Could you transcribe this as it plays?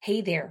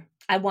Hey there.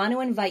 I want to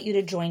invite you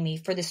to join me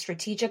for the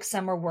Strategic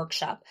Summer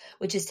Workshop,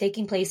 which is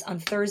taking place on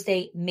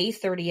Thursday, May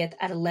 30th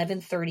at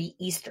 11:30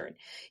 Eastern.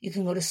 You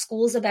can go to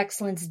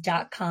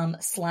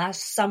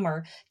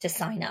schoolsofexcellence.com/summer to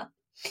sign up.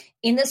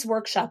 In this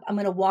workshop, I'm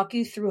going to walk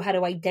you through how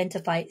to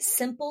identify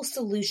simple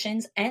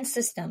solutions and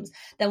systems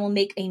that will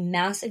make a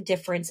massive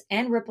difference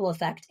and ripple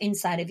effect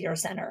inside of your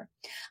center.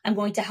 I'm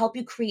going to help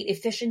you create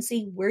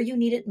efficiency where you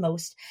need it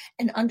most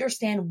and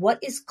understand what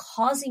is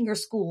causing your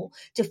school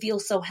to feel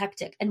so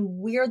hectic and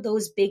where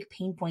those big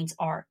pain points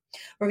are.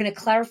 We're going to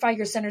clarify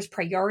your center's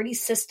priority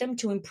system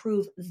to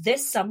improve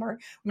this summer.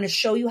 I'm going to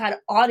show you how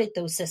to audit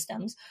those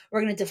systems.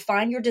 We're going to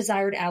define your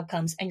desired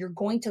outcomes, and you're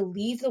going to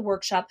leave the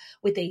workshop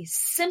with a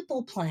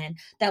simple plan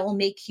that will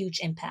make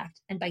huge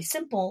impact. And by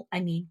simple, I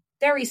mean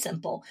very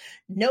simple.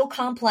 No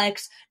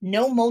complex,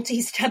 no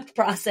multi-step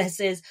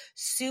processes,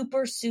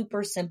 super,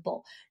 super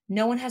simple.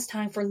 No one has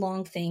time for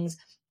long things.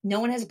 No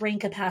one has brain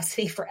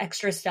capacity for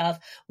extra stuff.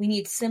 We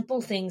need simple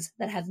things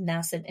that have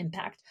massive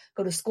impact.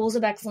 Go to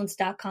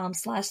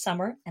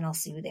schoolsofexcellence.com/summer and I'll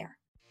see you there.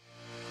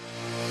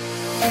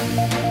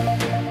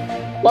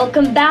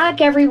 Welcome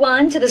back,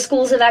 everyone, to the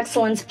Schools of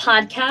Excellence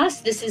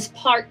podcast. This is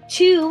part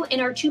 2 in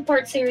our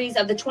 2-part series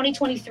of the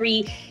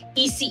 2023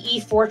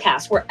 ECE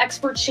forecast, where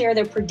experts share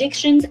their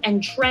predictions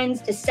and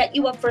trends to set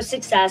you up for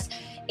success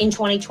in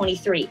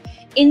 2023.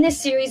 In this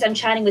series, I'm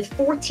chatting with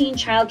 14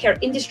 childcare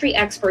industry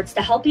experts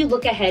to help you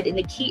look ahead in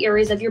the key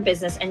areas of your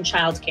business and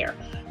childcare.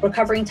 We're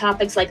covering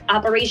topics like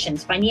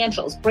operations,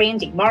 financials,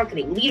 branding,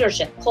 marketing,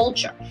 leadership,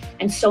 culture,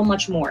 and so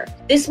much more.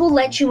 This will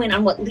let you in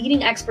on what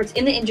leading experts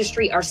in the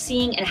industry are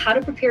seeing and how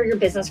to prepare your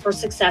business for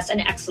success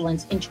and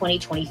excellence in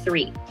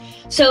 2023.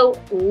 So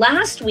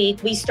last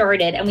week we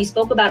started and we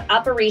spoke about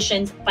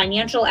operations,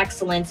 financial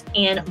excellence,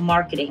 and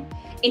marketing.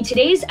 In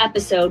today's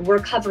episode, we're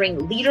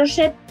covering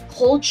leadership,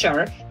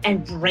 culture,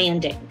 and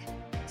branding.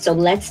 So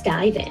let's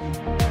dive in.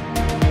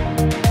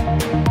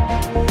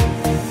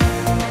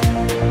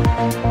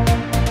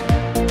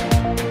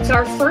 So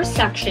our first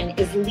section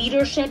is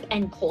leadership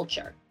and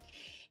culture.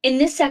 In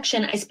this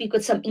section, I speak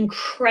with some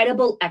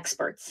incredible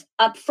experts.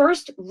 Up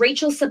first,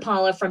 Rachel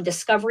Sapala from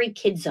Discovery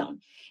Kids Zone.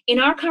 In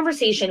our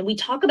conversation, we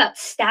talk about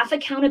staff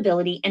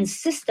accountability and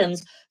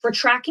systems for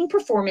tracking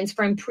performance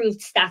for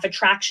improved staff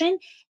attraction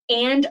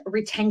and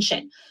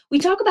retention. We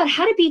talk about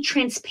how to be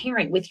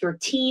transparent with your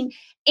team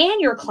and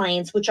your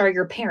clients, which are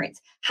your parents,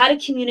 how to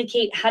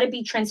communicate, how to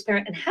be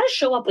transparent, and how to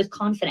show up with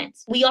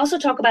confidence. We also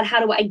talk about how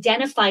to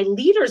identify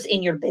leaders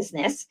in your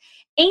business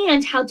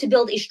and how to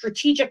build a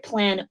strategic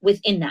plan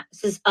within that.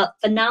 This is a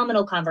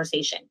phenomenal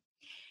conversation.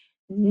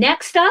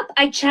 Next up,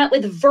 I chat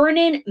with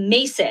Vernon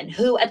Mason,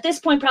 who at this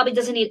point probably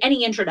doesn't need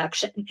any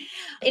introduction.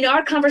 In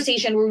our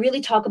conversation, we really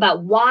talk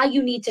about why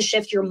you need to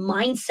shift your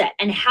mindset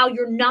and how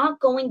you're not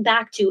going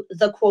back to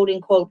the quote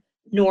unquote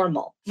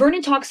normal.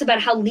 Vernon talks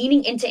about how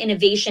leaning into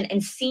innovation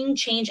and seeing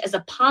change as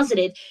a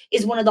positive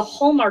is one of the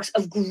hallmarks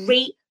of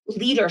great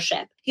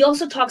leadership. He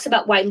also talks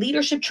about why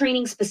leadership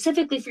training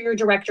specifically for your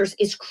directors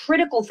is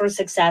critical for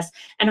success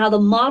and how the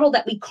model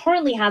that we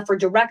currently have for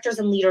directors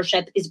and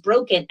leadership is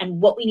broken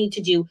and what we need to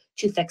do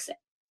to fix it.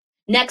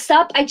 Next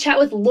up, I chat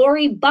with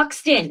Lori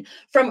Buxton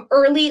from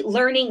Early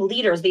Learning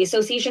Leaders, the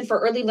Association for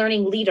Early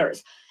Learning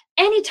Leaders.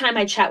 Anytime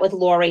I chat with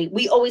Lori,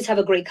 we always have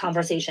a great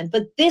conversation,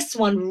 but this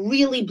one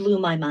really blew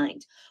my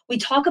mind. We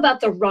talk about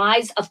the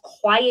rise of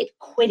quiet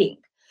quitting.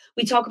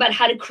 We talk about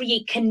how to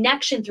create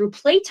connection through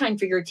playtime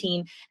for your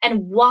team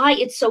and why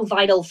it's so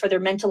vital for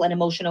their mental and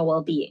emotional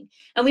well-being.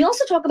 And we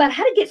also talk about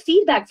how to get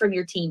feedback from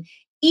your team,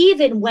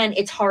 even when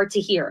it's hard to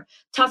hear.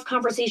 Tough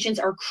conversations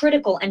are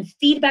critical, and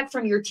feedback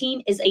from your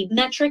team is a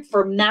metric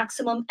for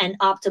maximum and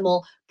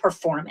optimal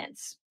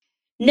performance.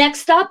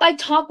 Next up, I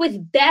talk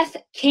with Beth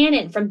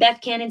Cannon from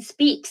Beth Cannon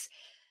Speaks.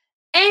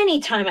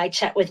 Anytime I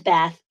chat with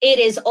Beth, it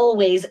is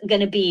always going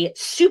to be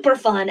super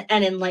fun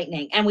and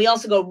enlightening. And we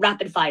also go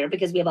rapid fire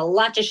because we have a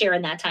lot to share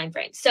in that time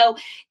frame. So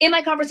in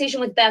my conversation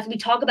with Beth, we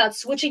talk about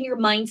switching your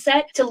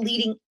mindset to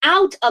leading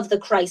out of the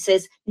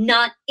crisis,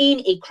 not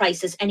in a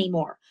crisis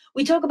anymore.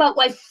 We talk about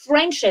why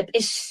friendship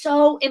is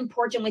so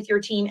important with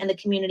your team and the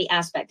community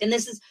aspect. And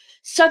this is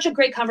such a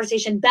great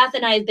conversation. Beth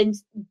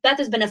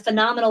has been a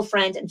phenomenal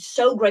friend and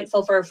so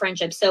grateful for her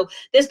friendship. So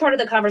this part of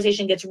the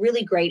conversation gets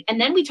really great. And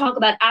then we talk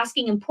about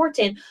asking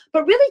important,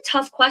 but really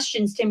tough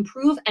questions to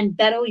improve and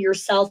better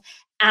yourself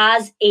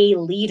as a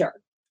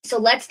leader. So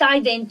let's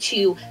dive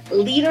into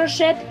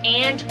leadership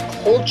and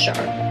culture.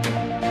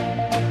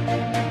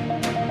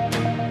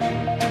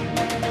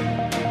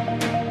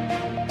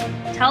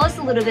 Tell us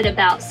a little bit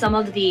about some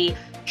of the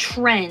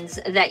trends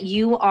that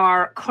you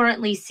are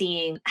currently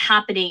seeing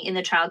happening in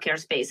the childcare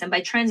space. And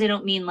by trends, I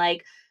don't mean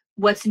like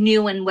what's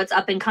new and what's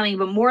up and coming,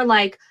 but more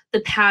like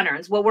the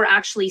patterns, what we're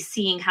actually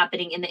seeing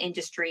happening in the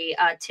industry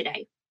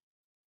today.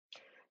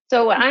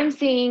 So what I'm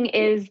seeing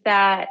is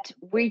that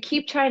we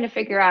keep trying to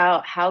figure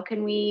out how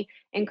can we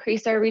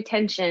increase our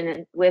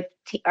retention with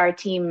our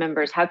team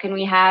members? How can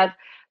we have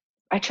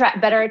attract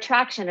better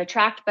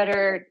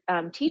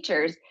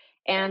teachers?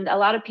 And a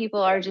lot of people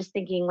are just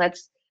thinking,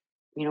 let's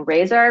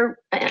raise our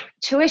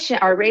tuition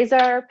or raise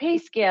our pay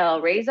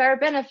scale, raise our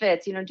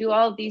benefits, do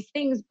all of these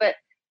things, but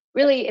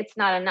really it's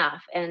not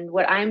enough. And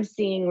what I'm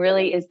seeing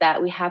really is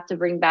that we have to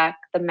bring back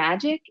the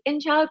magic in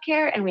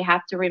childcare, and we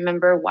have to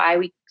remember why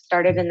we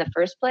started in the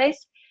first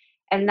place.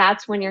 And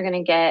that's when you're going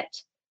to get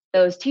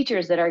those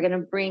teachers that are going to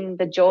bring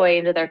the joy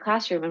into their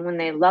classroom. And when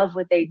they love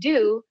what they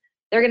do,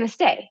 they're going to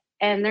stay,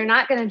 and they're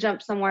not going to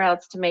jump somewhere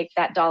else to make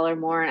that $1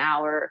 more an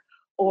hour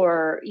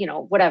or,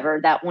 whatever,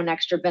 that one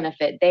extra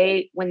benefit.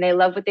 When they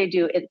love what they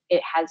do,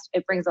 it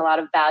brings a lot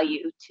of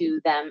value to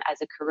them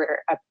as a career,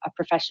 a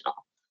professional.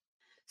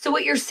 So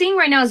what you're seeing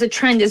right now as a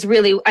trend is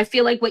really, I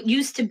feel like what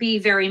used to be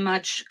very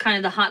much kind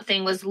of the hot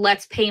thing was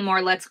let's pay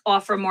more, let's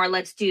offer more,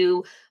 let's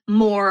do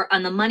more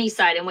on the money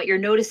side. And what you're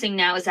noticing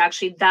now is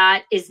actually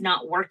that is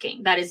not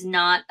working. That is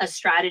not a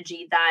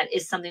strategy that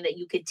is something that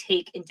you could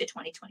take into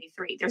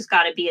 2023. There's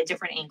got to be a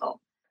different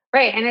angle.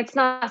 Right. And it's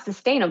not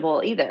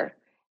sustainable either.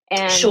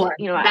 And, sure,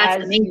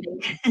 that's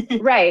amazing.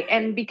 Right.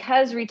 And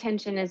because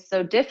retention is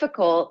so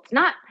difficult,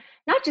 not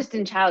just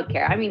in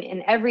childcare, I mean,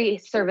 in every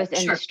service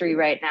industry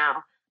right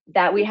now,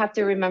 that we have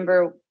to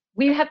remember,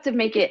 we have to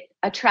make it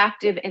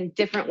attractive in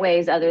different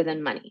ways other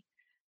than money.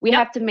 We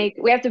have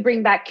to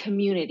bring back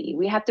community.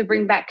 We have to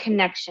bring back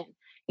connection.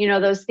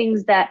 Those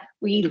things that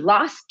we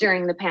lost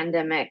during the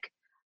pandemic,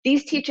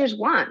 these teachers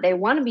they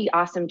want to be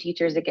awesome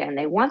teachers again.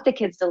 They want the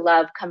kids to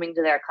love coming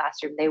to their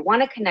classroom. They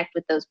want to connect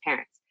with those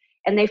parents,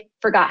 and they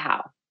forgot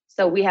how.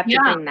 So we have to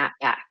bring that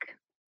back.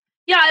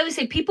 Yeah, I would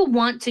say people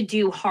want to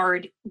do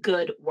hard,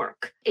 good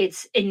work.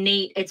 It's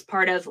innate. It's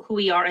part of who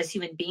we are as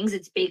human beings.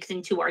 It's baked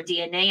into our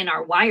DNA and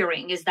our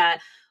wiring is that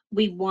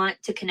we want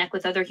to connect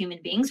with other human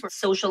beings. We're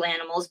social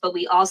animals, but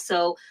we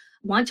also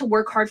want to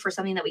work hard for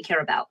something that we care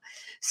about.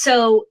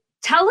 So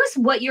tell us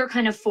what you're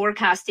kind of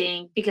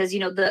forecasting, because,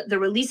 the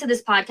release of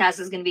this podcast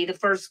is going to be the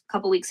first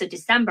couple weeks of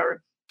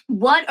December.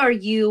 What are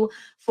you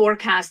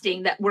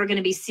forecasting that we're going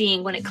to be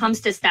seeing when it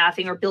comes to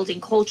staffing or building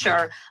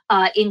culture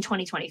in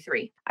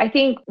 2023? I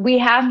think we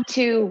have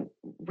to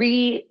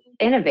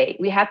re-innovate.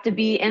 We have to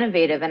be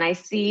innovative. And I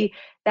see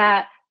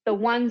that the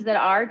ones that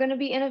are going to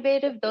be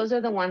innovative, those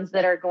are the ones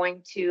that are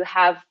going to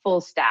have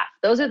full staff.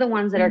 Those are the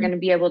ones that are going to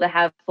be able to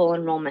have full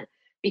enrollment,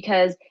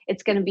 because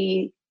it's going to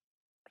be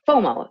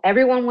FOMO.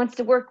 Everyone wants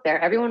to work there.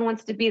 Everyone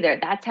wants to be there.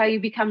 That's how you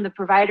become the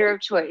provider of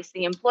choice,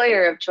 the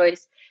employer of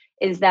choice,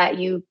 is that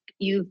you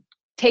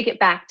take it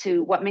back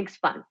to what makes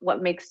fun,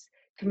 what makes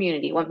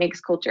community, what makes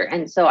culture.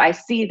 And so I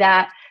see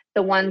that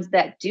the ones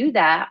that do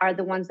that are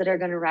the ones that are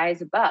going to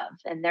rise above,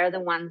 and they're the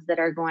ones that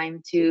are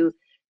going to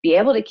be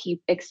able to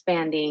keep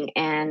expanding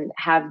and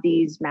have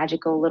these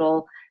magical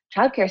little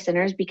childcare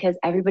centers, because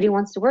everybody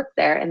wants to work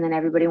there, and then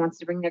everybody wants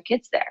to bring their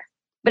kids there.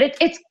 But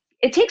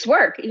it takes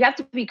work. You have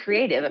to be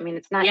creative. I mean,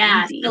 it's not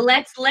easy. So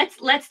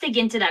let's dig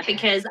into that,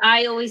 because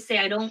I always say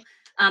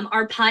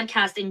our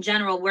podcast in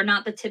general, we're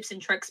not the tips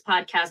and tricks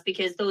podcast,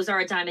 because those are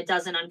a dime a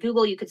dozen on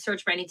Google. You could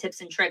search for any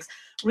tips and tricks.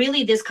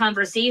 Really, this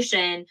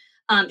conversation,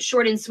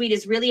 short and sweet,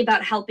 is really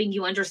about helping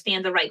you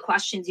understand the right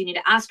questions you need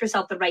to ask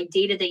yourself, the right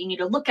data that you need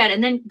to look at,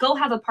 and then go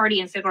have a party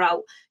and figure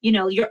out,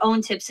 your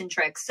own tips and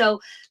tricks. So,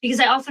 because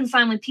I often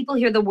find when people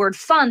hear the word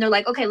fun, they're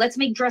like, okay, let's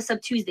make dress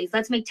up Tuesdays.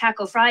 Let's make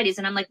taco Fridays.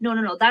 And I'm like,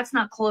 no, that's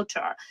not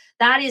culture.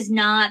 That is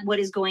not what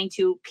is going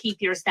to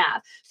keep your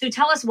staff. So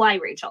tell us why,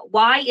 Rachel.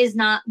 Why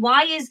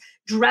is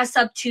dress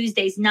up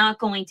Tuesdays not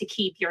going to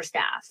keep your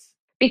staff?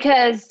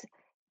 Because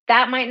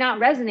that might not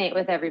resonate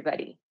with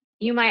everybody.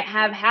 You might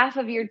have half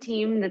of your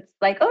team that's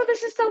like, oh,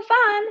 this is so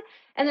fun.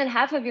 And then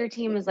half of your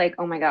team is like,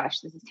 oh my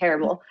gosh, this is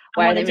terrible.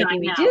 Why are they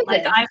making me do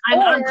this?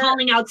 I'm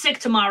calling out sick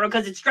tomorrow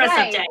because it's dress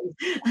up day.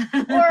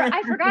 Or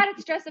I forgot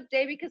it's dress up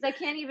day because I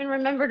can't even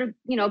remember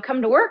to,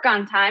 come to work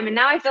on time. And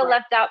now I feel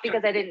left out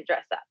because I didn't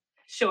dress up.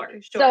 Sure.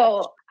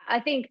 So I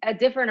think a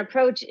different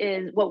approach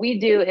is what we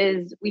do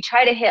is we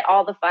try to hit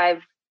all the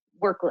 5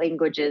 work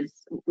languages,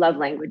 love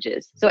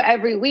languages. So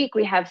every week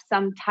we have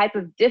some type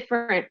of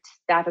different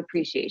staff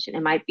appreciation.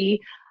 It might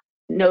be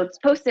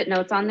Post-it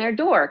notes on their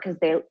door because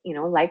they,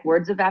 like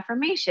words of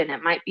affirmation.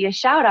 It might be a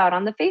shout out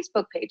on the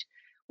Facebook page.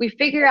 We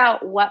figure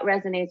out what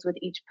resonates with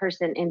each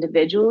person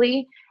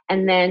individually,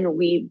 and then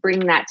we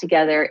bring that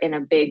together in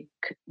a big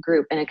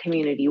group in a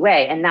community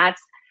way. And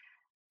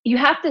you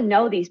have to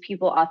know these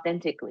people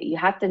authentically. You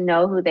have to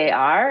know who they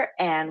are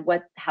and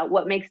what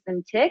makes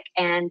them tick,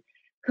 and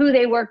who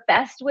they work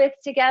best with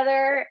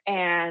together,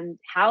 and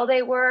how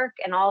they work,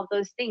 and all of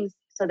those things,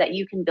 so that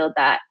you can build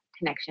that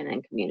connection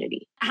and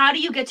community. How do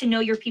you get to know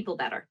your people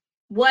better?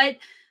 What,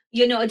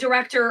 a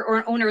director or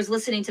an owner is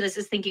listening to this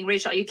is thinking,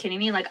 Rachel, are you kidding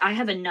me? Like, I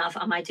have enough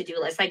on my to-do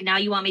list. Like, now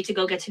you want me to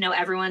go get to know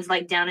everyone's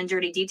like down and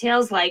dirty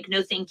details? Like,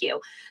 no, thank you.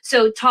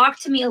 So talk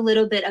to me a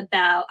little bit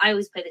about, I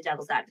always play the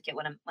devil's advocate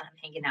when I'm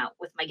hanging out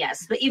with my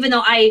guests, but even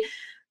though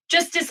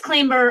just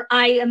disclaimer,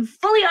 I am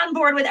fully on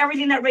board with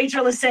everything that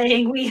Rachel is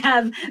saying. We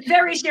have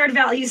very shared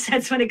value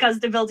sets when it comes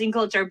to building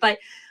culture. But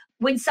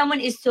when someone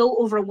is so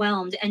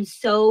overwhelmed and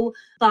so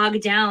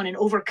bogged down and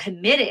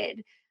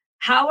overcommitted,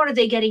 how are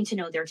they getting to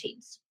know their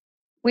teams?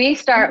 We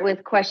start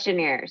with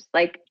questionnaires.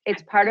 Like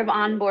it's part of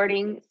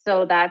onboarding.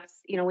 So that's,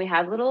 we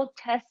have little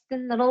tests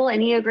and little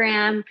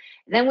Enneagram.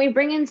 Then we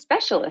bring in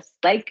specialists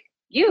like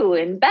you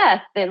and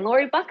Beth and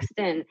Lori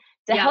Buxton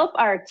to help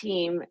our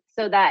team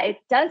so that it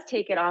does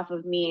take it off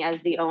of me as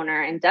the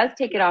owner and does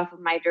take it off of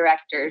my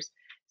directors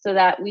so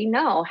that we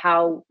know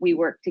how we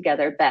work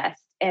together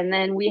best. And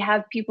then we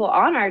have people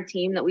on our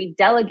team that we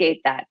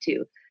delegate that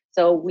to.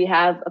 So we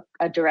have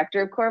a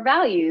director of core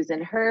values,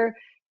 and her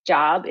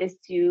job is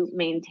to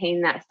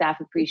maintain that staff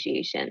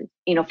appreciation,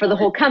 for the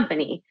whole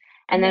company.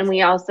 And then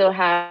we also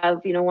have,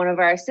 one of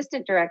our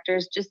assistant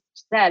directors just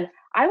said,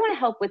 I want to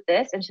help with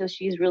this. And so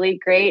she's really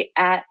great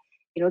at,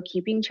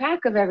 keeping track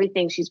of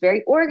everything. She's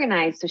very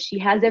organized. So she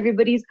has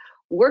everybody's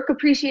work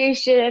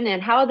appreciation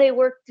and how they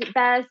worked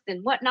best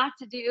and what not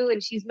to do.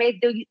 And she's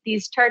made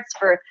these charts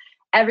for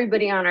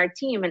everybody on our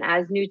team. And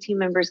as new team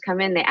members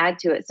come in, they add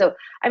to it. So,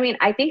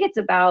 I think it's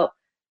about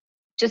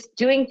just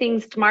doing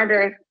things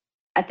smarter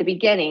at the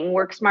beginning,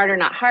 work smarter,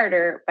 not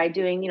harder, by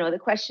doing, the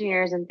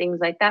questionnaires and things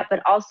like that,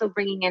 but also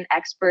bringing in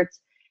experts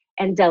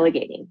and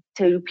delegating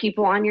to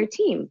people on your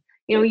team.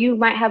 You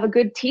might have a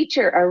good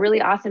teacher, a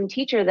really awesome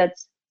teacher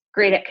that's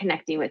great at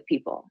connecting with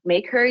people.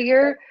 Make her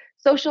your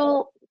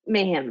social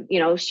mayhem.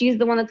 She's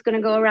the one that's going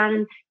to go around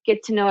and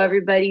get to know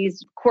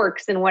everybody's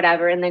quirks and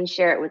whatever, and then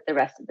share it with the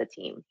rest of the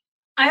team.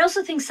 I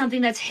also think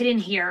something that's hidden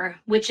here,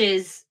 which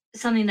is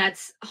something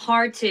that's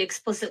hard to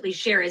explicitly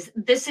share, is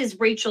this is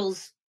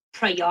Rachel's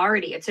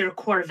priority. It's her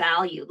core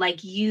value.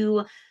 Like,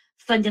 you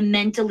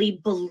fundamentally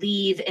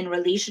believe in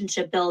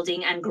relationship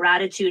building and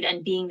gratitude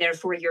and being there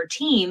for your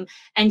team.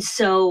 And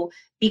so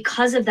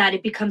because of that,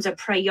 it becomes a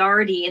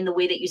priority in the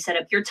way that you set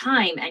up your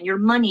time and your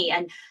money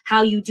and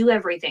how you do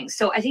everything.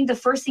 So I think the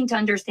first thing to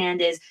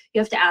understand is you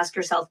have to ask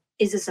yourself,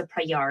 is this a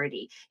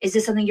priority? Is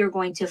this something you're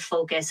going to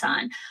focus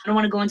on? I don't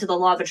want to go into the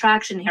law of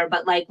attraction here,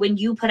 but like when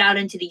you put out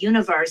into the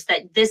universe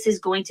that this is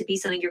going to be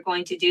something you're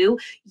going to do,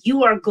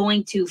 you are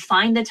going to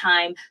find the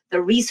time,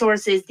 the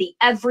resources, the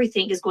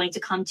everything is going to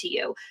come to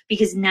you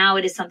because now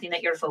it is something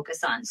that you're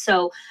focused on.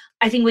 So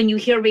I think when you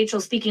hear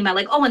Rachel speaking about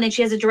like, oh, and then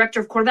she has a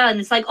director of core value, and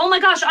it's like, oh my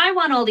gosh, I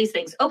want all these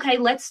things. Okay,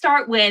 let's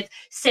start with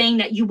saying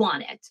that you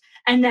want it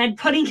and then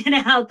putting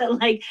it out that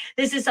like,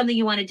 this is something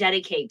you want to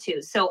dedicate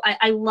to. So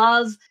I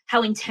love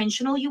how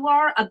intentional you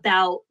are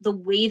about the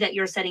way that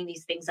you're setting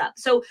these things up.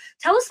 So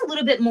tell us a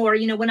little bit more.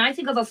 When I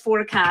think of a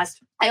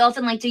forecast, I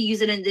often like to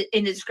use it in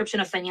the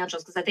description of financials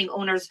because I think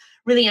owners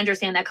really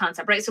understand that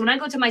concept, right? So when I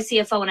go to my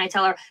CFO and I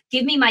tell her,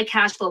 give me my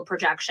cash flow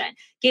projection,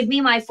 give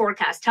me my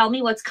forecast, tell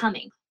me what's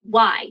coming.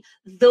 Why?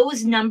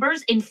 Those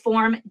numbers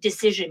inform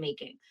decision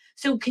making.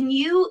 So can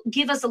you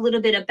give us a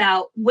little bit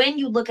about when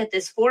you look at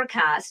this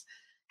forecast,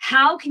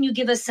 how can you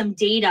give us some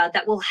data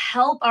that will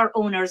help our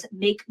owners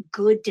make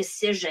good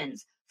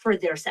decisions for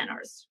their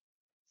centers?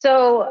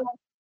 So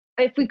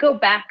if we go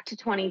back to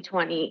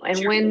 2020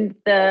 and when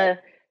the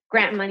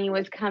grant money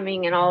was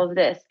coming and all of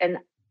this, and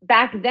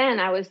back then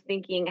I was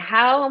thinking,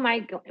 how am I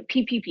going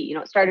PPP,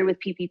 it started with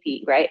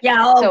PPP, right? Yeah.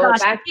 Oh, so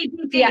gosh,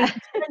 PPP. Yeah.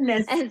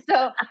 And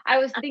so I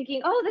was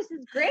thinking, oh, this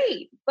is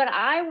great, but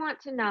I want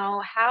to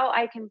know how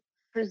I can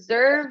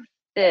preserve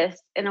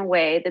this in a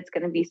way that's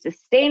going to be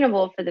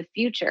sustainable for the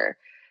future.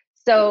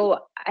 So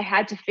I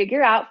had to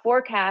figure out,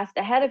 forecast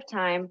ahead of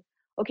time.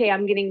 Okay,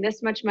 I'm getting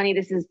this much money.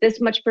 This is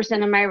this much %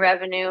 of my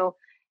revenue.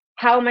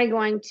 How am I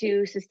going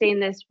to sustain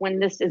this when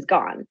this is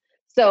gone?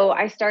 So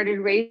I started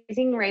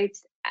raising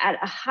rates at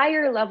a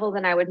higher level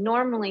than I would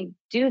normally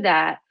do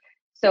that.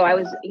 So I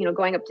was,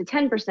 going up to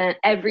 10%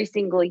 every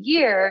single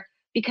year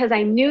because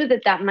I knew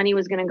that that money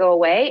was going to go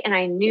away. And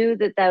I knew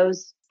that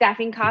those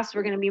staffing costs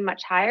were going to be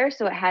much higher.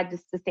 So it had to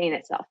sustain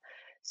itself.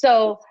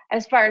 So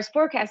as far as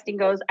forecasting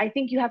goes, I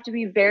think you have to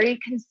be very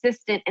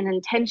consistent and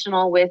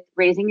intentional with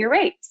raising your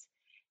rates.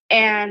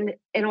 And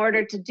in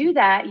order to do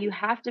that, you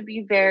have to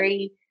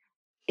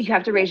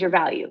raise your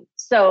value.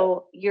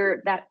 So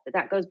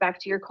that goes back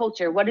to your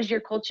culture. What is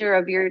your culture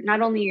of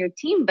not only your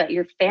team, but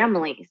your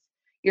families,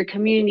 your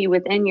community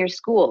within your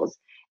schools?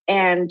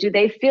 And do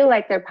they feel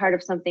like they're part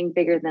of something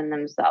bigger than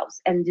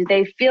themselves? And do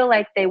they feel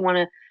like they want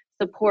to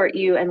support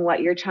you and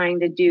what you're trying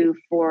to do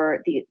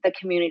for the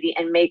community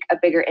and make a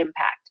bigger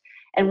impact?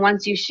 And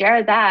once you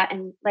share that,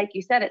 and like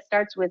you said, it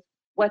starts with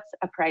what's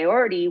a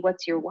priority,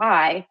 what's your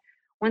why.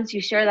 Once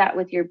you share that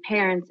with your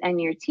parents and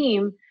your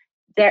team,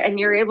 there, and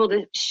you're able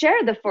to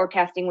share the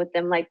forecasting with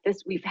them like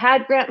this, we've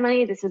had grant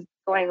money, this is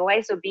going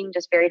away. So being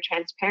just very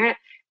transparent,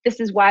 this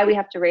is why we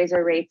have to raise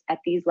our rates at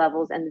these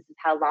levels, and this is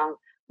how long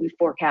we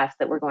forecast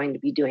that we're going to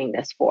be doing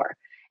this for.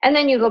 And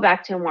then you go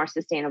back to a more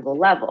sustainable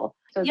level.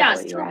 So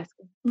yes, what you're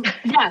asking?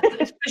 Yeah,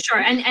 for sure.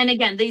 And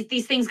again,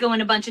 these things go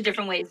in a bunch of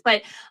different ways.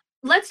 But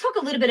let's talk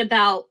a little bit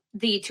about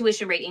the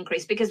tuition rate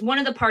increase, because one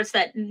of the parts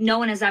that no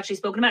one has actually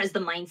spoken about is the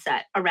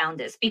mindset around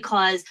this,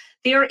 because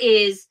there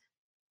is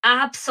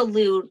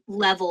absolute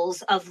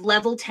levels of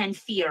level 10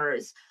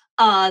 fears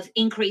of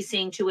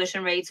increasing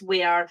tuition rates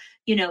where,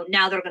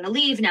 now they're going to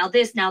leave, now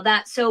this, now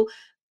that. So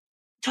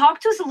talk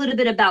to us a little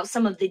bit about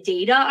some of the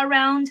data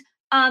around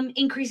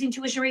increasing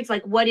tuition rates.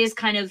 Like what is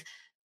kind of,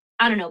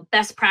 I don't know,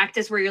 best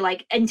practice where you're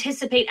like,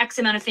 anticipate X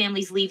amount of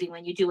families leaving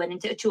when you do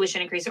a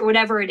tuition increase or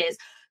whatever it is.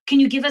 Can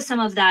you give us some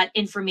of that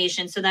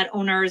information so that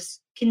owners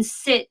can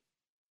sit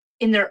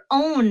in their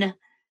own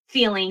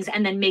feelings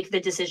and then make the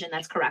decision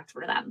that's correct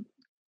for them?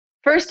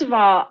 First of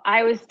all,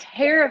 I was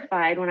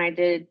terrified when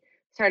I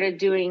started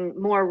doing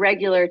more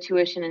regular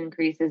tuition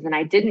increases, and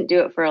I didn't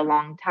do it for a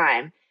long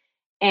time.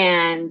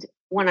 And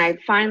when I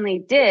finally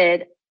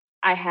did,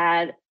 I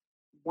had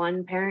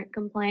one parent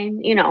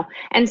complain,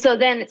 and so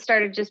then it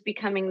started just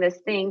becoming this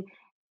thing.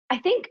 I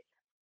think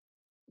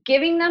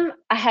giving them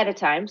ahead of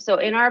time. So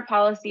in our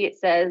policy, it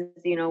says,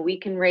 we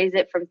can raise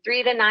it from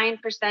 3 to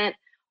 9%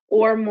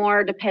 or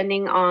more,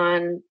 depending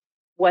on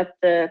what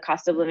the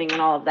cost of living and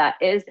all of that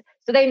is.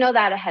 So they know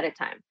that ahead of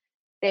time.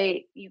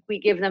 We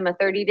give them a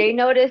 30-day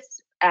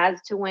notice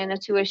as to when a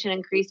tuition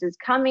increase is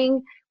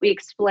coming. We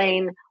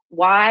explain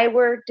why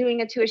we're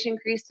doing a tuition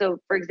increase. So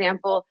for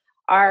example,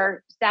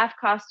 our staff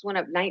costs went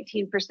up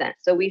 19%.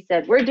 So we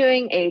said we're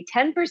doing a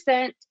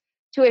 10%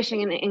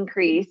 tuition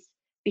increase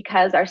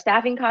because our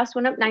staffing costs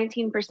went up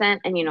 19%,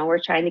 and we're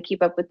trying to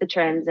keep up with the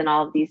trends and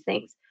all of these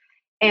things.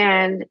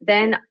 And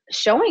then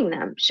showing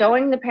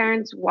the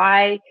parents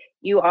why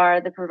you are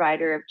the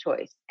provider of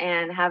choice,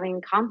 and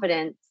having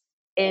confidence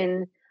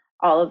in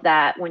all of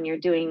that when you're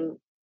doing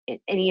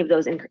any of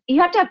those.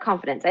 You have to have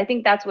confidence. I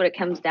think that's what it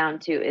comes down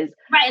to is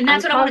right. And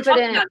that's what I want to talk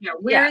about here.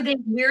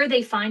 Where are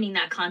they finding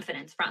that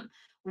confidence from?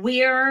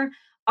 Where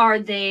are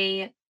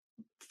they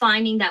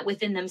finding that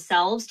within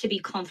themselves to be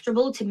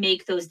comfortable to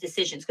make those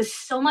decisions? Because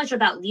so much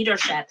about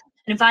leadership,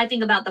 and if I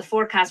think about the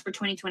forecast for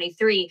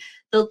 2023,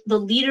 the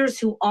leaders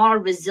who are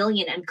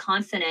resilient and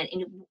confident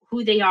in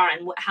who they are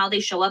and how they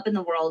show up in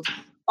the world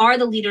are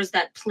the leaders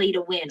that play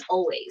to win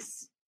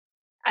always.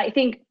 I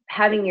think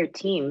having your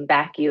team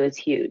back you is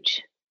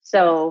huge.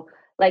 So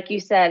like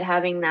you said,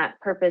 having that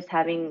purpose,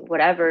 having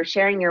whatever,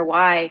 sharing your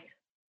why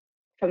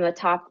from the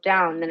top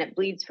down, then it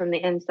bleeds from the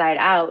inside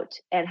out,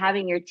 and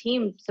having your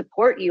team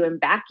support you and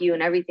back you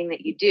in everything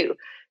that you do.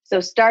 So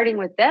starting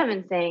with them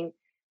and saying,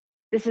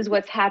 this is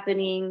what's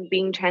happening,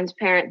 being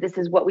transparent, this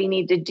is what we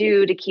need to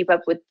do to keep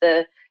up with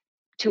the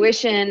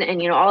tuition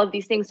and, all of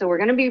these things. So we're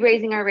going to be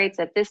raising our rates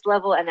at this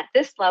level, and at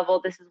this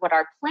level, this is what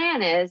our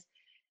plan is.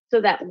 So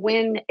that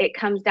when it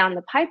comes down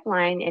the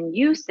pipeline and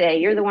you're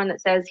the one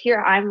that says,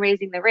 here, I'm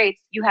raising the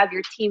rates, you have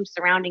your team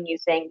surrounding you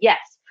saying, yes,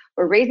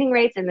 we're raising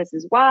rates and this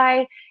is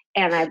why.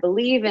 And I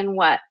believe in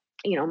what,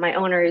 my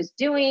owner is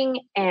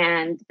doing,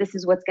 and this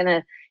is what's going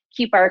to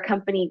keep our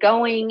company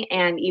going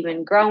and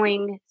even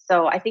growing.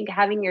 So I think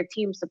having your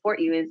team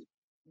support you is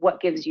what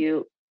gives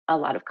you a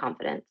lot of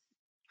confidence.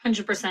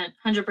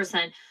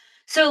 100%.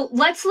 So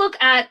let's look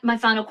at my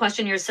final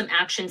question here, some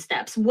action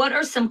steps. What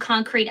are some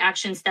concrete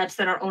action steps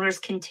that our owners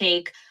can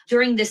take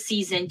during this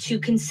season to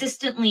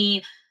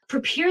consistently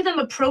prepare them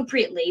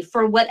appropriately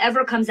for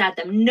whatever comes at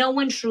them? No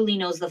one truly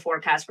knows the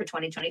forecast for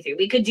 2023.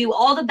 We could do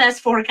all the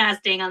best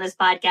forecasting on this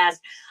podcast,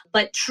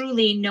 but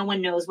truly no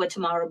one knows what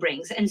tomorrow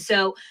brings. And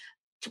so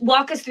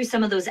walk us through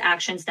some of those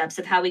action steps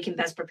of how we can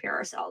best prepare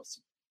ourselves.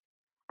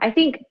 I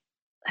think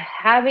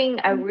having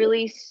a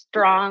really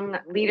strong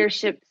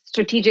leadership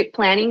strategic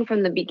planning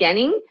from the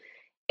beginning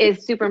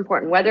is super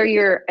important. Whether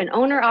you're an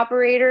owner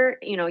operator,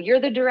 you're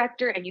the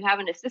director and you have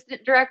an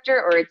assistant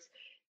director, or it's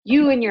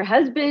you and your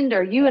husband,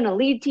 or you and a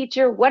lead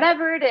teacher,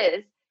 whatever it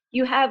is,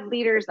 you have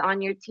leaders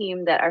on your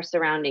team that are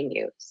surrounding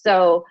you.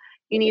 So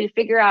you need to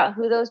figure out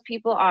who those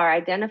people are,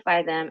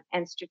 identify them,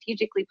 and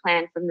strategically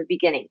plan from the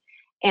beginning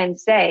and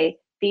say,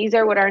 these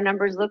are what our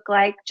numbers look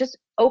like. Just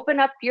open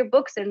up your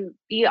books and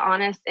be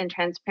honest and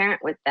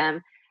transparent with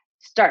them.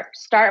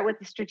 Start with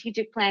the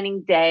strategic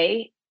planning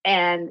day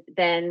and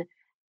then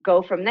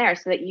go from there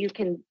so that you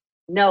can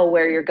know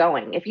where you're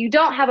going. If you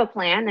don't have a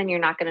plan, then you're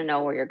not going to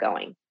know where you're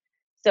going.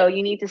 So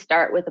you need to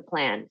start with a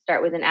plan.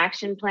 Start with an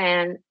action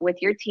plan with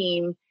your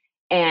team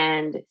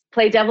and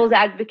play devil's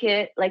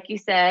advocate. Like you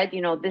said,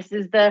 this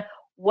is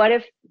what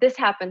if this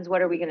happens,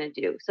 what are we going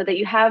to do? So that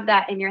you have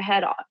that in your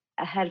head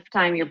ahead of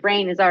time. Your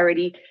brain is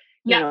already,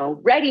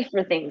 ready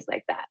for things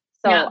like that.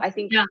 So I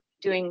think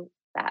doing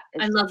that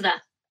is—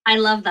 I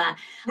love that.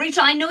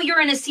 Rachel, I know you're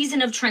in a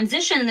season of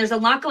transition and there's a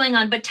lot going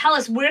on, but tell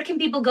us, where can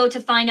people go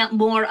to find out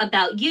more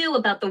about you,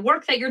 about the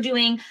work that you're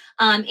doing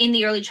in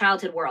the early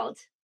childhood world?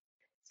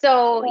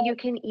 So you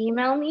can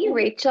email me,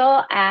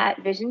 Rachel, at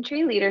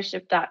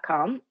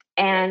visiontreeleadership.com.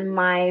 And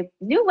my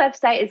new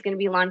website is going to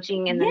be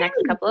launching in the next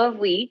couple of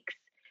weeks.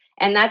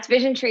 And that's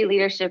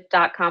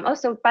visiontreeleadership.com. Oh,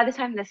 so by the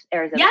time this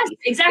airs, yes,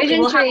 exactly.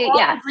 We'll have all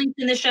the links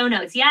in the show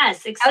notes.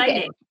 Yes, exciting.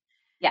 Okay.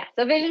 Yeah,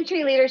 so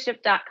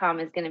visiontreeleadership.com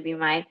is going to be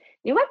my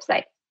new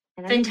website.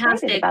 And I'm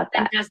excited about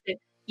that. Fantastic.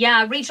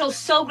 Yeah, Rachel,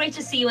 so great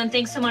to see you, and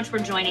thanks so much for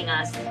joining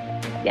us.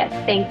 Yes,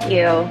 thank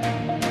you.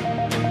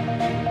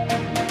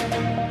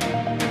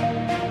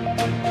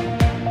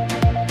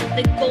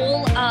 The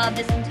goal of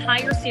this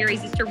entire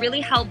series is to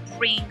really help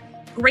bring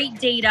great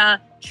data,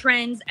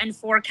 trends, and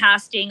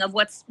forecasting of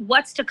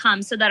what's to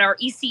come so that our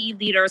ECE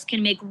leaders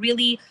can make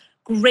really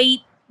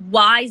great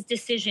wise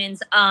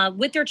decisions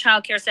with their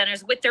childcare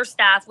centers, with their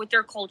staff, with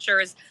their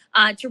cultures,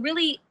 to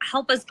really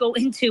help us go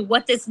into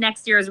what this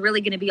next year is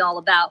really going to be all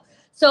about.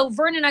 So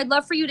Vernon, I'd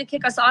love for you to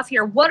kick us off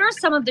here. What are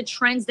some of the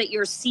trends that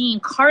you're seeing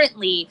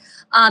currently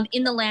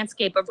in the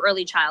landscape of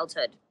early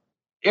childhood?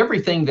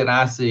 Everything that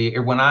I see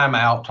when I'm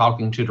out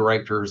talking to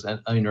directors and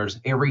owners,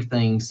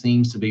 everything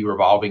seems to be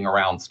revolving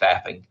around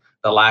staffing,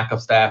 the lack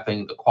of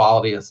staffing, the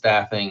quality of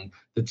staffing,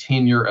 the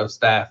tenure of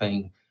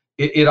staffing.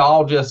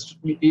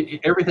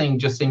 Everything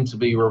just seems to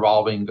be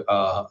revolving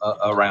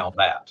around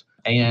that.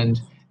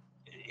 And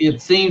it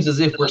seems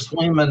as if we're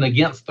swimming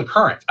against the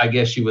current, I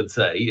guess you would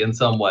say, in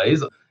some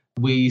ways.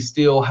 We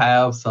still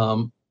have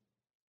some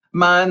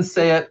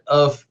mindset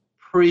of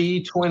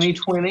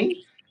pre-2020.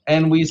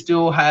 And we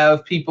still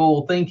have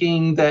people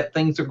thinking that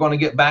things are going to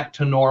get back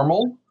to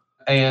normal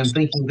and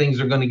thinking things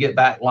are going to get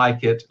back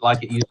like it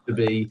used to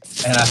be.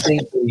 And I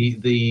think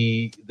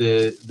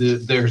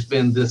there's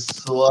been this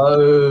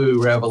slow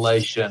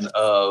revelation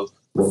of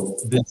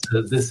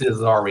this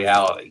is our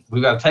reality.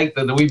 We've got to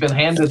we've been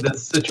handed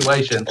this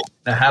situation.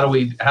 Now, how do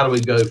we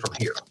go from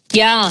here?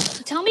 Yeah.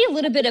 Tell me a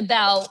little bit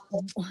about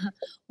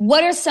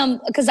what are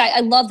some, because I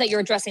love that you're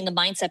addressing the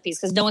mindset piece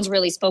because no one's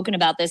really spoken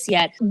about this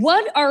yet.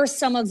 What are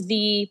some of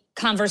the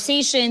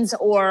conversations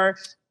or,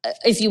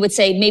 if you would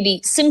say, maybe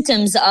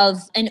symptoms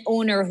of an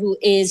owner who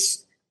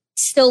is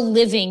still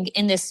living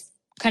in this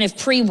kind of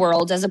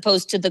pre-world as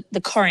opposed to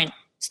the current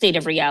state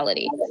of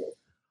reality?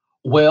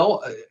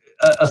 Well,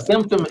 a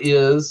symptom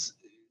is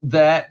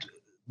that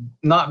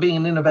not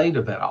being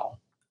innovative at all,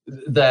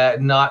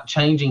 that not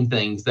changing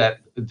things,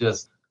 that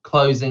just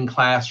closing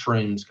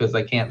classrooms because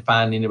they can't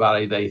find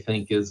anybody they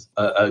think is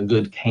a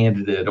good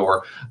candidate,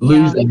 or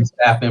losing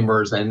staff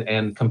members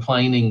and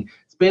complaining,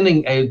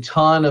 spending a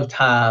ton of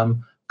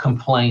time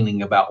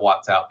complaining about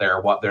what's out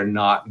there, what they're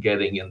not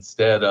getting,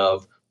 instead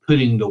of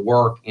putting the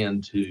work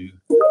into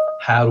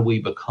how do we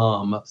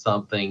become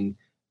something,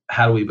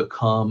 how do we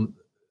become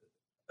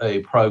a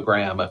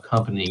program, a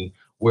company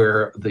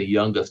where the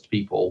youngest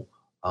people,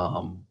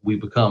 we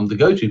become the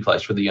go-to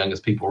place for the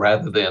youngest people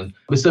rather than,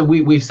 so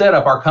we've set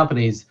up our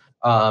companies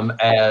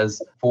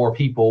as for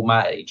people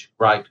my age,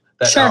 right?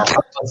 That sure. Our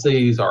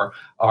policies are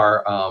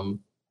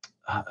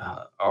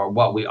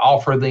what we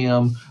offer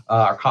them,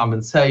 our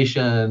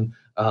compensation,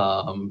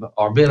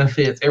 our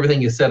benefits,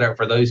 everything is set up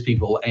for those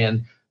people.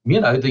 And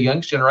the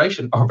youngest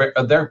generation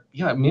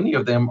many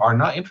of them are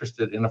not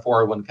interested in a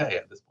 401k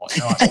at this point.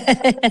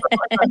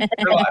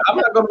 I'm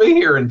not going to be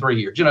here in 3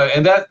 years,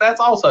 and that's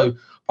also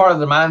part of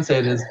the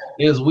mindset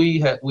is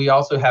we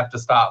also have to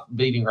stop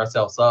beating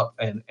ourselves up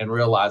and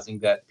realizing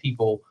that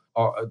people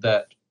are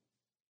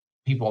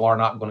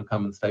not going to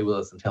come and stay with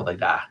us until they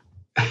die.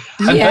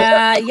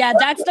 Yeah,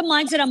 that's the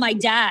mindset of my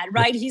dad,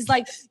 right? He's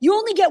like, you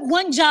only get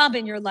one job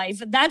in your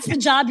life, and that's the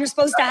job you're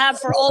supposed to have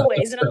for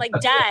always. And I'm like,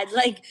 Dad,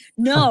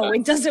 no,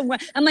 it doesn't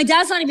work. And my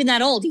dad's not even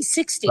that old. He's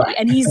 60,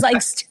 and he's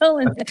still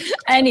in.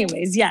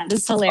 Anyways, yeah,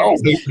 this is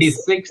hilarious. Oh,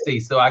 he's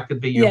 60, so I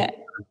could be your.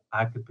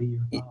 I could be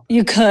your mom.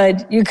 You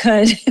could,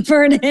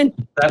 Vernon.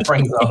 That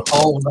brings a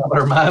whole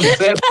other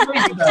mindset.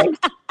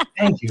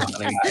 Thank you,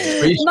 honey. I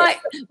appreciate it.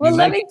 Well,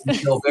 let me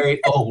feel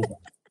very old.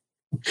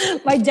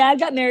 My dad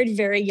got married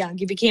very young.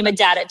 He became a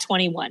dad at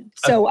 21.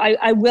 So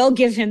I will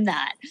give him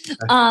that.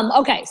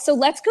 Okay, so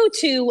let's go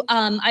to,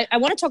 I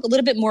want to talk a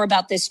little bit more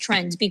about this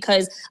trend,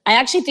 because I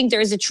actually think there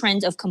is a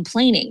trend of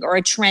complaining, or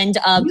a trend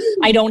of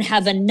I don't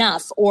have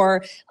enough,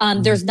 or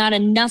there's not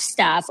enough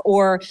staff,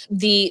 or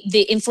the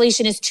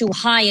inflation is too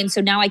high, and so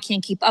now I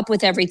can't keep up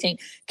with everything.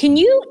 Can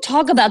you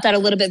talk about that a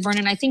little bit,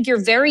 Vernon? I think you're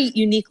very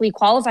uniquely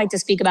qualified to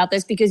speak about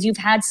this because you've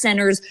had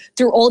centers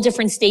through all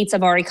different states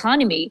of our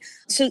economy.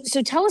 So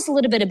tell us a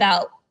little bit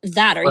about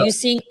that. Are you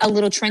seeing a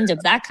little trend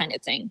of that kind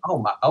of thing?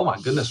 Oh my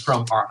goodness,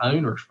 from our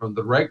owners, from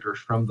the directors,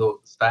 from the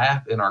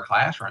staff in our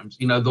classrooms.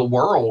 The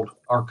world,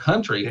 our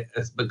country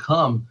has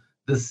become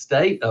the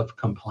state of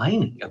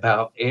complaining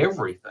about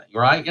everything,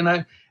 right?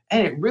 And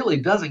it really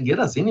doesn't get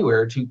us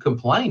anywhere to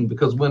complain,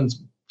 because when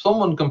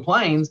someone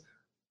complains,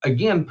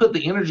 again, put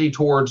the energy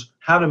towards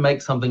how to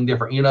make something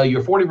different.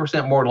 You're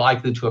 40% more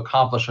likely to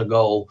accomplish a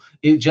goal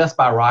just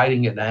by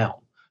writing it down.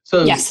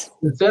 So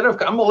instead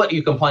of, I'm going to let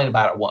you complain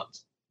about it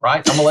once, right?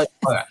 I'm going to let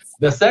you,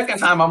 the second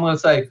time I'm going to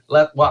say,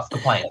 what's the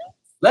plan?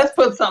 Let's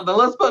put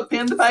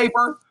pen to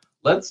paper.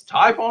 Let's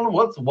type on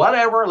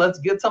whatever. Let's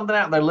get something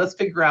out there. Let's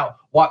figure out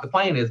what the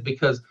plan is,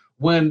 because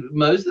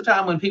most of the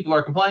time when people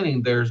are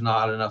complaining, there's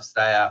not enough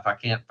staff. I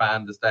can't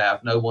find the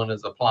staff. No one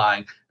is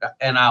applying.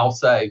 And I'll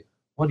say,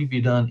 what have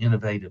you done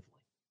innovatively?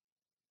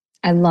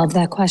 I love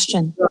that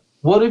question.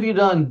 What have you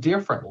done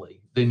differently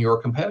than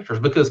your competitors?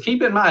 Because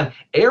keep in mind,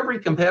 every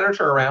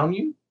competitor around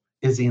you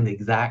is in the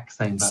exact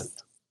same boat.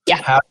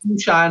 Yeah. How do you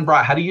shine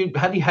bright? How do you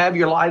have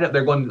your light up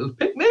there going,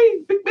 pick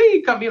me,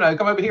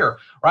 come over here,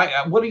 right?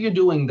 What are you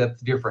doing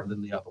that's different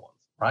than the other ones,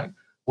 right?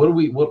 What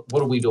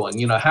are we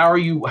doing? How are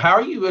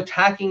you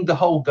attacking the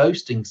whole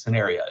ghosting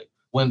scenario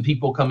when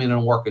people come in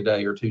and work a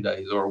day or 2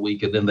 days or a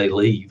week and then they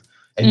leave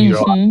and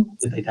you're like,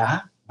 did they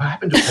die? what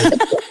happened to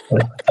people?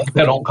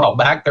 They don't call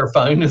back. Their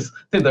phone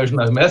there's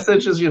no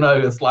messages.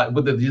 It's like,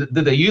 did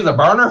they use a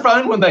burner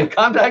phone when they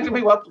contacted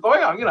me? What's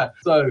going on?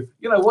 So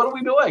what are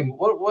we doing?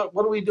 What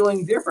are we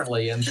doing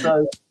differently? And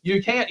so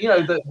you can't.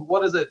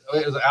 What is it?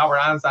 It was Albert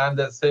Einstein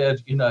that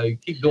said,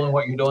 keep doing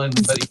what you're doing,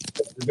 but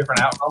it's a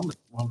different outcome.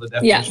 One of the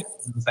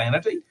definitions of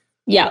insanity.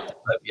 Yeah.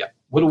 But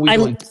what are we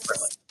doing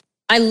differently?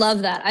 I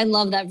love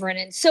that.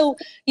 Vernon. So,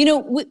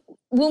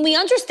 when we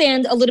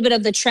understand a little bit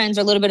of the trends,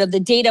 or a little bit of the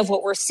data of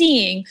what we're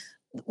seeing,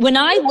 when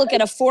I look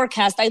at a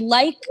forecast, I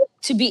like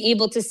to be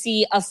able to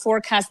see a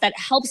forecast that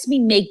helps me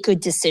make good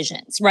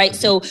decisions, right?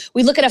 So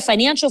we look at a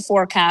financial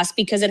forecast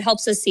because it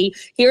helps us see,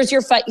 here's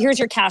your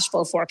cash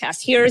flow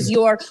forecast, here's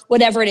your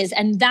whatever it is.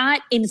 And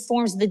that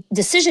informs the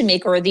decision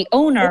maker or the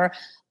owner.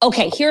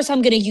 Okay, here's how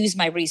I'm going to use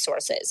my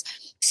resources.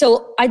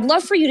 So I'd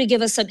love for you to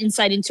give us some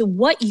insight into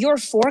what your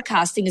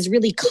forecasting is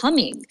really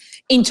coming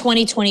in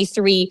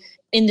 2023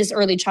 in this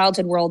early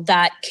childhood world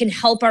that can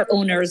help our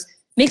owners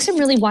make some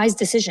really wise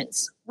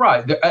decisions.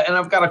 Right. And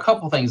I've got a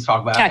couple things to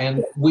talk about. Okay.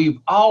 And we've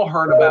all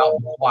heard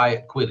about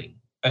quiet quitting.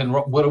 And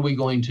what are we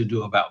going to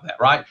do about that,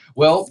 right?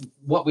 Well,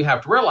 what we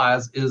have to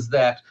realize is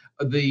that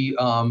the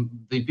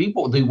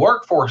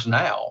workforce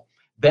now,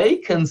 they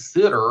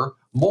consider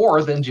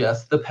more than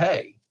just the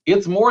pay.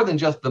 It's more than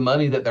just the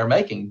money that they're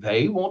making.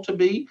 They want to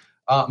be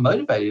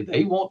motivated.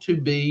 They want to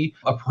be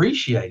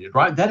appreciated,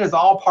 right? That is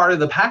all part of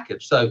the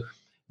package. So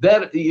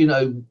that,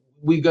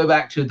 we go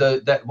back to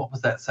what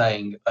was that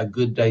saying? A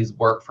good day's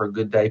work for a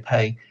good day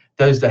pay.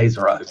 Those days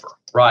are over,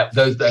 right?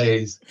 Those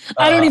days.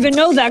 I don't even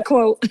know that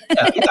quote.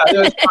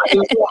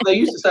 What they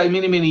used to say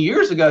many, many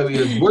years ago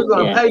is, we're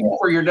going to pay you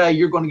for your day.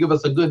 You're going to give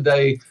us a good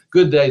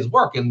day's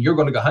work, and you're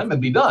going to go home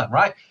and be done,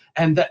 right?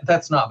 And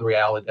that's not the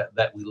reality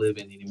that we live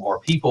in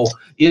anymore. People,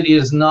 it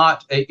is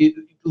not,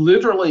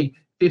 literally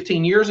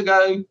 15 years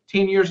ago,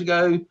 10 years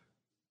ago,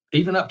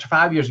 even up to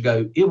 5 years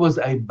ago, it was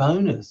a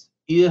bonus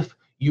if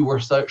you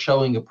were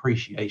showing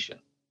appreciation,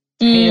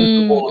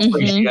 tangible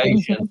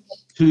appreciation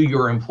to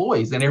your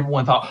employees. And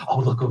everyone thought, oh,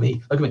 look at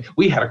me.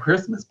 We had a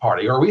Christmas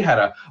party, or we had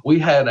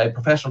a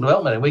professional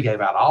development, and we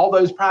gave out all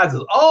those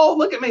prizes. Oh,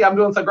 look at me, I'm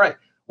doing so great.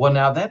 Well,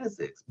 now that is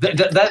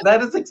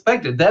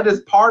expected. That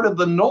is part of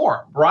the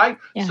norm, right?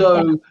 Yeah,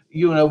 so,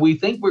 we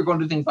think we're going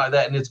to do things like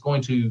that, and it's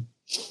going to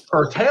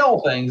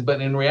curtail things,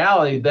 but in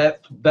reality,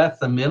 that's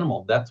the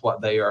minimum. That's what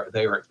they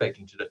are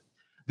expecting to do.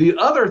 The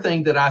other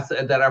thing that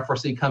I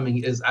foresee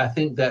coming is, I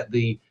think that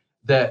the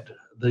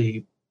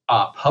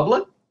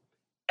public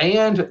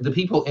and the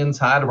people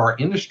inside of our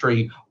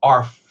industry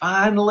are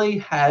finally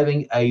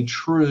having a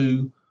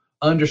true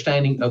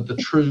understanding of the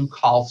true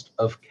cost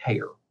of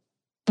care.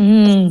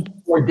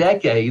 For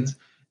decades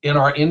in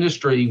our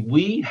industry,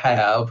 we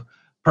have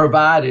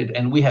provided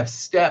and we have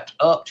stepped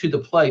up to the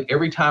plate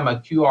every time a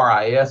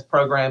QRIS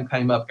program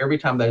came up, every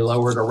time they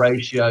lowered a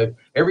ratio,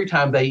 every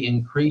time they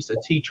increased a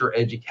teacher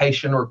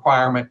education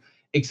requirement,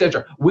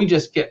 etc. We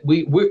just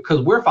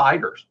because we're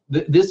fighters.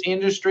 This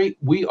industry,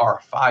 we are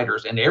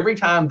fighters. And every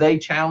time they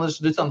challenged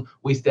to do something,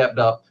 we stepped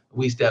up,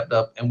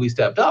 and we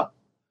stepped up.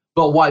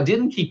 But what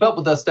didn't keep up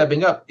with us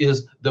stepping up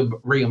is the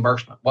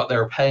reimbursement, what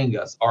they're paying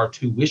us, our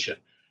tuition.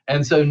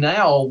 And so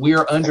now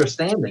we're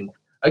understanding,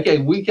 okay,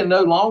 we can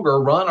no longer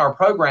run our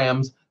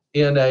programs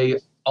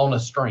on a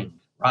string,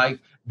 right?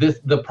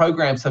 The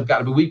programs have got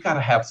to be, we've got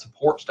to have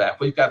support staff.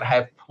 We've got to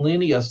have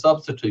plenty of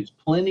substitutes,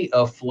 plenty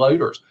of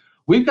floaters.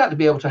 We've got to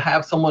be able to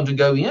have someone to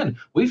go in.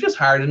 We've just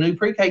hired a new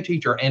pre-K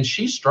teacher, and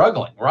she's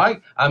struggling, right?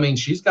 I mean,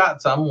 she's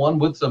got someone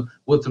with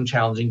some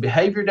challenging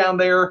behavior down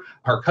there.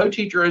 Her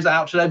co-teacher is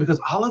out today, because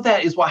all of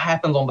that is what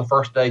happens on the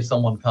first day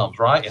someone comes,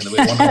 right? And then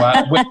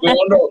we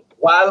wonder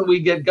why we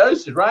get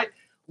ghosted, right?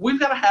 We've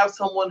got to have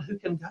someone who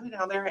can go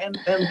down there and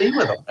be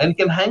with them, and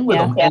can hang with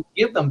them, and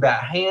give them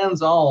that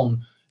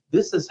hands-on.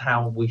 This is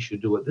how we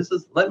should do it.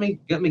 Let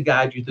me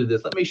guide you through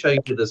this. Let me show you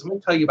through this. Let me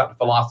tell you about the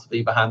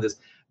philosophy behind this.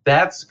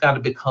 That's got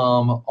to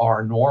become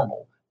our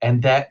normal,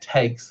 and that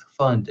takes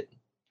funding.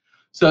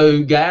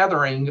 So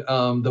gathering,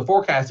 the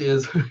forecast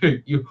is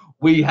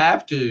we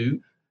have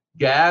to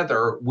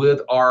gather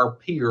with our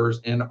peers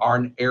in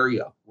our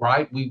area,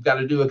 right? We've got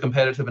to do a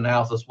competitive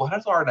analysis. What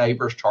is our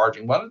neighbors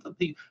charging? What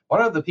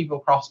are the people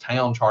across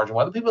town charging?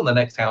 What are the people in the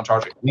next town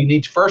charging? We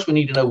need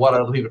to know what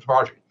other people are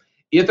charging.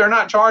 If they're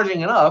not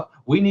charging enough,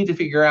 we need to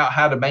figure out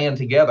how to band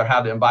together, how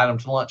to invite them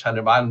to lunch, how to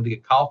invite them to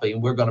get coffee,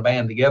 and we're going to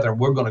band together, and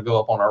we're going to go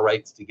up on our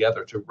rates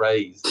together to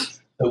raise,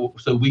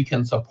 so we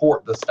can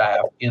support the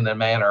staff in a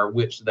manner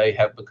which they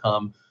have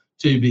become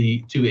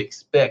to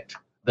expect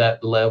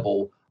that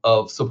level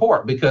of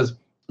support, because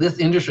this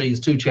industry is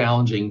too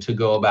challenging to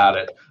go about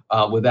it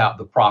without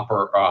the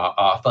proper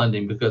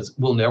funding, because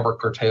we'll never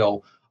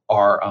curtail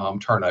our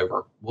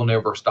turnover. We'll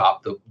never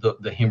stop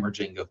the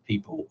hemorrhaging of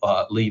people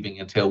leaving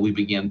until we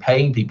begin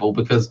paying people,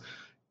 because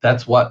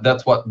that's what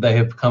they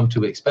have come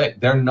to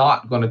expect. They're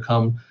not going to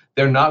come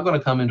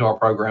into our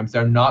programs.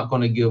 They're not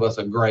going to give us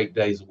a great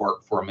day's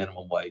work for a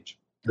minimum wage.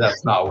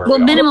 That's not where we are.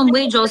 Well, minimum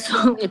wage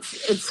also,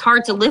 it's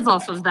hard to live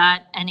off of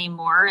that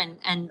anymore,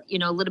 and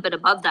a little bit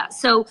above that.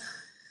 So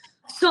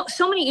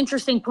So many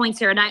interesting points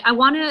here. And I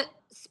want to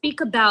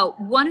speak about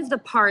one of the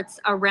parts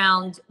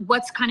around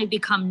what's kind of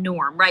become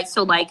norm, right?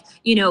 So like,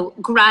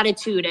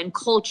 gratitude and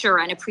culture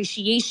and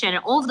appreciation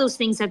and all of those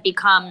things have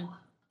become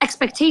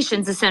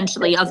expectations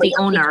essentially of the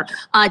owner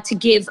to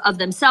give of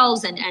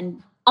themselves,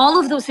 and all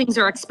of those things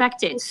are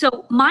expected.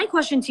 So my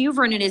question to you,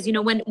 Vernon, is,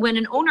 when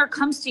an owner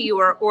comes to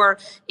you or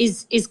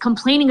is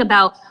complaining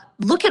about,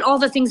 look at all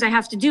the things I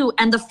have to do,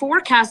 and the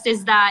forecast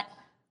is that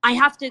I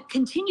have to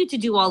continue to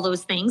do all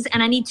those things,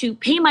 and I need to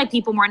pay my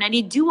people more, and I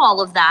need to do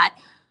all of that.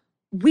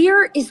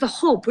 Where is the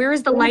hope? Where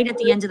is the light at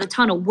the end of the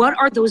tunnel? What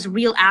are those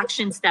real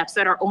action steps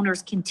that our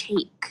owners can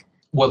take?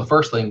 Well, the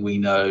first thing we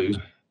know,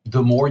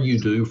 the more you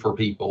do for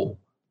people,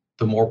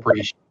 the more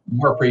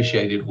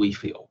appreciated we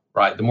feel,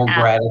 right? The more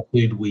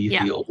gratitude we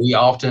feel. We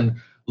often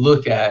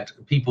look at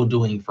people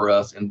doing for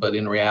us, but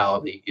in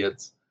reality,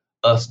 it's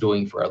us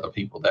doing for other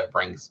people that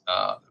brings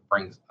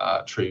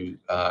true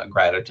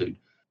gratitude.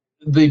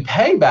 The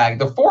payback,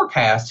 the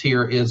forecast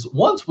here is,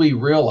 once we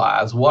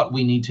realize what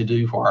we need to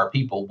do for our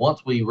people,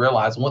 once we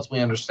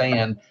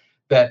understand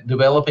that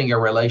developing a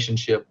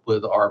relationship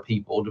with our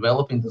people,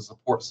 developing the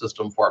support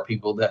system for our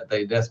people that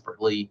they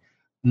desperately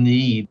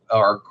need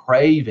or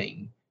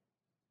craving,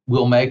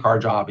 will make our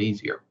job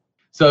easier.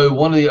 So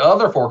one of the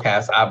other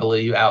forecasts I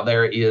believe out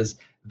there is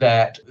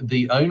that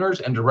the owners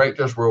and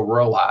directors will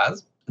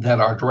realize that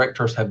our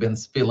directors have been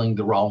filling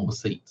the wrong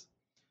seats.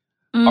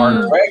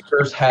 Our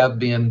directors have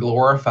been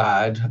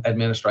glorified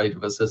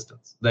administrative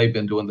assistants. They've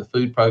been doing the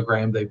food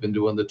program, they've been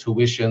doing the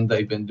tuition,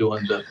 they've been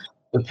doing the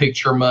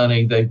picture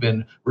money, they've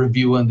been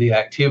reviewing the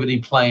activity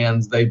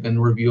plans, they've been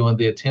reviewing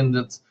the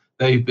attendance,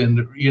 they've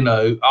been,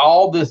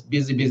 all this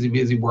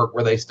busy work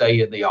where they stay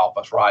in the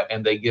office, right?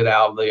 And they get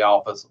out of the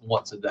office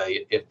once a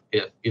day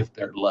if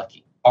they're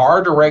lucky.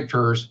 Our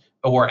directors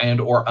or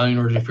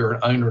owners, if you're an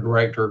owner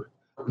director,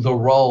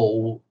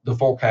 the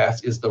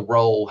forecast is the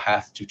role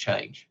has to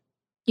change.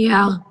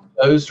 Yeah.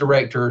 Those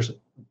directors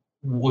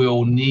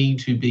will need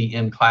to be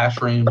in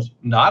classrooms,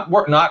 not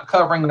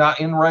covering, not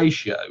in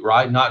ratio,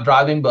 right? Not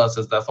driving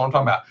buses. That's what I'm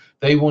talking about.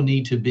 They will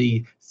need to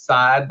be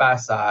side by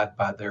side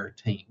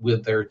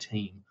with their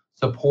team,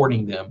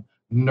 supporting them,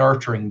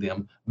 nurturing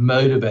them,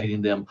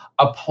 motivating them,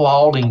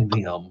 applauding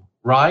them,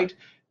 right?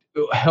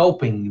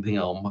 Helping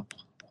them.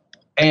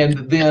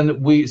 And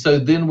then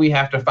we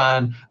have to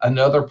find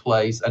another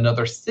place,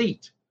 another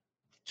seat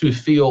to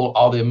fill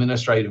all the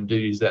administrative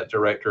duties that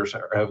directors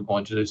are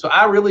going to do. So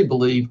I really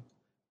believe,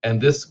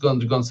 and this is going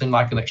to seem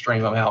like an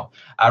extreme amount,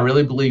 I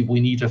really believe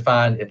we need to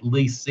find at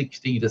least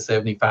 60 to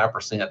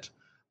 75%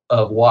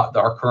 of what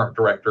our current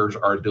directors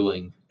are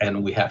doing,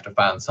 and we have to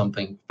find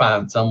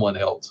someone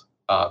else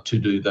to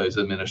do those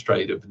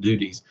administrative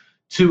duties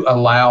to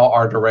allow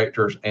our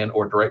directors and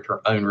or director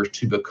owners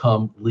to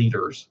become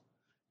leaders.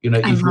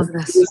 If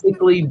you're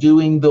physically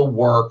doing the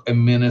work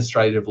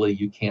administratively,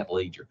 you can't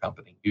lead your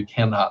company. You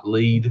cannot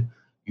lead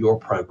your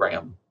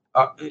program.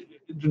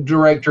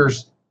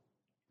 Directors,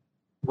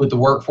 with the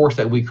workforce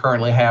that we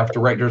currently have,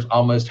 directors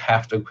almost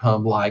have to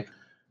become like,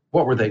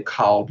 what were they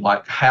called?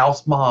 Like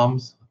house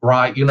moms,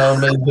 right?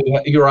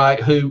 You're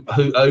right, who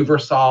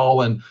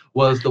oversaw and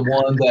was the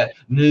one that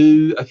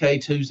knew, okay,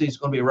 Tuesday's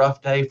going to be a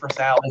rough day for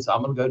Sally, so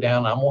I'm going to go down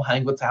and I'm going to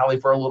hang with Sally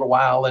for a little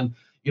while, and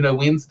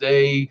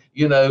Wednesday,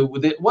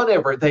 with it,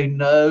 whatever, they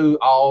know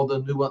all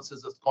the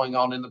nuances that's going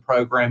on in the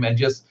program and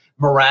just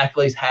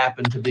miraculously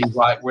happen to be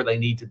right where they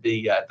need to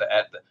be at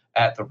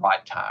the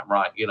right time,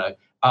 right?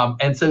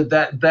 And so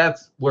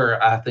that's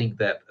where I think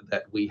that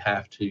we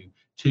have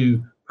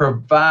to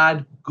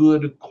provide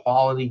good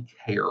quality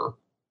care,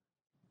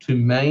 to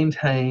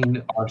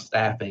maintain our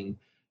staffing,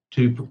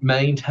 to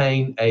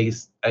maintain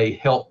a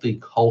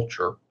healthy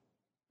culture.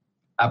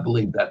 I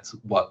believe that's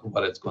what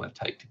it's going to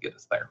take to get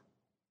us there.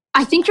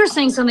 I think you're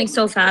saying something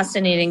so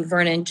fascinating,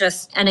 Vernon.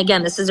 And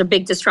again, this is a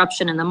big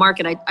disruption in the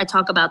market. I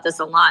talk about this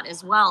a lot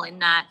as well, in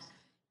that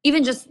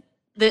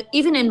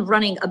even in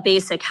running a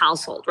basic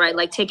household, right?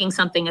 Like taking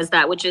something as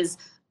that, which is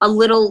a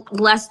little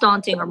less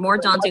daunting or more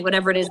daunting,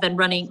 whatever it is, than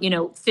running,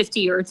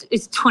 50 or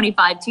it's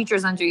 25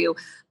 teachers under you.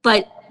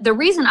 But the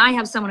reason I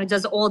have someone who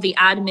does all the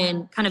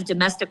admin kind of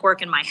domestic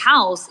work in my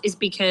house is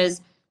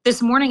because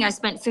this morning I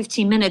spent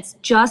 15 minutes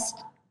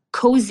just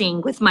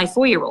cozying with my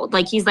 4-year-old.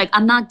 Like, he's like,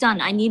 I'm not done.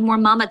 I need more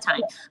mama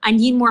time. I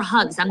need more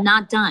hugs. I'm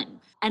not done.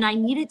 And I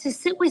needed to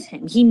sit with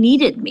him. He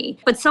needed me,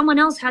 but someone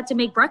else had to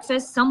make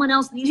breakfast. Someone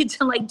else needed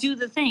to do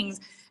the things.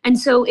 And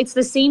so it's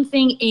the same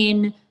thing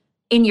in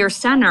your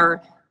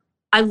center.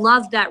 I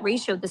love that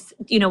ratio, this,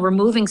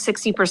 removing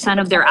 60%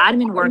 of their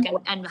admin work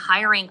and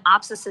hiring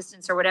ops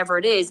assistants or whatever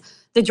it is.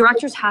 The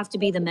directors have to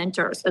be the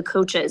mentors, the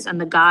coaches, and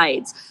the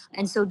guides.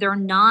 And so they're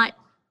not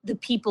the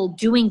people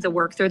doing the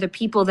work. They're the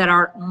people that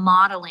are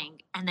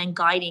modeling and then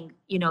guiding,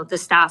 the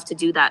staff to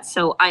do that.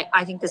 So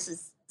I think this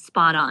is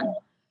spot on.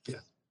 Yeah.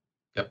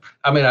 Yep.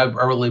 I mean, I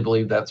really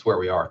believe that's where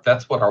we are.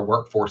 That's what our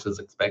workforce is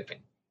expecting.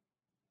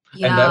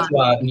 Yeah. And that's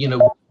why,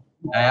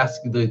 ask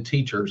the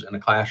teachers in a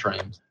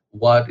classroom,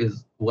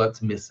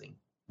 what's missing,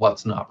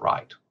 what's not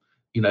right.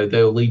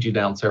 They'll lead you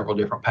down several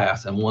different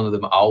paths. And one of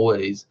them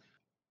always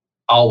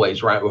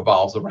always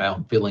revolves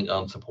around feeling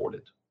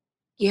unsupported.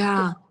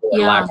 Yeah.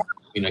 Lack of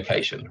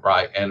communication,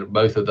 right? And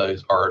both of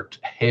those are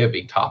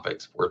heavy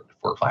topics for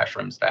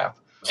classroom staff.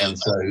 And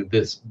so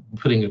this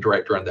putting a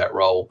director in that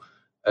role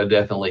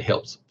definitely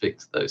helps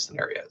fix those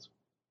scenarios.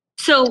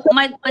 So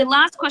my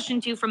last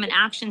question to you from an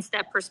action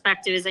step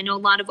perspective is, I know a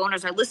lot of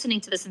owners are listening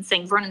to this and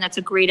saying, Vernon, that's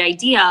a great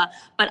idea,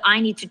 but I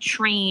need to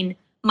train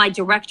my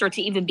director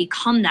to even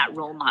become that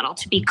role model,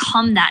 to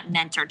become that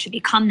mentor, to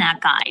become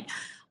that guide.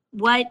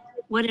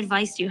 What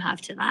advice do you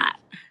have to that?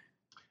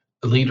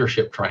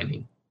 Leadership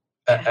training.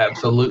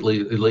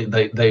 Absolutely.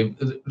 They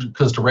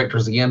because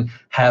directors, again,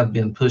 have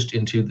been pushed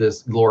into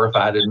this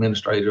glorified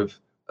administrative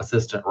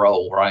assistant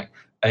role, right?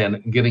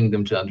 And getting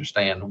them to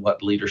understand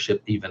what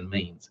leadership even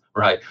means,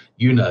 right?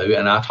 You know,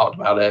 and I talked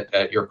about it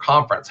at your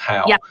conference,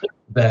 how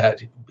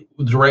that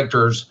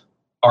directors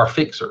are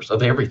fixers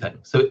of everything.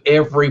 So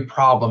every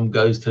problem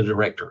goes to the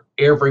director.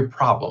 Every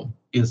problem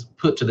is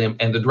put to them,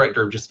 and the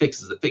director just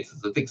fixes it.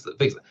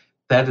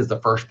 That is the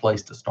first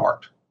place to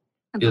start,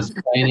 is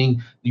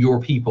training your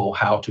people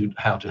how to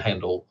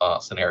handle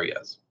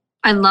scenarios.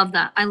 I love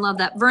that.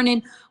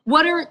 Vernon,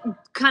 what are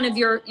kind of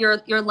your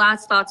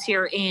last thoughts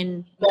here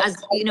in, as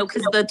you know,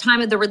 because the time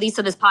of the release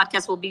of this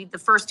podcast will be the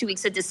first 2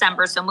 weeks of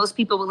December. So most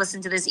people will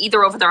listen to this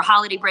either over their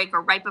holiday break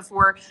or right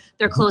before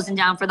they're closing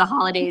down for the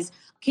holidays.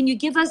 Can you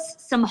give us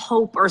some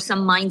hope or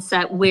some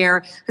mindset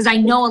where, because I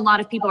know a lot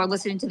of people are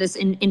listening to this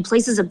in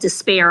places of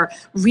despair,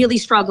 really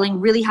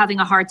struggling, really having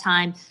a hard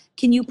time.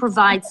 Can you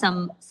provide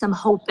some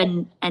hope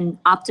and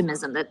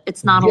optimism that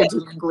it's not all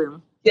doom and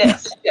gloom?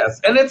 Yes.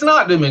 And it's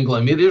not doom and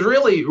gloom. It is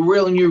really,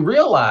 when you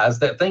realize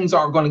that things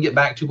aren't going to get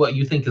back to what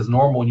you think is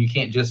normal, and you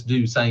can't just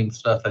do same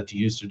stuff that you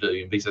used to do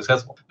and be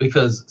successful,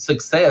 because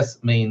success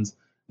means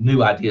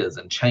new ideas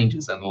and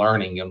changes and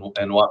learning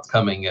and what's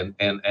coming and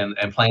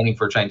planning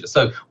for changes.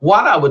 So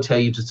what I would tell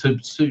you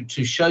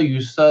to show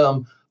you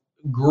some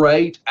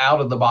great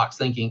out of the box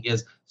thinking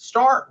is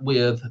start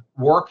with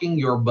working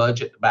your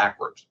budget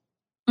backwards.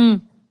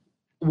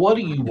 What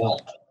do you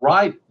want?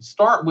 Right?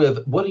 Start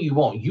with, what do you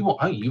want? You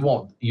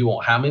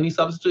want how many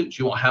substitutes?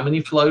 You want how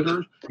many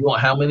floaters? You want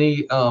how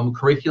many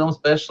curriculum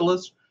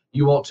specialists?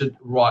 You want to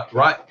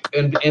right,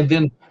 and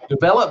then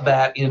develop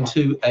that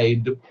into a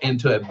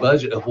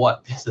budget of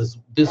what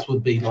this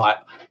would be like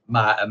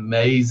my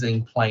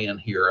amazing plan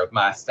here of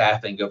my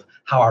staffing, of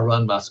how I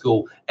run my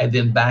school, and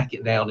then back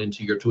it down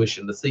into your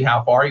tuition to see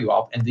how far you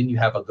off, and then you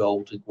have a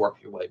goal to work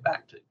your way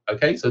back to.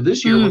 Okay, so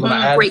this year we're going to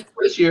add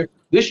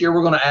this year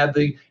we're going to add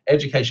the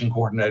education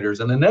coordinators,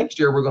 and the next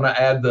year we're going to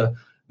add the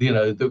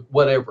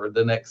whatever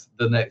the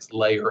next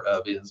layer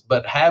of is.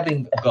 But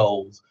having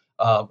goals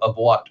of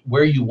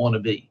where you want to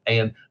be,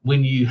 and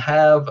when you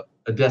have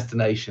a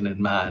destination in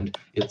mind,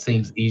 it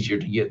seems easier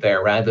to get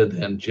there rather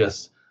than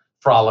just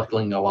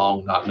frolicking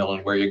along, not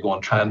knowing where you're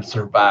going, trying to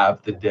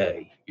survive the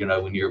day. You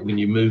know, when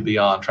you move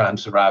beyond trying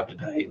to survive the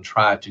day and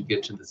try to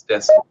get to this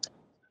destination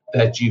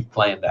that you've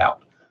planned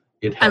out.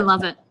 I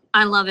love it.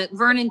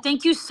 Vernon,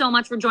 thank you so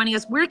much for joining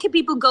us. Where can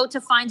people go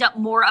to find out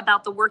more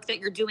about the work that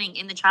you're doing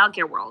in the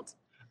childcare world?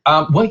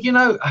 Well,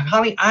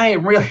 honey, I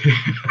am really,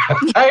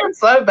 I am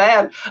so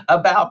bad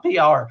about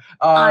PR,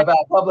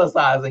 about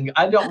publicizing.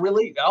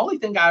 The only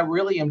thing I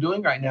really am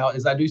doing right now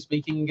is I do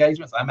speaking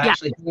engagements. I'm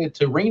actually headed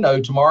to Reno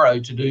tomorrow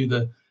to do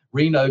the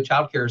Reno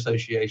Child Care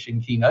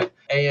Association keynote.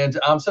 And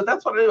so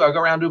that's what I do. I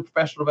go around and do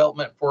professional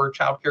development for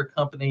child care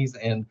companies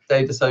and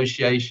state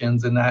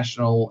associations and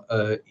national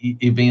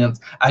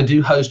events. I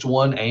do host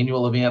one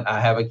annual event.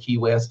 I have a Key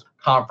West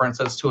conference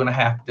that's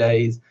 2.5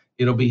 days.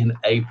 It'll be in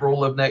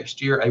April of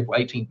next year, April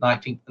 18th,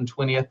 19th, and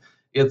 20th.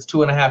 It's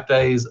 2.5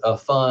 days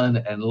of fun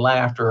and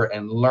laughter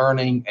and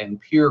learning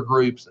and peer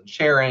groups and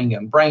sharing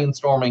and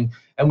brainstorming.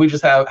 And we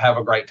just have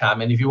a great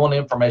time. And if you want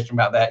information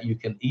about that, you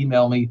can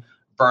email me,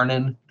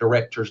 Vernon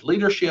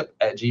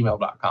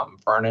directorsleadership@gmail.com.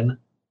 Vernon,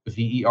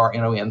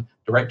 VERNON,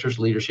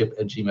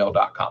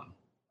 directorsleadership@gmail.com.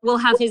 We'll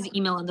have his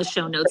email in the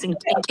show notes in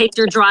case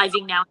you're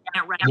driving now.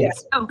 Right?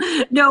 Yes. So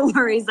no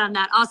worries on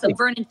that. Awesome.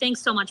 Vernon,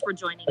 thanks so much for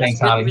joining us. Thanks,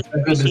 honey.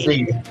 Really good to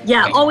see you.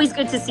 Yeah, always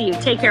good to see you.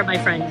 Take care, my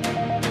friend.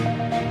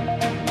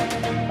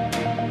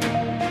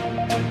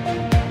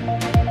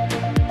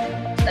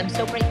 I'm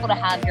so grateful to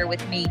have here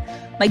with me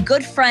my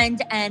good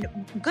friend and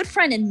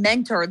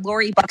mentor,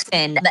 Lori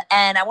Buxton.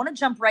 And I want to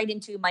jump right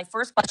into my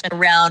first question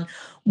around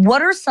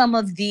what are some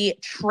of the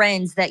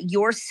trends that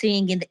you're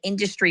seeing in the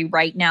industry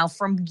right now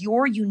from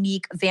your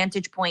unique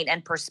vantage point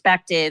and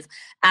perspective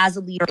as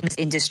a leader in this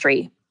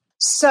industry?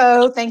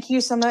 So thank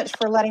you so much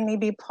for letting me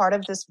be part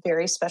of this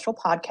very special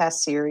podcast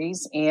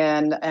series.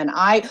 And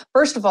I,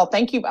 first of all,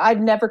 thank you.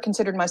 I'd never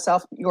considered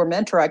myself your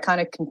mentor. I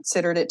kind of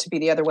considered it to be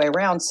the other way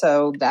around.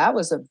 So that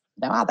was a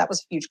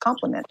huge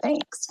compliment.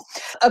 Thanks.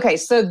 Okay.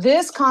 So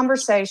this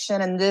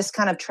conversation and this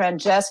kind of trend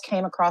just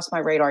came across my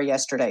radar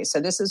yesterday. So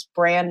this is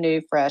brand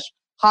new, fresh,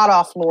 hot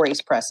off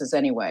Lori's presses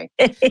anyway.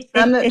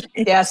 Some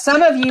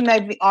of you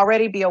may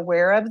already be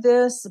aware of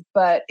this,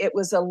 but it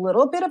was a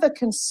little bit of a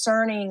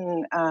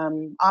concerning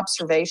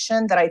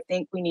observation that I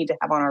think we need to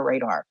have on our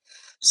radar.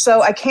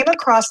 So I came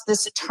across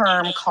this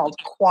term called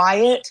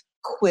quiet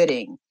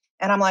quitting.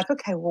 And I'm like,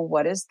 okay, well,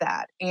 what is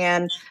that?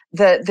 And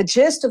the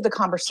gist of the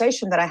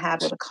conversation that I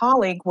had with a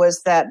colleague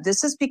was that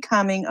this is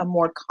becoming a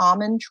more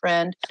common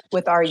trend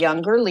with our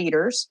younger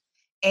leaders.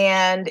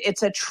 And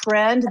it's a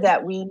trend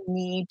that we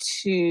need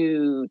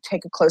to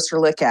take a closer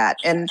look at.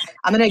 And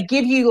I'm going to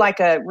give you like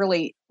a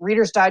really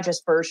Reader's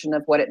Digest version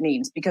of what it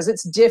means, because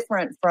it's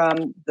different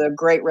from the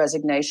great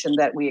resignation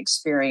that we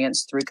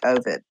experienced through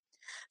COVID.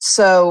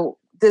 So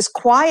this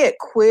quiet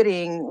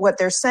quitting, what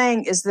they're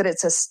saying is that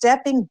it's a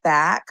stepping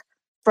back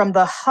from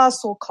the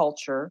hustle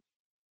culture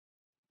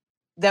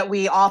that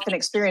we often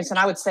experience. And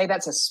I would say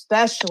that's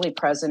especially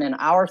present in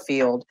our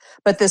field,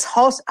 but this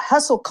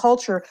hustle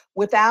culture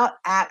without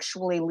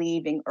actually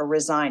leaving or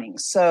resigning.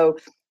 So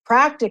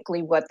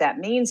practically what that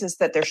means is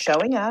that they're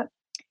showing up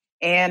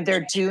and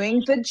they're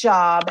doing the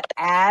job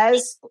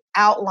as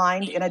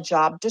outlined in a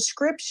job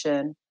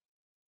description,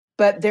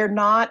 but they're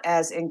not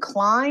as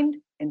inclined,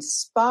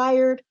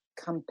 inspired,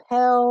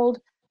 compelled,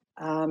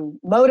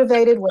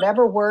 motivated,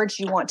 whatever words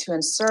you want to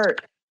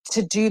insert,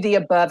 to do the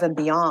above and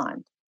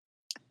beyond.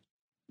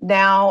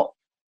 Now,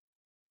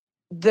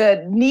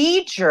 the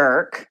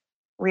knee-jerk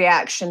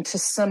reaction to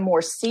some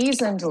more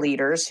seasoned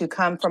leaders who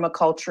come from a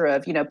culture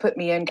of, put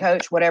me in,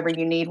 coach, whatever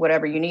you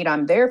need,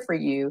 I'm there for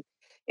you,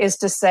 is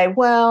to say,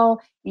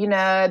 well,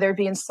 they're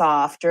being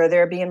soft, or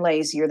they're being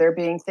lazy, or they're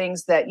being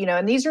things that,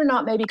 and these are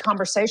not maybe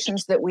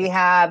conversations that we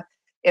have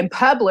in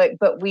public,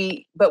 but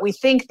we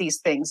think these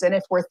things. And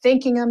if we're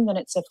thinking them, then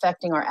it's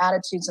affecting our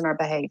attitudes and our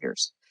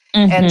behaviors.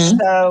 Mm-hmm. And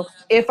so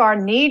if our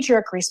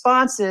knee-jerk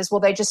response is,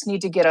 well, they just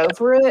need to get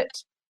over it,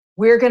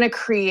 we're going to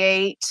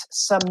create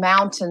some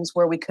mountains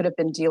where we could have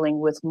been dealing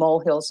with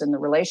molehills in the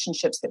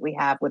relationships that we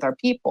have with our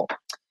people.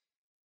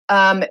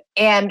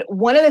 And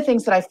one of the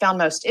things that I found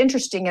most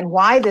interesting, and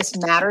why this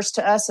matters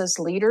to us as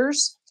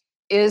leaders,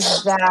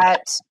 is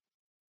that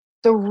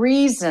the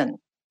reason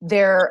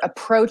they're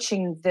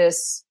approaching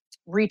this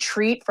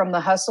retreat from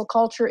the hustle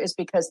culture is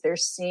because they're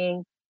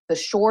seeing the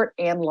short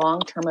and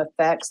long-term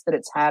effects that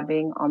it's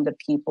having on the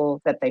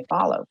people that they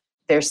follow.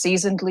 Their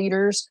seasoned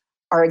leaders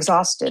are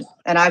exhausted.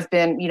 And I've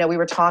been, we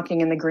were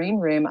talking in the green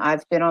room,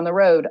 I've been on the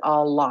road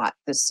a lot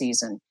this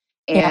season.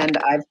 And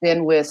I've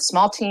been with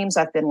small teams,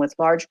 I've been with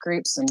large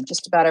groups, and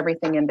just about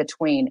everything in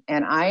between.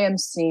 And I am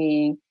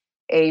seeing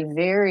a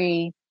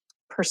very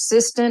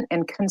persistent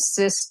and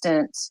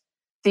consistent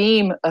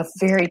theme of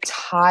very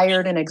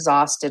tired and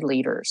exhausted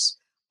leaders.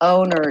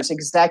 Owners,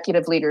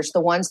 executive leaders, the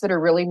ones that are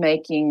really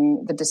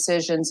making the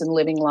decisions and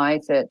living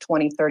life at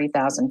 20,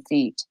 30,000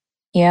 feet.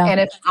 Yeah. And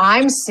if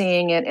I'm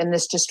seeing it in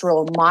this just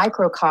real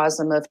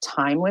microcosm of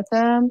time with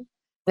them,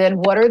 then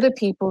what are the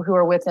people who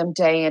are with them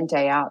day in,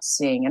 day out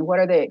seeing? And what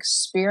are they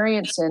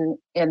experiencing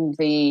in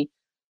the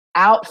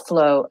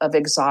outflow of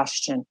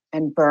exhaustion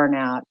and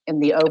burnout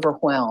and the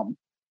overwhelm?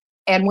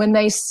 And when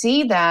they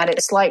see that,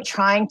 it's like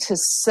trying to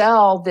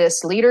sell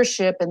this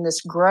leadership and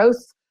this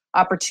growth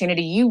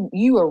opportunity.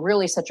 You are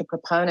really such a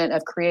proponent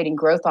of creating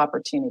growth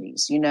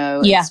opportunities, and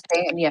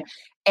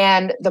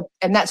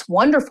that's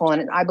wonderful,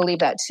 and I believe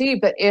that too.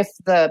 But if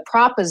the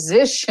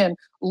proposition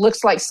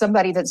looks like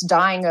somebody that's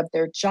dying of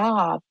their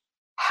job,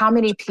 how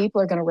many people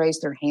are going to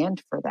raise their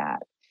hand for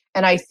that?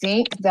 And I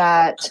think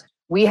that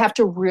we have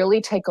to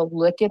really take a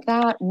look at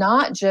that,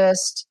 not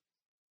just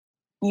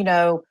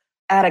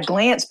at a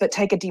glance, but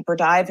take a deeper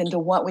dive into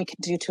what we can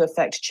do to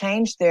affect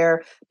change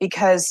there,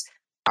 because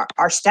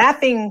our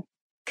staffing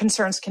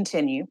concerns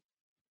continue,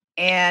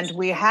 and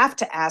we have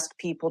to ask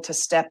people to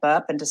step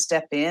up and to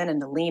step in and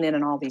to lean in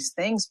and all these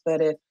things.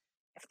 But if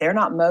they're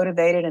not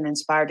motivated and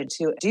inspired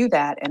to do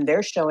that, and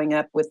they're showing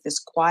up with this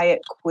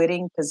quiet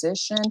quitting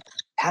position,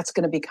 that's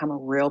going to become a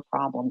real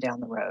problem down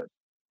the road.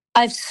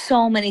 I have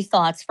so many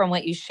thoughts from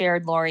what you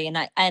shared, Lori.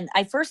 And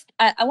I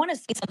want to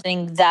say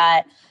something,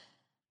 that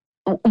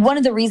one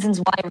of the reasons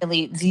why I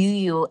really view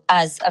you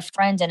as a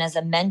friend and as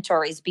a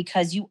mentor is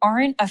because you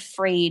aren't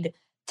afraid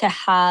to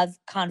have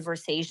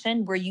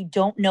conversation where you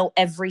don't know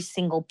every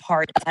single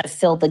part of how to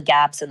fill the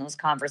gaps in those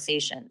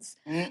conversations.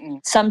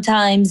 Mm-mm.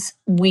 Sometimes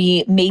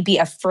we may be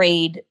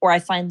afraid, or I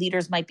find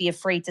leaders might be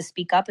afraid to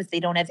speak up if they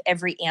don't have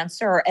every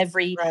answer or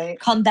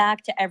come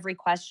back to every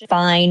question.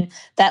 Find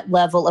that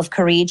level of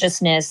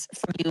courageousness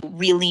from you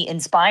really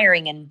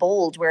inspiring and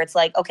bold, where it's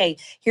like, okay,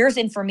 here's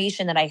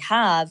information that I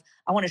have,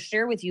 I want to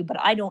share with you, but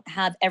I don't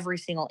have every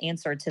single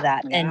answer to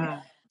that. Yeah.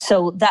 And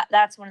so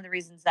that's one of the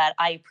reasons that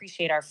I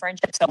appreciate our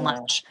friendship so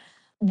much.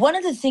 One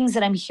of the things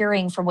that I'm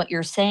hearing from what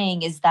you're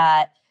saying is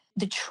that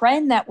the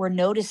trend that we're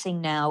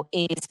noticing now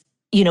is,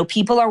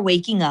 people are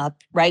waking up,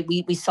 right?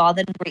 We saw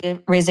that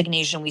in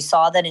resignation. We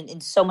saw that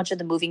in so much of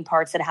the moving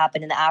parts that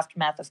happened in the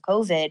aftermath of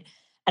COVID.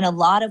 And a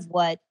lot of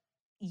what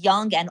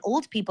young and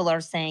old people are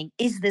saying,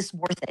 is this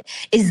worth it?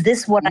 Is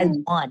this what I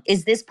want?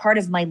 Is this part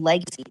of my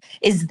legacy?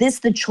 Is this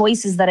the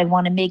choices that I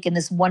want to make in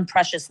this one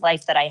precious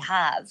life that I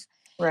have?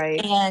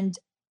 Right. And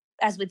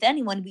as with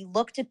anyone, we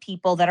look to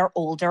people that are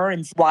older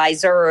and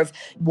wiser, or have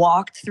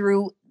walked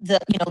through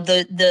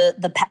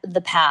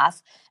the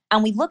path,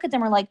 and we look at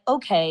them and we're like,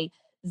 okay,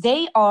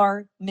 they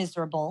are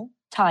miserable,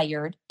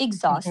 tired,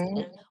 exhausted,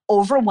 Mhm.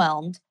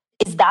 overwhelmed.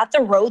 Is that the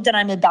road that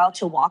I'm about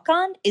to walk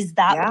on? Is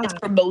that what this Yeah.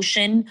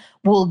 promotion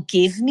will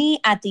give me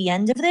at the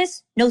end of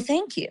this? No,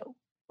 thank you.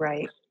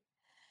 Right.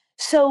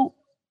 So,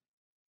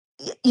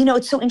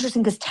 it's so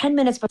interesting because 10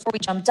 minutes before we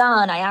jumped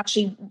on, I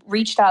actually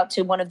reached out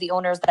to one of the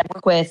owners that I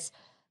work with,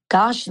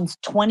 gosh, since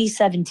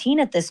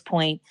 2017 at this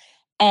point.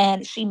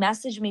 And she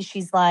messaged me.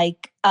 She's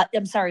like,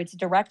 I'm sorry, it's a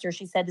director.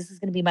 She said, this is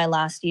going to be my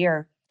last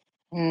year.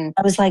 Mm,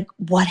 I was like,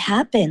 what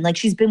happened? Like,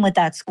 she's been with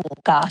that school,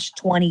 gosh,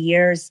 20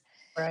 years.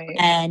 right.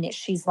 And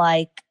she's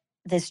like,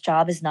 this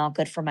job is not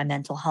good for my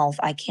mental health.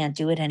 I can't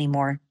do it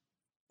anymore.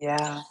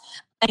 Yeah.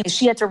 Anyway,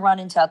 she had to run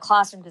into a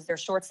classroom because they're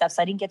short staffed.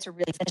 So I didn't get to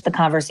really finish the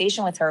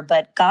conversation with her.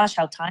 But gosh,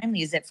 how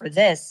timely is it for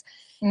this?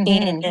 Mhm.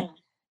 And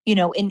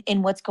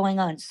in what's going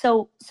on.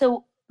 So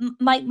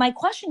my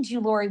question to you,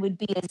 Lori, would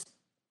be is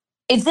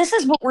if this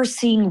is what we're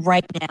seeing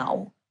right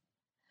now,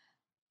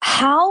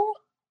 how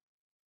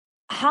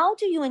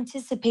do you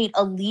anticipate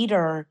a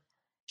leader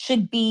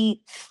should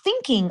be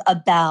thinking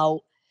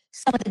about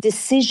some of the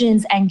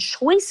decisions and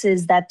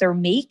choices that they're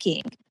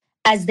making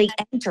as they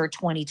enter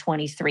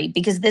 2023?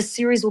 Because this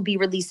series will be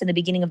released in the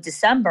beginning of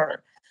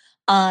December.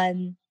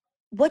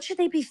 What should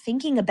they be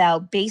thinking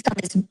about based on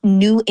this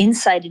new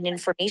insight and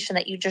information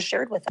that you just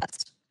shared with us?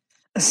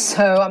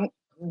 So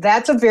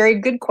that's a very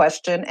good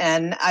question.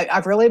 And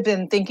I've really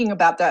been thinking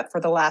about that for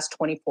the last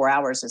 24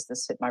 hours as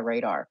this hit my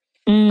radar.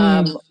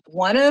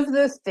 One of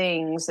the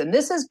things, and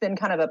this has been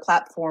kind of a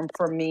platform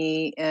for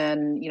me,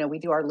 and we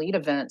do our lead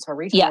events, our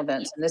regional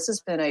events, and this has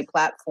been a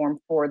platform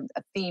for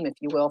a theme, if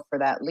you will, for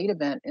that lead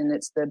event, and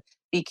it's the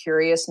be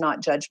curious,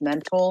 not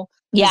judgmental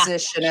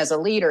position as a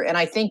leader. And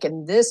I think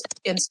in this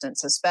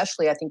instance,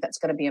 especially, I think that's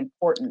going to be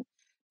important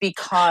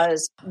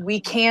because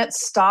we can't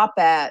stop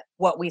at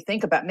what we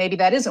think about. Maybe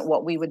that isn't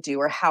what we would do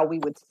or how we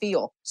would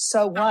feel.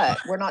 So what?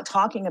 We're not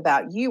talking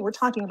about you. We're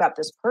talking about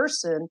this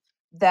person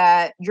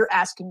that you're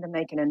asking to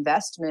make an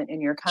investment in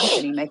your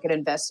company, make an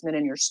investment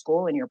in your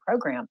school, in your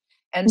program.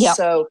 And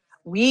so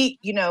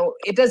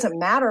it doesn't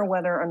matter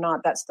whether or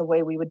not that's the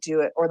way we would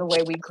do it or the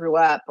way we grew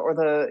up or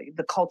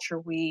the culture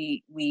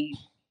we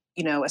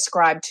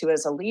ascribe to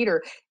as a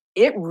leader.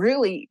 It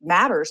really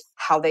matters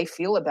how they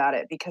feel about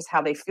it, because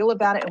how they feel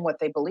about it and what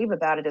they believe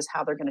about it is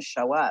how they're going to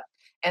show up.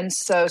 And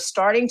so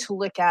starting to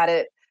look at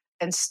it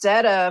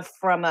instead of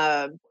from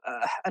an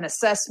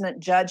assessment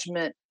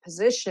judgment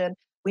position,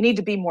 we need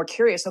to be more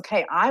curious.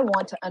 Okay, I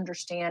want to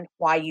understand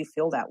why you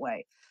feel that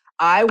way.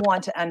 I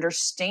want to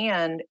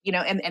understand,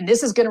 and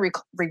this is going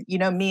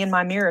to, me and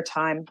my mirror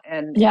time.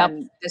 And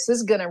this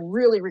is going to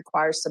really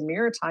require some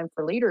mirror time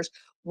for leaders.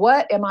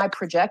 What am I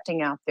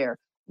projecting out there?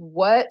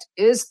 What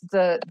is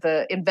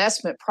the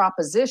investment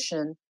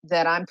proposition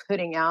that I'm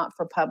putting out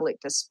for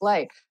public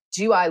display?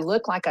 Do I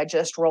look like I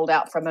just rolled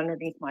out from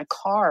underneath my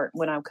car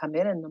when I come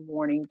in the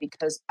morning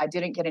because I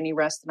didn't get any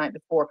rest the night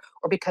before,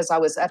 or because I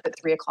was up at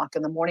 3:00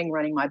 in the morning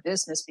running my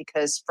business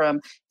because from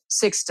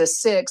 6 to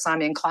 6,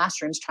 I'm in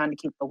classrooms trying to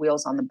keep the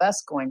wheels on the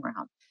bus going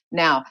round.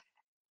 Now,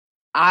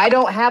 I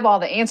don't have all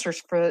the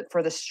answers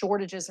for the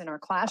shortages in our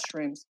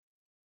classrooms,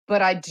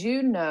 but I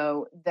do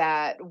know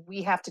that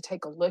we have to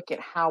take a look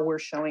at how we're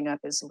showing up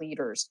as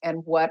leaders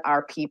and what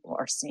our people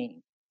are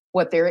seeing,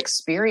 what they're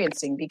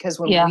experiencing. Because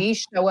when we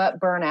show up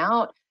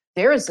burnout,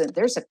 there's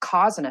a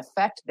cause and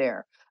effect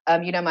there.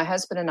 My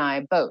husband and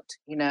I boat,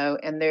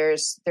 and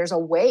there's a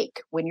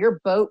wake. When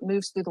your boat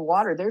moves through the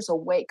water, there's a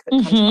wake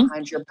that comes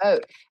behind your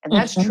boat. And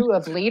that's true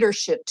of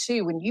leadership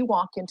too. When you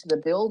walk into the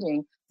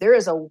building, there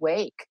is a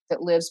wake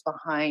that lives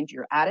behind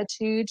your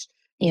attitudes,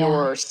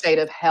 your state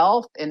of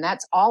health, and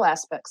that's all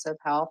aspects of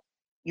health,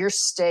 your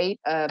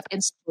state of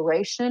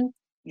inspiration,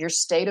 your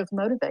state of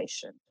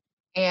motivation.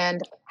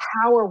 And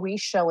how are we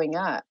showing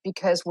up?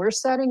 Because we're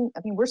setting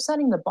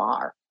the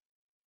bar.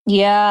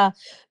 Yeah,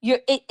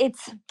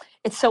 it's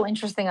so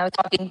interesting. I was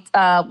talking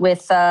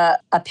with a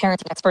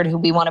parenting expert who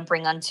we want to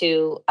bring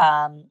onto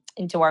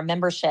into our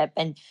membership,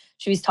 and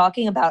she was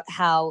talking about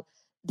how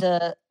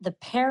the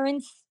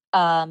parents'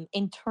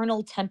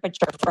 internal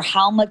temperature for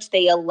how much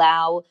they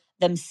allow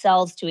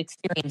themselves to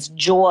experience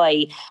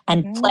joy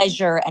and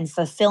pleasure and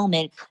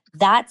fulfillment,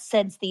 that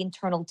sets the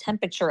internal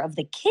temperature of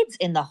the kids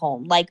in the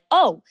home. Like,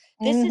 oh,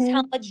 this is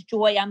how much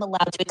joy I'm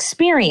allowed to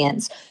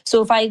experience.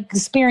 So if I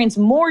experience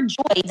more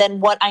joy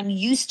than what I'm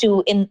used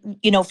to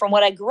from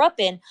what I grew up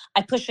in,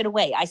 I push it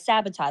away. I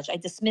sabotage, I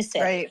dismiss it.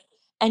 Right.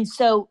 And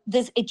so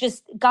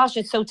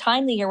it's so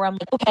timely here where I'm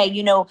like,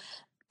 okay,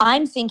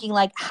 I'm thinking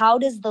like, how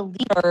does the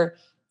leader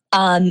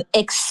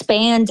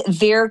expand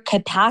their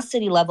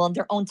capacity level and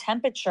their own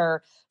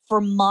temperature for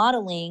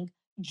modeling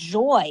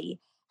joy,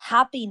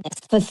 happiness,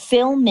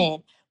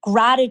 fulfillment,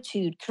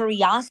 gratitude,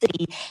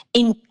 curiosity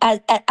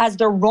as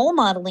they're role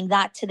modeling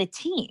that to the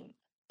team.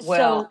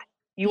 Well,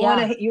 you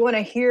want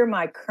to hear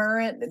my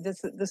current,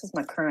 this is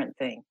my current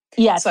thing.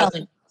 Yeah. Tell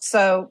me.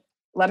 So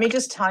let me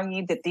just tell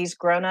you that these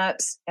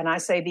grownups, and I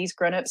say these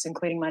grownups,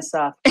 including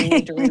myself, we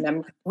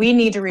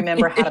need to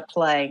remember how to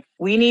play.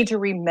 We need to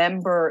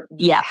remember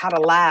how to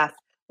laugh.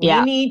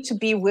 We need to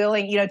be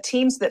willing,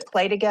 teams that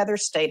play together,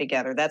 stay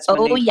together. That's my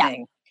new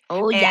thing.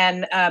 Oh,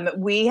 yeah. And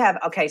we have,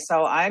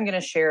 so I'm going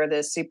to share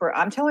this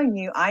I'm telling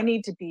you, they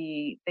need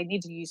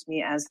to use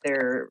me as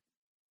their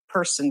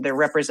person, their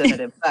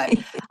representative. But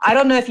I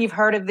don't know if you've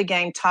heard of the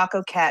game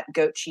Taco Cat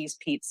Goat Cheese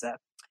Pizza.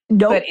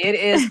 Nope. But it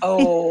is,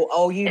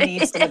 you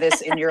need some of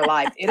this in your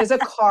life. It is a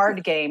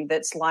card game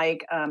that's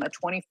like a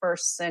 21st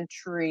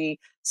century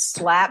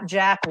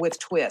slapjack with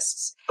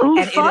twists. Ooh,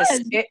 and fun.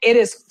 It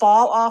is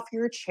fall off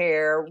your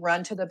chair,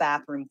 run to the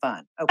bathroom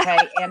fun. Okay.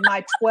 And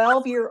my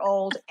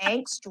 12-year-old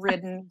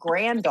angst-ridden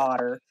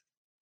granddaughter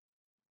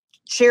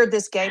shared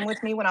this game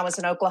with me when I was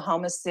in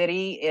Oklahoma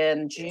City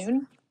in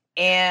June.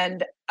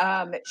 And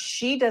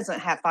she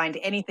doesn't find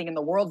anything in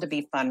the world to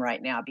be fun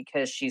right now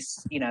because she's,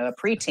 a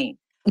preteen.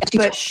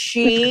 But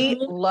she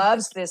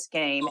loves this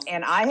game,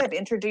 and I have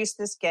introduced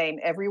this game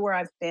everywhere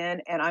I've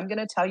been, and I'm going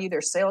to tell you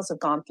their sales have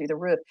gone through the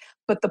roof.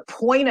 But the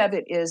point of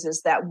it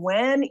is that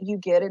when you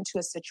get into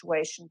a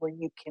situation where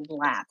you can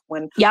laugh,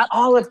 when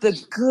all of the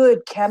good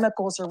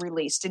chemicals are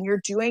released and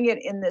you're doing it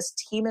in this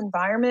team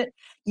environment,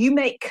 you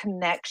make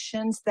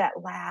connections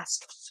that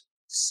last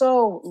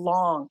so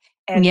long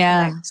and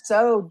connect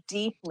so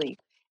deeply.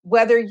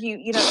 Whether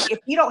if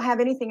you don't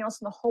have anything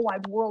else in the whole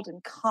wide world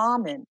in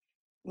common,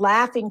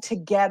 laughing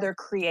together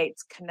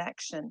creates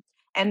connection.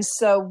 And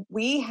so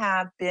we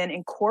have been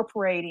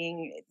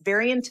incorporating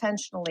very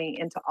intentionally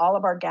into all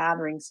of our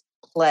gatherings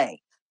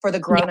play for the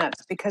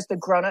grownups because the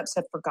grownups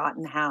have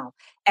forgotten how.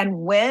 And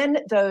when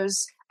in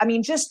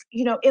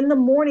the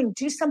morning,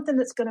 do something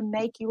that's going to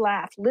make you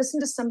laugh. Listen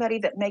to somebody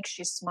that makes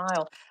you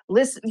smile.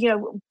 Listen,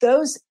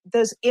 those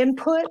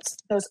inputs,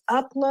 those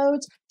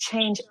uploads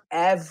change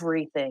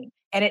everything.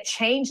 And it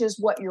changes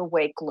what your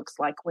wake looks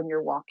like when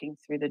you're walking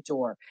through the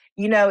door.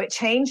 It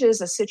changes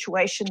a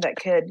situation that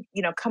could,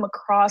 come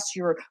across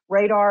your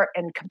radar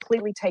and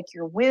completely take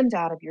your wind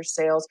out of your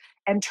sails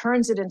and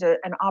turns it into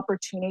an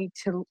opportunity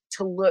to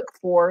look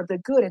for the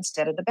good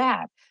instead of the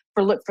bad,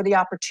 look for the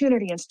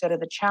opportunity instead of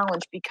the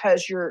challenge,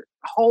 because your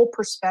whole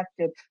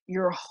perspective,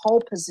 your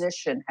whole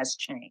position has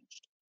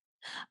changed.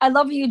 I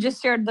love what you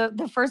just shared.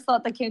 The first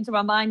thought that came to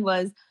my mind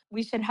was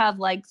we should have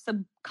like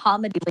some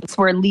comedy links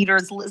where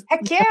leaders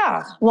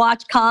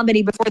watch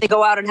comedy before they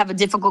go out and have a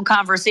difficult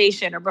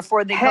conversation or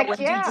before they go and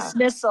do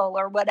dismissal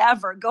or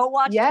whatever. Go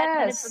watch 10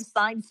 minutes of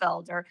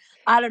Seinfeld or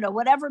I don't know,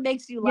 whatever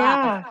makes you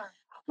laugh.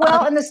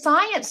 Well, and the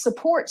science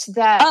supports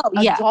that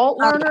adult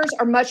learners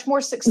are much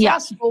more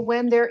successful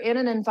when they're in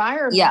an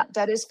environment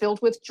that is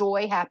filled with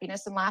joy,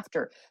 happiness, and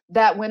laughter.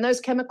 That when those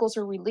chemicals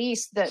are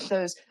released, that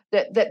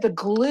the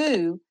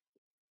glue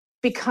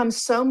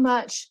becomes so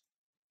much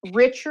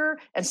richer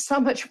and so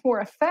much more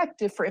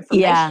effective for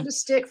information to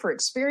stick, for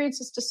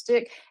experiences to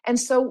stick. And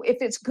so if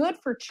it's good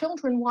for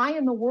children, why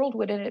in the world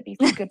wouldn't it be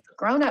good for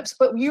grownups?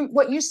 But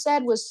what you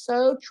said was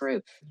so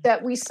true,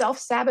 that we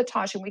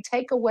self-sabotage and we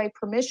take away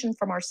permission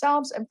from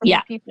ourselves and from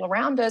the people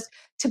around us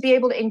to be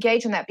able to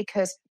engage in that,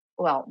 because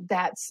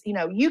that's,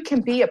 you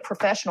can be a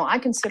professional. I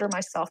consider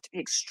myself to be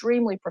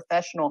extremely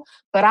professional,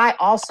 but I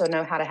also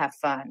know how to have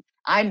fun.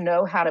 I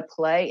know how to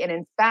play. And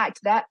in fact,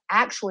 that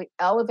actually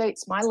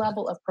elevates my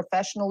level of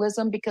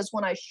professionalism, because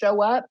when I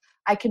show up,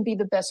 I can be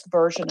the best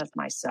version of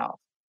myself.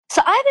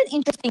 So I have an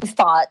interesting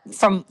thought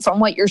from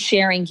what you're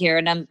sharing here.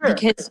 And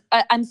because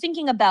I'm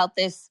thinking about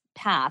this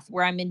path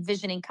where I'm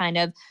envisioning kind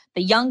of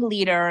the young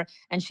leader,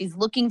 and she's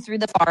looking through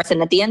the forest,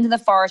 and at the end of the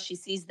forest, she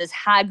sees this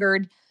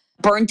haggard,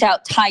 burnt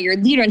out,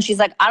 tired leader. And she's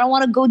like, I don't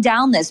want to go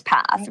down this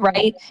path.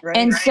 Right.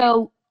 And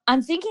so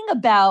I'm thinking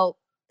about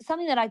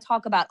something that I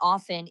talk about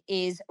often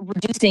is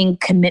reducing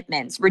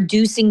commitments,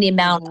 reducing the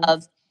amount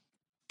of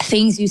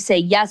things you say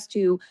yes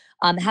to,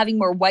 having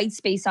more white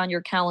space on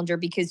your calendar,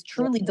 because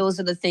truly those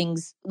are the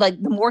things,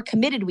 like the more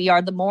committed we are,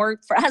 the more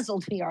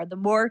frazzled we are, the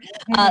more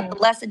the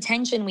less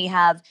attention we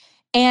have.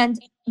 And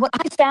what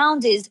I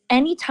found is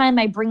anytime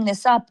I bring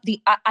this up,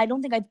 I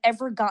don't think I've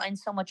ever gotten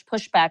so much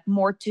pushback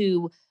more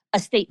to a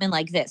statement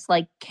like this,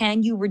 like,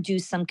 can you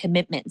reduce some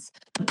commitments?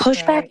 The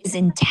pushback is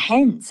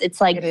intense.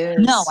 It's like,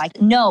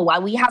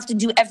 we have to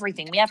do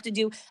everything. We have to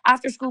do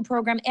after school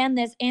program and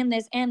this, and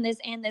this, and this,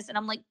 and this. And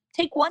I'm like,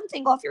 take one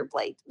thing off your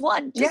plate.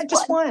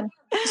 Just one.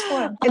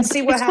 And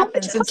see what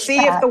happens, and see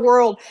if the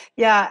world,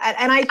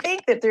 and I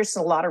think that there's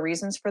a lot of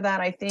reasons for that.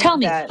 I think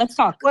let's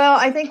talk. Well,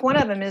 I think one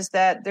of them is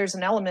that there's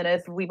an element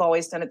of, we've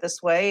always done it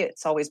this way,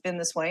 it's always been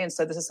this way, and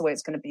so this is the way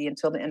it's going to be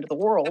until the end of the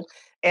world.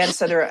 And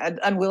so they're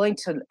unwilling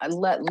to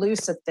let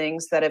loose of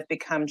things that have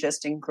become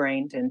just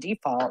ingrained in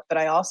default. But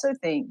I also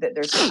think that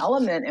there's an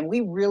element, and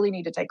we really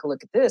need to take a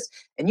look at this,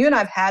 and you and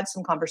I've had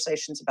some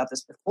conversations about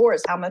this before,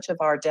 is how much of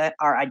our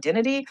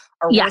identity,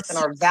 our worth, and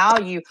our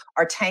value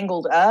are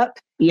tangled up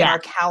in our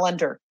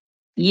calendar,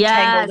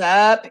 tangled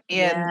up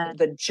in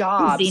the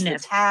jobs, the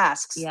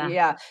tasks.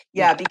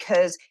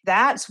 Because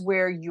that's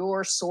where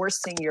you're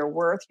sourcing your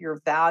worth,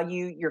 your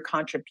value, your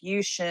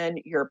contribution,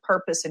 your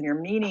purpose, and your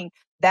meaning.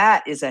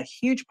 That is a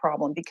huge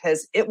problem,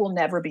 because it will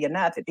never be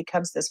enough. It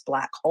becomes this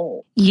black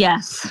hole.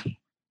 Yes.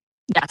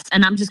 Yes.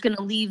 And I'm just going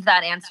to leave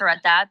that answer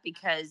at that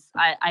because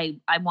I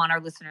want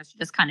our listeners to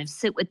just kind of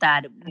sit with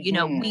that. You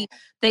know,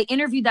 the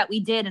interview that we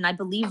did, and I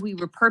believe we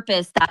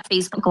repurposed that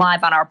Facebook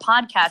Live on our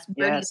podcast.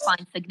 Where do you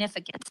find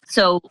significance?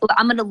 So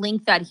I'm going to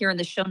link that here in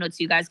the show notes.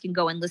 So you guys can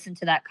go and listen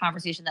to that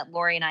conversation that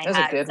Lori and I had.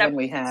 That was a good one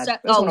we had. It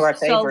was one of our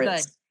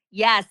favorites. So good.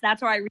 Yes,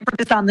 that's why I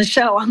repurposed on the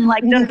show. I'm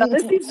like, no,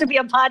 this needs to be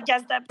a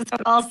podcast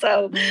episode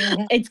also.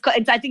 It's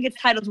I think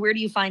it's titled, Where Do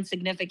You Find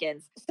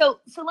Significance? So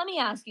let me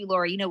ask you,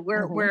 Lori, you know,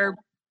 we're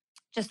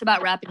just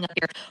about wrapping up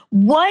here.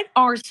 What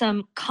are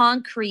some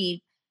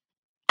concrete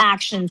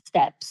action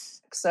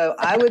steps? So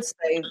I would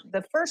say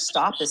the first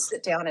stop is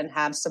sit down and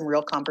have some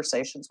real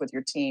conversations with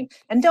your team.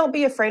 And don't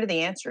be afraid of the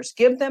answers.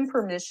 Give them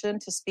permission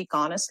to speak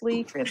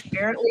honestly,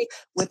 transparently,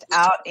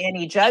 without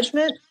any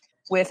judgment,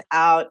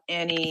 without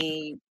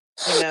any,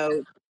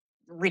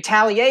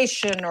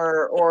 retaliation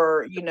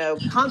or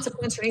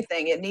consequence or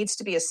anything. It needs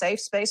to be a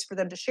safe space for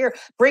them to share.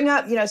 Bring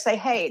up, say,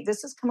 hey,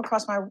 this has come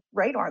across my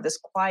radar, this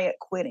quiet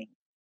quitting.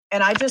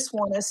 And I just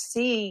want to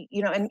see,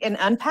 and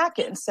unpack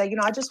it and say,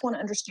 I just want to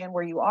understand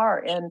where you are.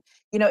 And,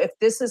 if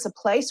this is a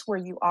place where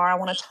you are, I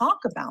want to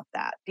talk about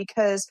that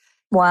because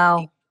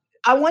I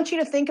want you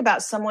to think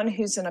about someone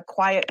who's in a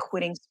quiet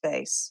quitting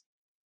space.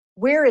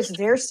 Where is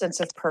their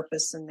sense of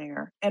purpose in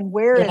there? And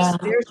where is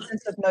their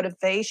sense of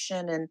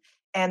motivation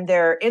and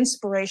their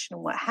inspiration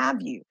and what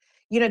have you?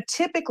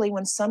 Typically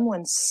when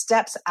someone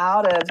steps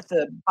out of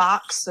the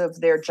box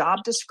of their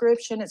job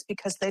description, it's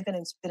because they've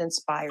been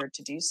inspired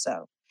to do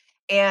so.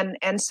 And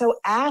so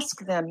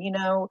ask them,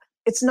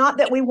 it's not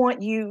that we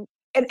want you.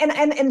 And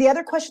the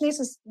other question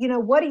is,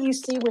 what do you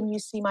see when you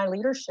see my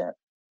leadership?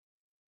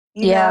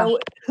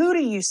 Who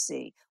do you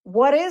see?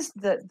 What is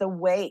the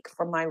wake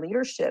from my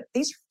leadership?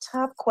 These are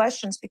tough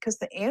questions because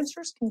the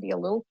answers can be a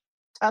little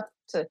tough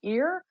to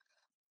hear,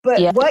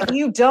 but what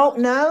you don't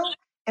know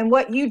and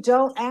what you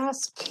don't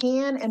ask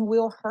can and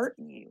will hurt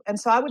you. And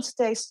so I would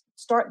say,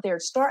 start there,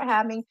 start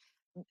having,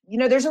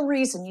 there's a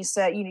reason you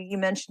said, you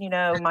mentioned,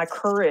 my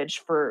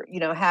courage for,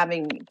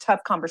 having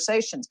tough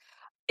conversations.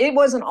 It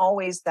wasn't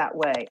always that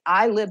way.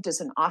 I lived as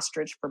an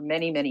ostrich for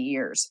many, many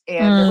years,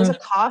 and there was a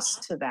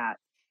cost to that.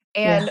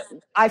 And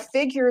I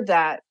figured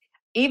that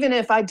even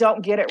if I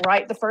don't get it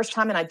right the first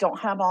time and I don't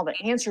have all the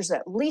answers,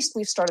 at least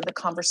we've started the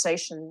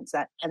conversations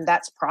and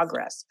that's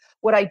progress.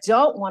 What I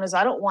don't want is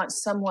I don't want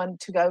someone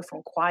to go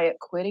from quiet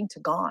quitting to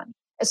gone,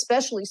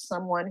 especially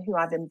someone who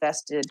I've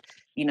invested,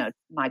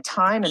 my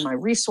time and my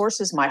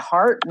resources, my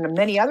heart and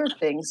many other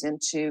things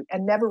into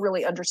and never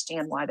really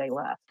understand why they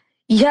left.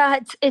 Yeah,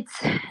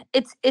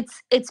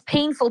 it's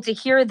painful to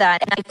hear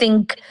that. And I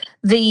think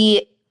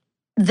the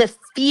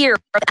fear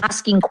of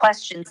asking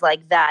questions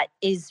like that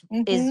is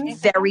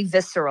very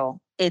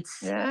visceral.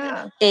 It's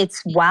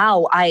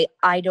wow,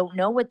 I don't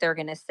know what they're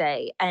going to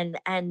say. And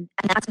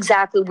that's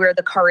exactly where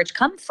the courage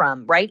comes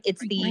from, right?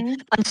 It's the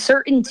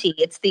uncertainty,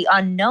 it's the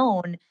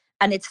unknown,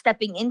 and it's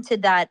stepping into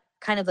that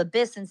kind of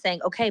abyss and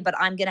saying, okay, but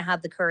I'm going to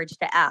have the courage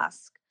to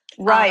ask.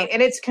 Right.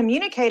 And it's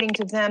communicating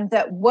to them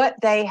that what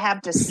they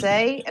have to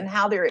say and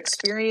how they're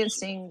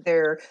experiencing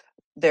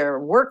their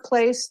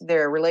workplace,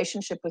 their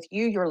relationship with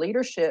you, your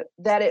leadership,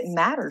 that it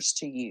matters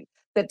to you,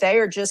 that they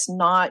are just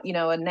not,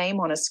 a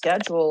name on a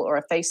schedule or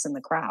a face in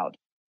the crowd.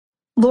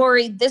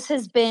 Lori, this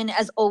has been,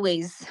 as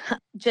always,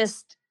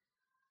 just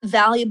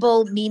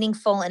valuable,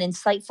 meaningful, and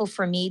insightful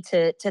for me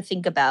to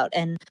think about.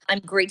 And I'm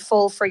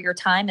grateful for your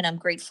time and I'm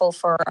grateful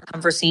for our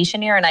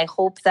conversation here. And I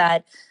hope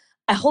that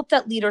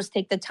leaders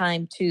take the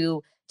time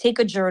to take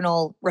a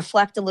journal,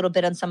 reflect a little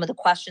bit on some of the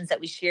questions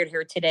that we shared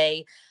here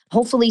today,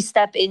 hopefully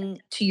step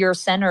into your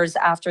centers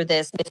after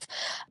this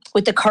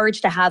with the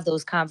courage to have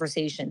those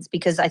conversations,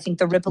 because I think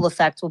the ripple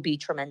effect will be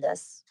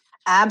tremendous.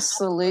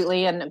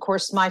 Absolutely. And of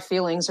course, my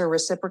feelings are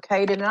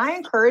reciprocated. And I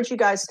encourage you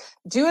guys,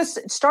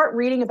 start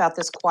reading about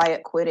this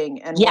quiet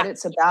quitting and what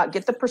it's about.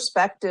 Get the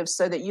perspective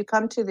so that you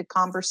come to the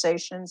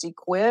conversations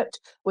equipped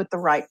with the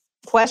right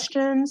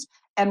questions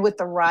and with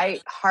the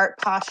right heart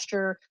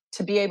posture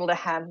to be able to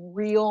have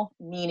real,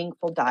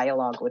 meaningful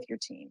dialogue with your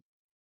team.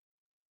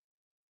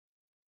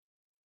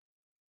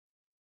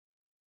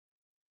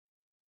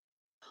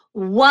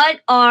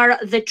 What are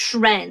the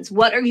trends?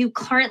 What are you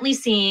currently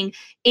seeing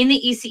in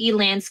the ECE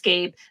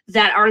landscape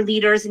that our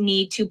leaders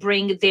need to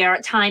bring their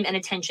time and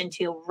attention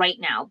to right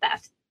now,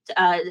 Beth?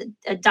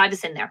 Dive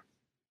us in there.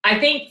 I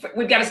think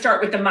we've got to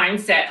start with the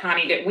mindset,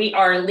 Hani, that we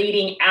are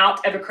leading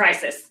out of a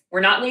crisis.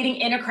 We're not leading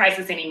in a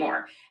crisis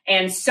anymore.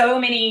 And so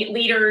many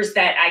leaders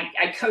that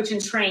I coach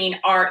and train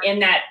are in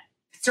that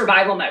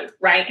survival mode,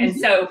 right? And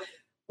so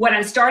what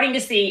I'm starting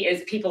to see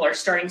is people are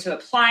starting to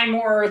apply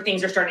more.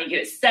 Things are starting to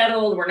get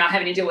settled. We're not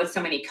having to deal with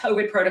so many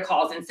COVID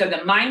protocols. And so the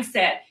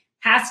mindset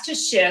has to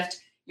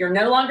shift. You're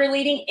no longer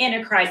leading in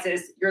a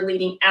crisis. You're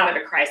leading out of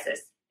a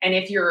crisis. And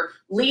if you're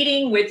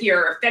leading with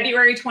your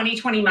February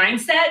 2020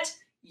 mindset,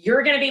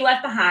 you're going to be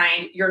left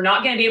behind. You're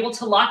not going to be able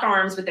to lock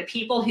arms with the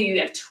people who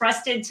you have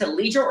trusted to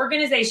lead your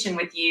organization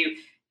with you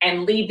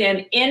and lead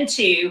them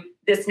into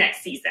this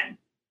next season.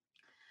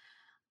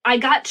 I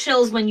got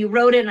chills when you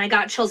wrote it, and I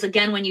got chills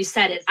again when you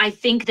said it. I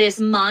think this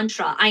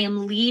mantra, I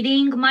am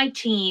leading my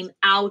team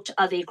out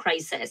of a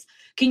crisis.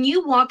 Can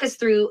you walk us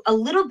through a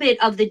little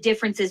bit of the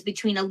differences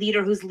between a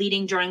leader who's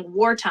leading during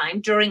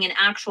wartime, during an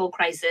actual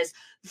crisis,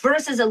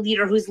 versus a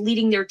leader who's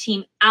leading their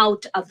team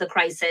out of the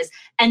crisis,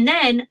 and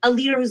then a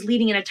leader who's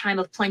leading in a time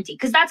of plenty?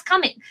 Because that's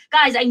coming.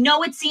 Guys, I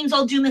know it seems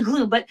all doom and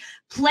gloom, but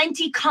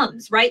plenty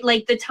comes, right?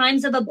 Like the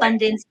times of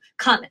abundance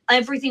come.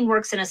 Everything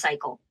works in a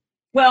cycle.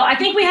 Well, I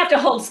think we have to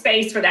hold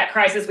space for that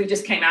crisis we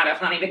just came out of,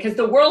 honey, because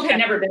the world had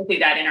never been through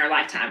that in our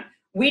lifetime.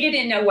 We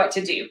didn't know what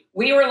to do.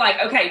 We were like,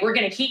 okay, we're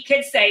going to keep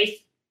kids safe.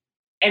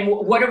 And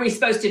what are we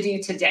supposed to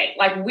do today?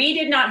 Like, we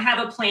did not have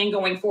a plan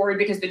going forward,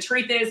 because the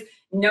truth is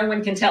no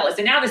one can tell us.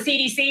 And now the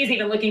CDC is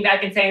even looking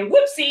back and saying,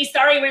 whoopsie,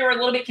 sorry, we were a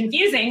little bit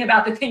confusing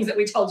about the things that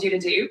we told you to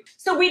do.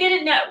 So we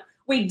didn't know.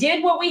 We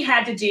did what we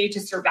had to do to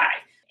survive.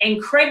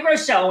 And Craig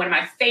Groeschel, one of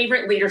my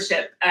favorite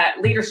leadership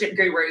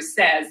gurus,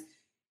 says,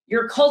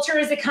 your culture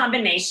is a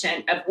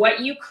combination of what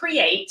you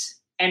create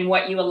and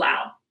what you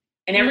allow.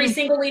 And every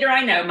single leader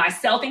I know,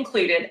 myself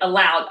included,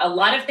 allowed a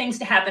lot of things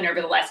to happen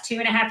over the last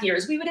 2.5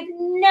 years we would have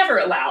never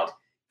allowed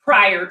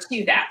prior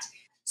to that.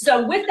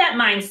 So with that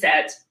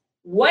mindset,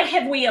 what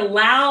have we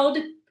allowed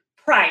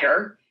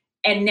prior?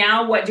 And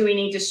now what do we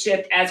need to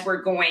shift as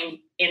we're going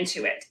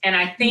into it? And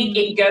I think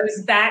it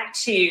goes back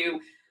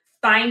to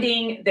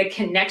finding the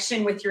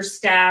connection with your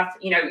staff.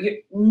 And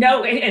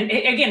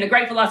again, the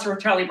great philosopher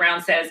Charlie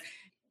Brown says,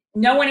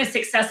 no one is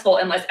successful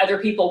unless other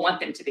people want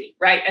them to be,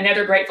 right?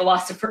 Another great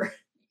philosopher.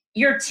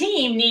 Your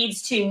team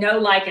needs to know,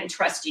 like, and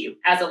trust you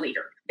as a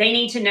leader. They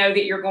need to know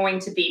that you're going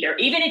to be there,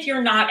 even if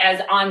you're not as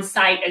on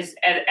site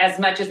as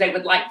much as they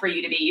would like for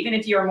you to be, even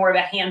if you're more of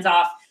a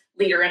hands-off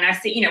leader. And I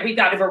see, we've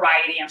got a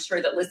variety, I'm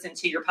sure, that listen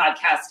to your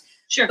podcast.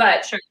 Sure.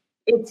 But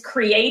it's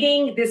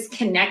creating this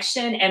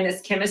connection and this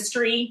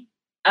chemistry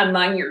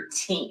among your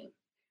team,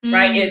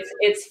 right?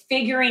 It's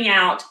figuring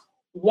out,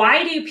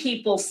 why do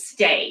people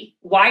stay?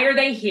 Why are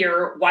they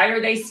here? Why are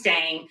they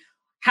staying?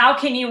 How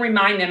can you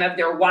remind them of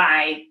their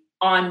why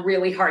on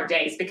really hard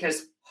days?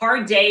 Because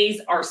hard days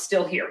are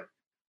still here.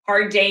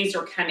 Hard days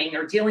are coming.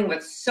 They're dealing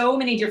with so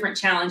many different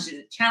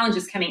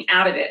challenges coming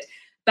out of it.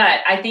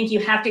 But I think you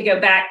have to go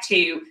back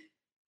to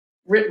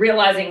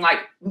realizing,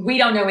 like, we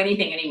don't know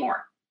anything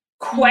anymore.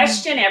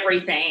 Question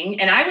everything.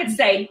 And I would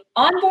say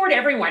onboard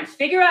everyone.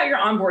 Figure out your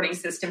onboarding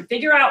system.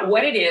 Figure out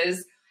what it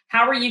is.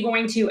 How are you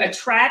going to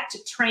attract,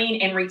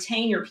 train, and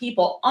retain your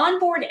people?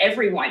 Onboard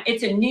everyone.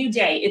 It's a new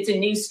day. It's a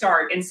new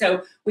start. And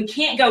so we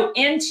can't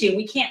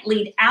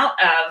lead out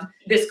of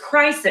this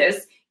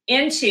crisis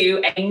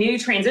into a new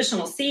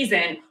transitional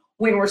season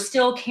when we're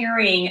still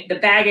carrying the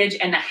baggage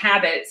and the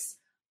habits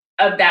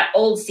of that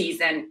old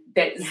season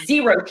that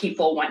zero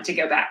people want to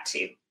go back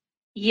to.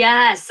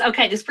 Yes.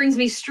 Okay. This brings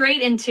me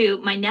straight into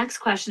my next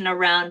question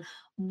around,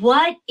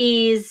 what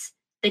is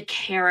the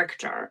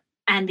character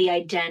and the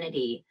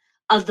identity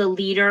of the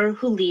leader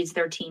who leads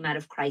their team out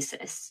of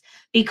crisis?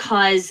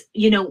 Because,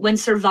 when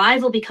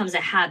survival becomes a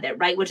habit,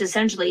 right, which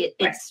essentially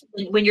it's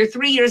when you're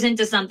 3 years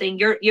into something,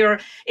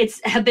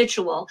 it's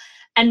habitual.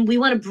 And we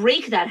want to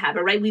break that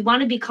habit, right? We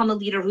want to become a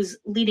leader who's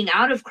leading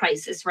out of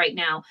crisis right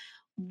now.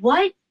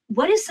 What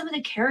is some of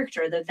the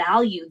character, the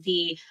value,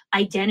 the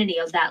identity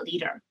of that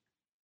leader?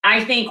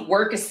 I think,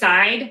 work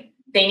aside,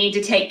 they need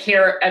to take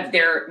care of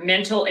their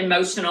mental,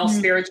 emotional,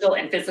 spiritual,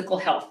 and physical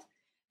health.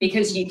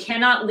 Because you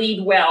cannot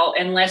lead well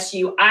unless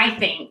I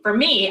think, for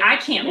me, I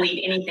can't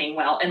lead anything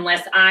well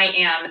unless I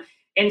am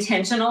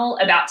intentional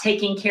about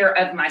taking care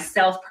of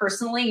myself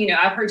personally.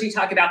 I've heard you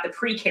talk about the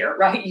pre-care,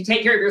 right? You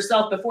take care of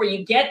yourself before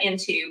you get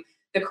into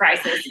the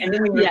crisis. And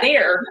then when you're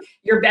there,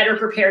 you're better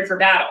prepared for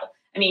battle.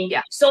 I mean,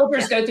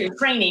 soldiers go through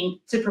training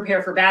to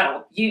prepare for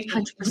battle. You've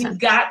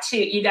got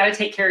to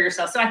take care of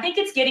yourself. So I think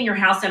it's getting your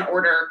house in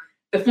order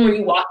before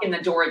you walk in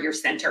the door of your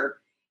center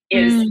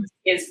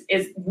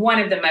is one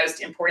of the most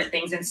important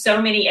things. And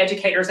so many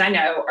educators I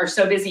know are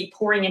so busy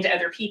pouring into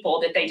other people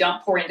that they don't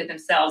pour into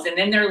themselves. And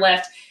then they're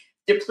left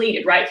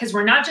depleted, right? Because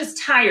we're not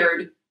just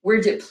tired,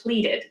 we're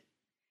depleted.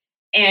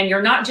 And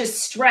you're not just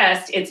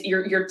stressed, it's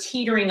you're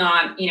teetering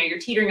on, you're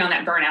teetering on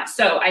that burnout.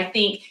 So I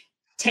think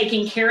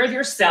taking care of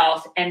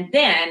yourself and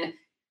then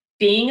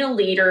being a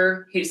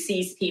leader who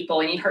sees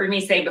people, and you heard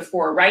me say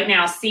before, right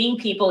now, seeing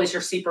people is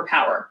your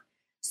superpower.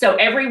 So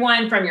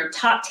everyone from your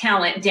top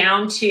talent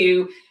down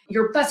to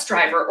your bus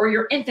driver or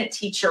your infant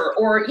teacher,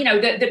 or,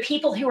 the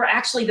people who are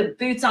actually the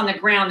boots on the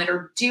ground that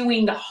are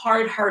doing the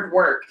hard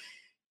work,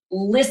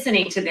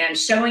 listening to them,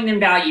 showing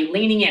them value,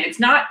 leaning in. It's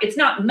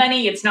not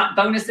money. It's not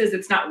bonuses.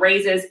 It's not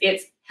raises.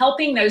 It's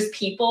helping those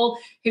people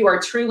who are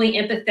truly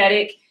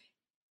empathetic,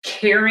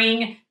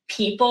 caring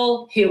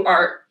people, who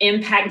are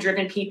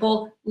impact-driven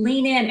people.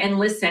 Lean in and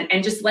listen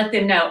and just let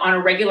them know on a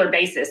regular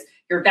basis,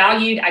 you're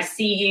valued, I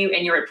see you,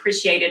 and you're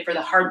appreciated for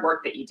the hard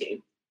work that you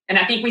do. And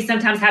I think we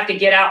sometimes have to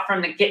get down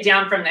from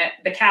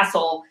the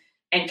castle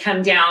and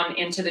come down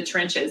into the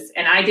trenches.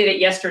 And I did it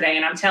yesterday,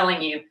 and I'm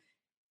telling you,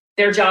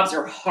 their jobs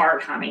are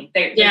hard, honey.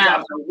 Their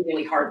jobs are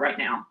really hard right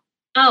now.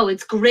 Oh,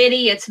 it's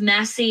gritty, it's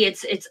messy,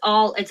 it's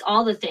all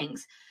the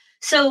things.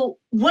 So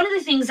one of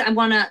the things I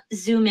want to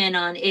zoom in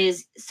on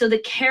is, so the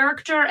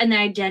character and the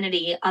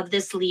identity of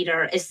this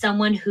leader is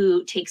someone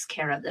who takes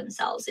care of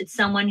themselves. It's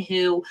someone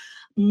who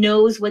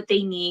knows what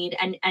they need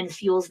and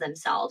fuels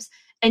themselves.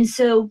 And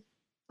so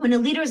when a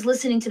leader is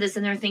listening to this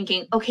and they're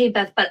thinking, okay,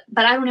 Beth, but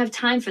I don't have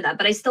time for that,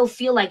 but I still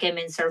feel like I'm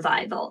in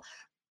survival.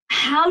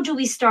 How do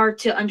we start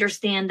to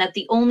understand that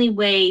the only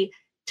way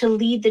to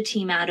lead the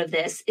team out of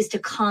this is to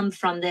come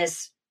from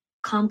this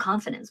calm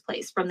confidence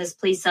place, from this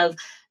place of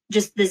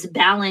just this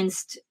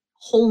balanced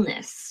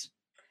wholeness?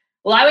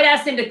 Well, I would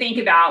ask them to think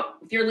about,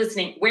 if you're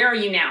listening, where are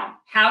you now?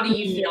 How do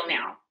you feel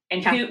now?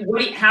 And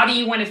how do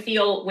you want to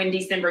feel when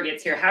December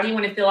gets here? How do you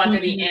want to feel after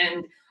the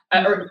end,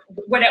 or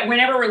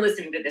whenever we're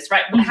listening to this,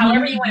 right?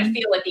 However you want to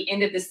feel at the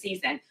end of the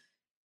season,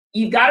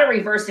 you've got to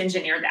reverse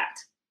engineer that.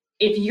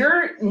 If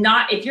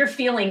you're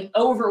feeling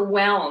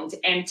overwhelmed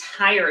and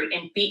tired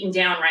and beaten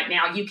down right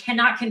now, you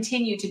cannot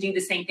continue to do the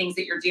same things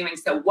that you're doing.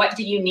 So what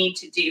do you need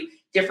to do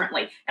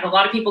differently? And a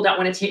lot of people don't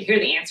want to hear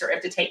the answer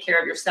of to take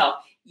care of yourself.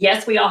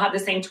 Yes, we all have the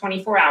same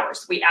 24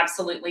 hours. We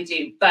absolutely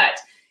do. But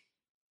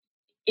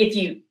if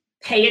you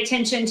pay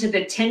attention to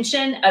the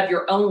tension of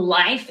your own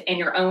life and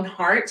your own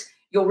heart,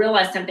 you'll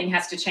realize something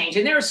has to change.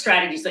 And there are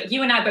strategies like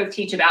you and I both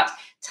teach about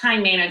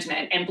time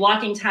management and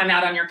blocking time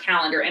out on your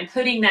calendar and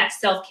putting that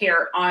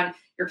self-care on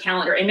your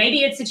calendar. And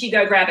maybe it's that you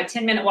go grab a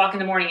 10-minute walk in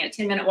the morning, a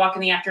 10-minute walk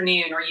in the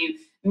afternoon, or you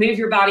move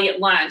your body at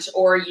lunch,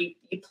 or you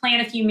plan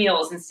a few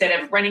meals instead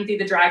of running through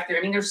the drive-thru.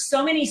 I mean, there's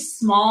so many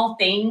small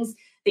things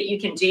that you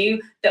can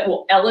do that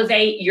will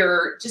elevate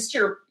your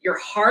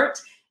heart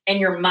and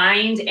your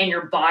mind and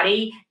your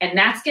body. And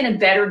that's going to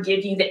better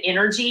give you the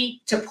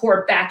energy to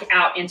pour back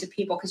out into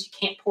people, because you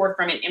can't pour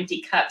from an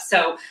empty cup.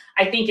 So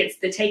I think it's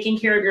the taking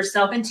care of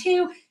yourself. And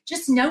two,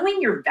 just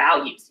knowing your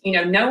values,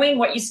 knowing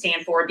what you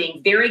stand for,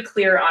 being very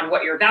clear on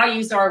what your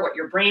values are, what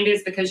your brand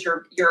is, because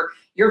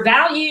your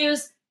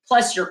values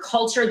plus your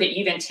culture that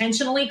you've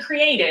intentionally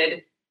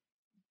created,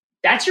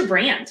 that's your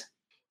brand.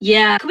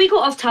 Yeah. Can we go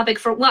off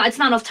topic well, it's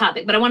not off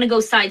topic, but I want to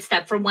go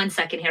sidestep for 1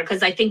 second here,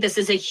 because I think this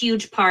is a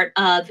huge part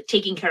of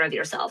taking care of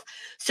yourself.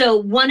 So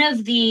one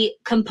of the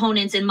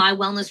components in my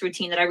wellness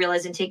routine that I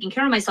realize in taking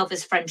care of myself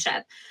is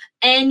friendship.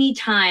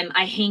 Anytime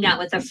I hang out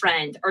with a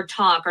friend or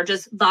talk or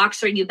just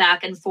voxer you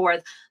back and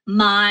forth,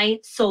 my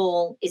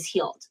soul is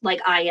healed. Like,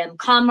 I am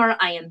calmer,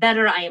 I am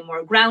better, I am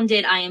more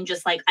grounded. I am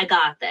just like, I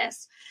got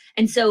this.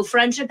 And so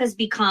friendship has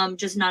become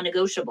just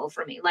non-negotiable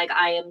for me. Like,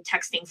 I am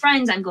texting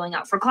friends, I'm going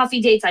out for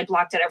coffee dates. I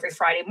blocked it every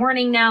Friday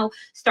morning now,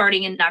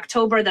 starting in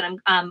October, that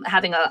I'm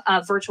having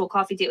a virtual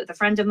coffee date with a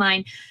friend of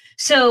mine.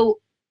 So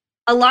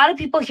a lot of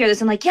people hear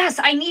this and like, yes,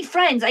 I need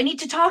friends. I need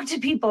to talk to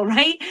people,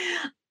 right?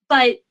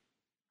 But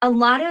a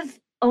lot of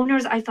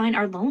owners, I find,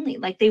 are lonely.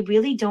 Like, they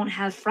really don't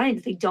have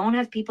friends. They don't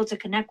have people to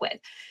connect with.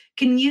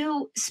 Can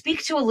you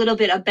speak to a little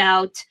bit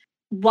about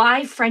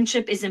why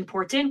friendship is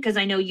important? Because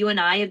I know you and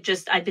I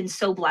I've been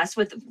so blessed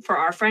for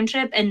our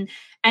friendship, and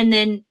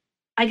then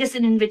I guess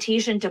an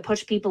invitation to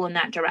push people in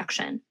that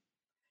direction.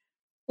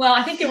 Well,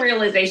 I think the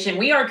realization,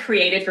 we are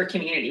created for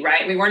community,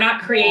 right? We were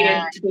not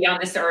created to be on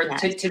this earth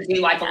to do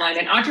life alone.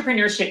 And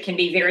entrepreneurship can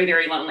be very,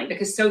 very lonely,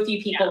 because so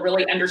few people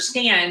really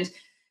understand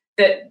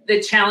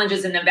the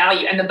challenges and the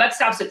value, and the buck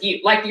stops with you.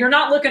 Like, you're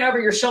not looking over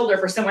your shoulder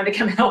for someone to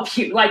come help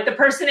you. Like, the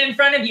person in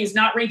front of you is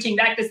not reaching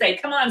back to say,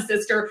 come on,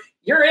 sister,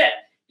 you're it.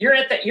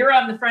 You're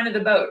on the front of the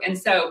boat. And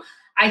so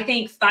I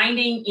think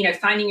finding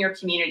your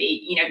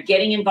community,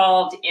 getting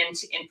involved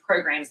in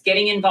programs,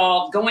 getting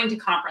involved, going to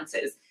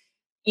conferences,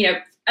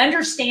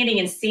 understanding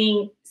and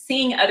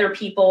seeing other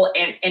people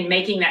and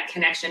making that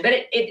connection. But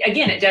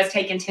it does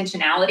take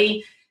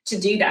intentionality to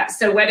do that.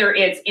 So whether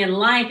it's in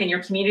life, in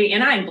your community,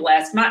 and I'm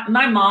blessed.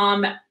 My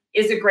mom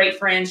is a great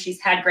friend. She's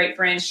had great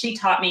friends. She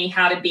taught me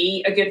how to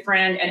be a good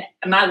friend. And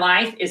my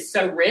life is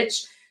so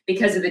rich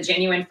because of the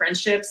genuine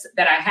friendships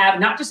that I have,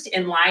 not just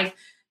in life,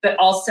 but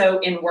also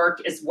in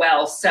work as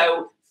well.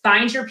 So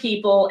find your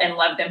people and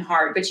love them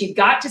hard, but you've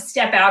got to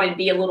step out and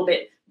be a little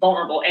bit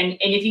vulnerable. And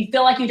if you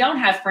feel like you don't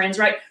have friends,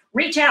 right,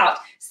 reach out,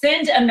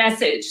 send a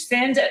message,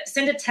 send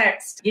a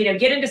text,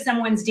 get into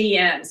someone's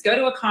DMs, go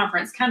to a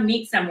conference, come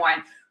meet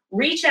someone,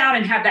 reach out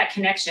and have that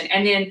connection,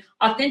 and then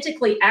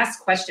authentically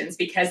ask questions.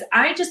 Because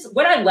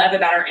what I love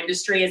about our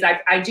industry is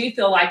I do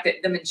feel like that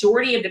the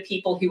majority of the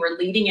people who are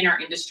leading in our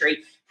industry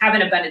have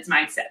an abundance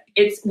mindset.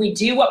 We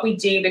do what we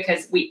do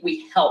because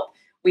we help.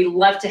 We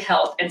love to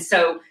help. And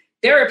so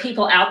there are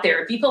people out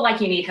there, if you feel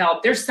like you need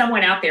help, there's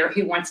someone out there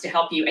who wants to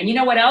help you. And you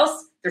know what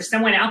else? There's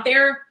someone out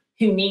there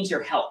who needs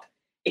your help.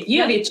 If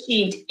you have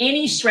achieved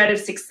any shred of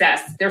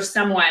success, there's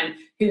someone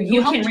who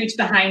you can reach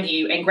behind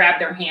you and grab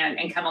their hand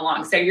and come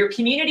along. So your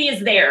community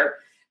is there,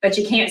 but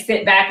you can't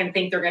sit back and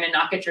think they're going to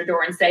knock at your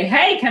door and say,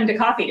 hey, come to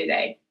coffee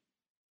today.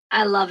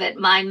 I love it.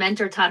 My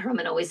mentor, Todd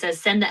Herman, always says,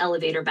 send the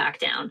elevator back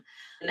down.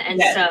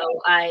 And so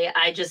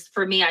I just,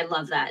 for me, I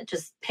love that.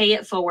 Just pay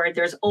it forward.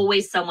 There's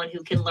always someone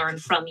who can learn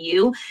from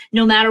you,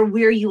 no matter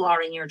where you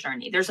are in your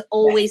journey. There's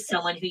always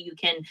someone who you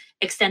can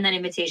extend that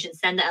invitation,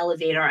 send the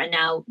elevator, and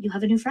now you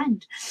have a new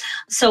friend.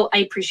 So I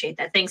appreciate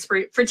that. Thanks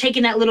for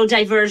taking that little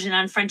diversion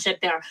on friendship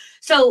there.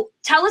 So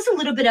tell us a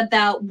little bit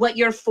about what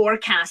you're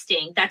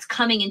forecasting that's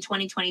coming in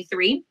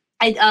 2023.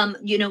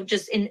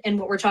 Just in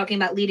what we're talking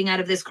about leading out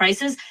of this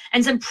crisis,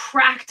 and some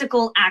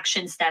practical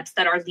action steps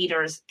that our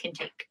leaders can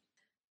take.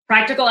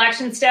 Practical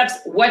action steps,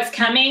 what's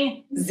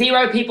coming?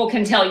 0 people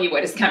can tell you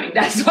what is coming.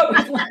 That's what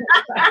we've learned.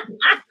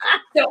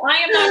 So I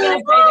am not going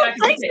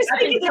to say that I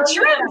can tell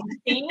you what I'm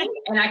seeing,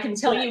 and I can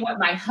tell you what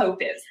my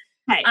hope is.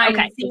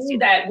 I'm seeing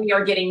that we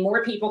are getting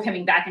more people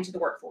coming back into the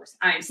workforce.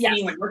 I'm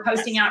seeing when we're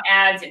posting out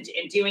ads and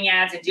doing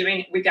ads and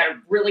we've got a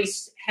really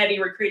heavy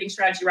recruiting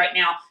strategy right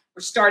now.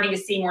 We're starting to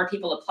see more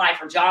people apply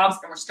for jobs,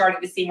 and we're starting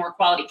to see more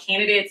quality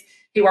candidates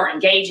who are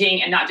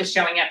engaging and not just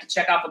showing up to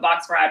check off a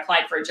box where I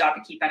applied for a job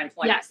to keep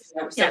unemployment.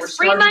 So we're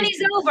free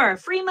money's over.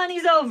 Free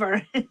money's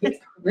over.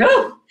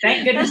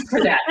 Thank goodness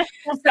for that.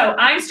 So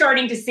I'm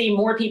starting to see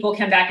more people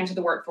come back into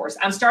the workforce.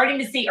 I'm starting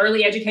to see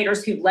early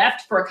educators who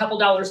left for a couple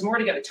dollars more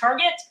to go to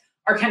Target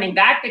are coming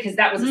back because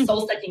that was a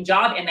soul-sucking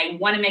job, and they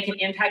want to make an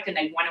impact and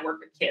they want to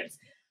work with kids.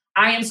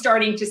 I am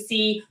starting to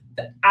see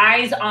the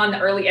eyes on the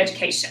early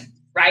education.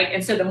 Right.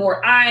 And so the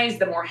more eyes,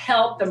 the more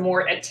help, the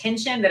more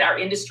attention that our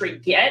industry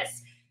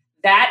gets,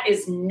 that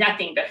is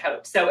nothing but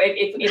hope. So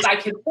if I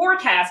could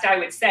forecast, I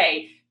would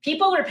say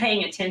people are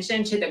paying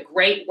attention to the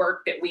great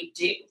work that we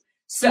do.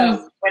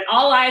 So when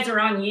all eyes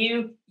are on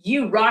you,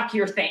 you rock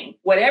your thing.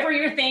 Whatever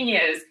your thing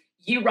is,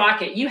 you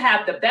rock it. You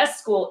have the best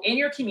school in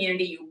your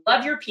community. You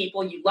love your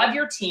people. You love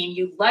your team.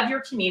 You love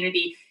your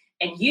community,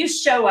 and you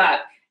show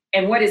up.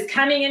 And what is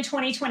coming in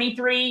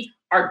 2023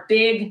 are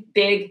big,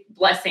 big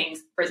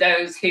blessings for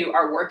those who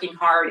are working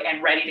hard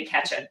and ready to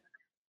catch it.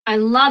 I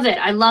love it.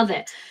 I love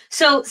it.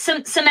 So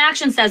some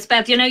action steps,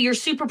 Beth. You're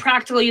super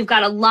practical. You've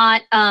got a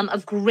lot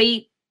of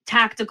great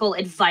tactical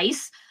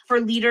advice for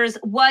leaders.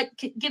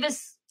 Give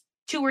us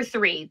 2 or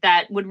 3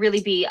 that would really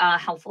be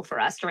helpful for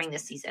us during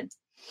this season.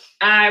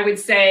 I would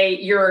say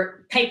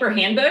your paper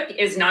handbook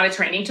is not a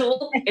training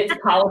tool. It's a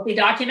policy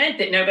document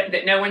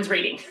that no one's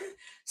reading.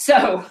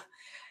 So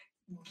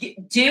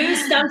do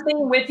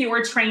something with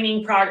your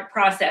training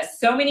process.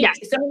 So many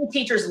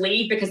teachers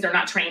leave because they're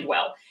not trained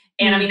well.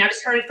 And I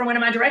just heard it from one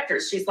of my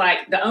directors. She's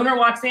like, the owner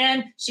walks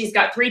in, she's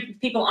got 3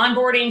 people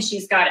onboarding,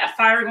 she's got a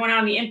fire going on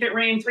in the infant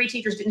room, 3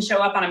 teachers didn't show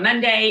up on a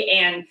Monday,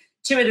 and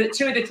two of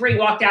the 3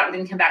 walked out and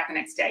didn't come back the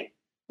next day.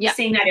 Yeah.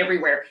 Seeing that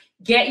everywhere.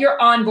 Get your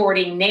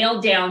onboarding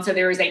nailed down so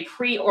there is a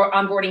or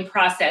onboarding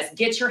process.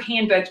 Get your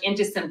handbook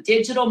into some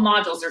digital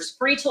modules. There's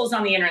free tools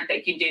on the internet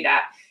that can do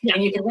that. Yeah.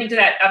 And you can link to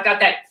that. I've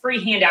got that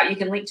free handout. You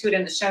can link to it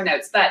in the show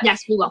notes. But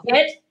yes, we will.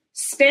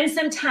 Spend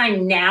some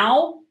time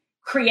now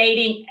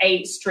creating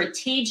a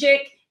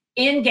strategic,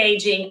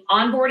 engaging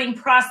onboarding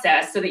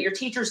process so that your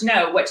teachers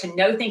know what to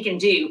know, think,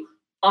 and do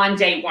on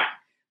day 1.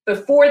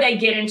 Before they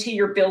get into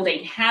your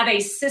building, have a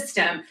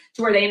system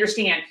to where they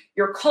understand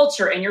your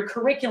culture and your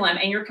curriculum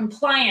and your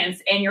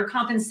compliance and your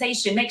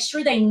compensation. Make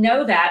sure they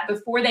know that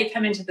before they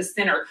come into the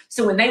center.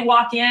 So when they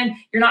walk in,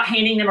 you're not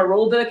handing them a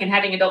rule book and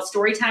having adult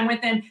story time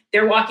with them.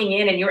 They're walking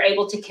in and you're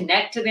able to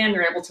connect to them.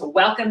 You're able to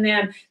welcome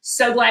them.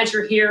 So glad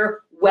you're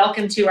here.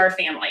 Welcome to our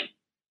family.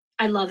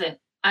 I love it.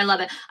 I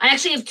love it. I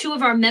actually have 2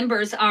 of our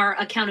members are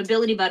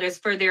accountability buddies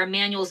for their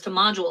manuals to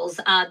modules.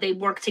 They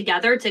work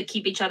together to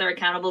keep each other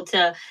accountable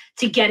to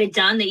get it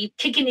done. They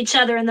kicking each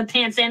other in the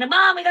pants saying,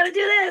 Mom, we got to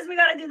do this. We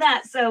got to do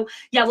that. So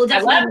yeah, we'll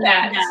definitely. I love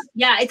that.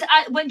 Yeah.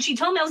 When she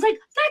told me, I was like,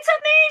 that's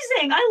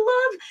amazing.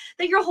 I love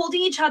that you're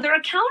holding each other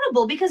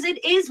accountable because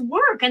it is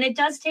work and it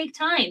does take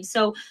time.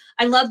 So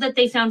I love that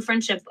they found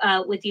friendship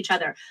with each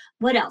other.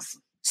 What else?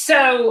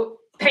 So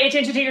pay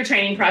attention to your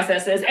training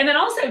processes. And then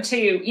also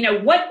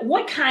to,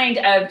 what kind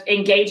of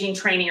engaging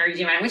training are you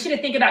doing? I want you to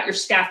think about your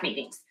staff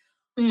meetings.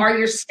 Are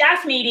your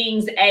staff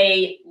meetings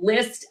a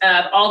list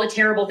of all the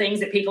terrible things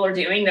that people are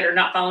doing that are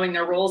not following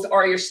their rules?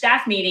 Or are your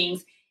staff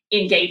meetings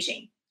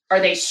engaging? Are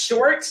they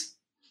short,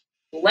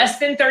 less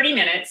than 30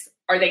 minutes?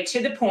 Are they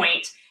to the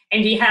point?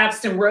 And do you have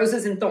some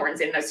roses and thorns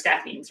in those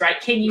staff meetings,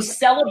 right? Can you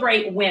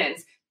celebrate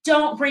wins?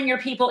 Don't bring your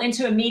people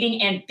into a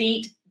meeting and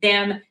beat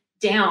them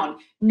down.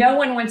 No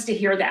one wants to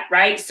hear that,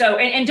 right? So,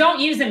 and don't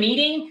use a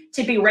meeting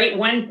to berate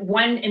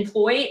one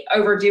employee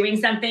over doing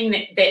something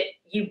that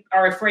you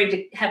are afraid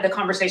to have the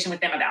conversation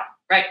with them about,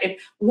 right?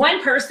 If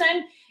one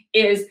person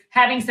is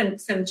having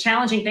some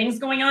challenging things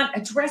going on,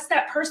 address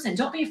that person.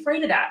 Don't be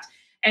afraid of that.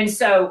 And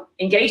so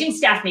engaging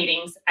staff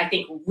meetings, I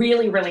think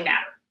really, really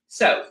matter.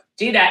 So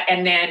do that.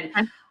 And then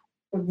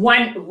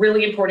one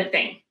really important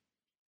thing,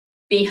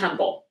 be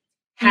humble.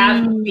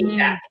 Have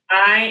feedback.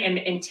 I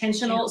am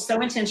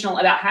so intentional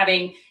about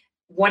having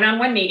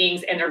one-on-one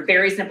meetings, and they're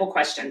very simple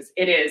questions.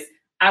 It is,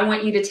 I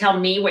want you to tell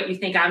me what you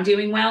think I'm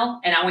doing well,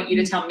 and I want you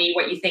to tell me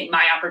what you think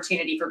my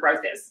opportunity for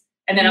growth is.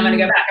 And then I'm going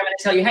to go back. I'm going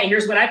to tell you, hey,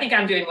 here's what I think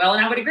I'm doing well,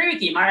 and I would agree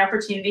with you. My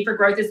opportunity for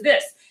growth is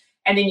this.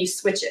 And then you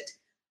switch it.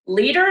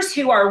 Leaders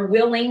who are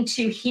willing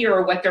to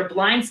hear what their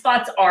blind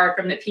spots are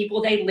from the people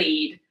they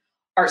lead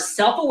are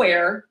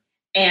self-aware,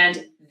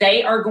 and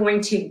they are going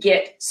to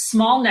get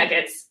small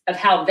nuggets of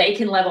how they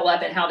can level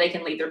up and how they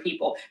can lead their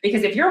people.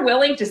 Because if you're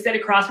willing to sit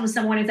across from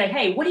someone and say,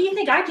 hey, what do you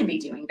think I can be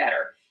doing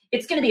better?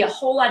 It's going to be a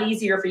whole lot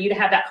easier for you to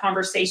have that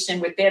conversation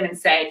with them and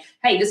say,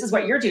 hey, this is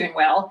what you're doing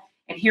well.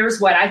 And here's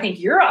what I think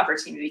your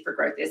opportunity for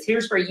growth is.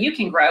 Here's where you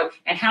can grow.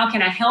 And how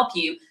can I help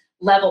you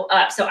level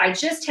up? So I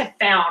just have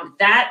found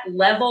that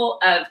level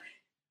of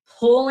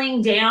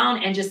pulling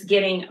down and just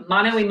getting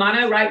mano a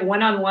mano, right?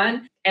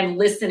 One-on-one, and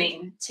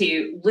listening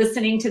to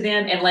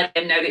them and let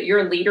them know that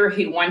you're a leader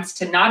who wants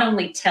to not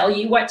only tell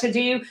you what to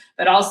do,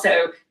 but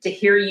also to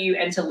hear you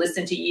and to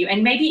listen to you,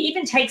 and maybe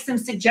even take some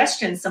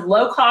suggestions, some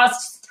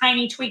low-cost,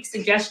 tiny tweak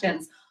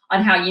suggestions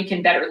on how you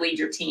can better lead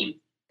your team.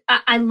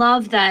 I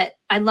love that.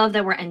 I love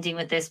that we're ending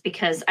with this,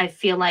 because I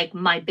feel like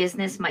my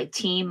business, my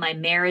team, my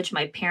marriage,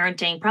 my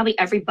parenting, probably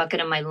every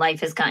bucket of my life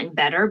has gotten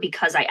better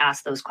because I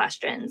asked those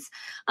questions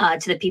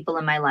to the people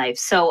in my life.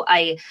 So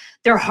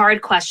they're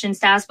hard questions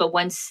to ask, but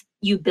once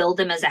you build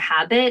them as a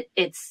habit,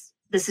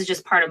 this is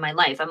just part of my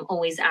life. I'm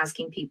always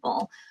asking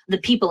the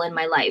people in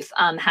my life,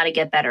 how to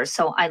get better.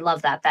 So I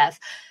love that, Beth.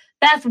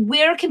 Beth,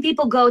 where can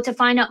people go to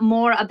find out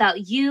more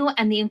about you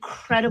and the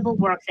incredible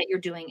work that you're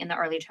doing in the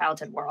early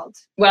childhood world?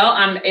 Well,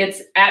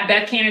 it's at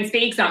Beth Cannon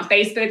Speaks on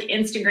Facebook,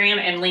 Instagram,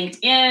 and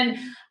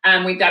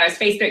LinkedIn. We've got our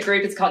Facebook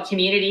group. It's called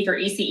Community for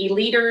ECE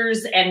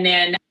Leaders. And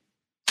then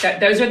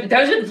those are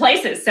the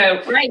places.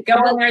 So go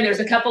on there. There's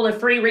a couple of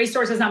free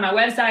resources on my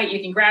website. You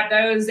can grab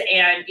those.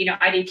 And,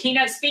 I do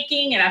keynote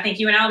speaking, and I think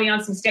you and I will be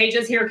on some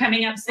stages here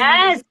coming up soon.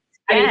 Yes.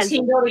 I do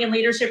team building and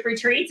leadership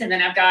retreats, and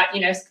then I've got,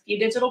 a few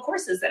digital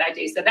courses that I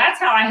do. So that's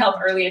how I help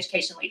early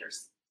education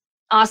leaders.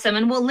 Awesome.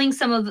 And we'll link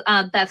some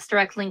of Beth's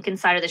direct link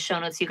inside of the show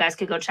notes. You guys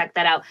could go check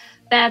that out.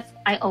 Beth,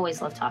 I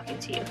always love talking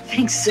to you.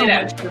 Thanks so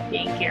much for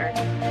being here.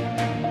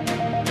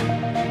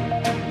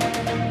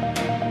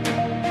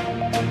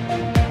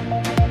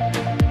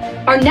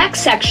 Our next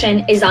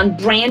section is on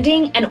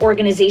branding and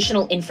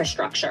organizational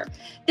infrastructure.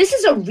 This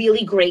is a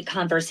really great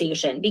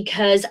conversation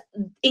because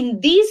in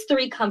these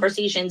three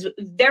conversations,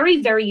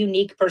 very, very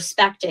unique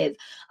perspective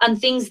on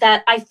things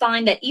that I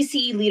find that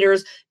ECE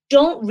leaders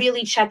don't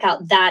really check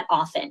out that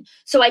often.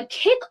 So I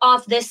kick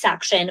off this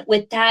section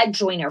with Thad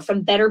Joyner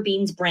from Better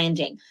Beans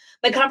Branding.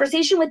 My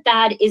conversation with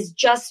Thad is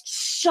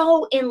just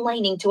so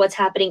enlightening to what's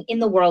happening in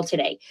the world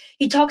today.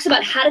 He talks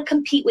about how to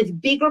compete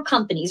with bigger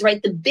companies,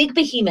 right? The big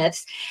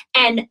behemoths,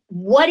 and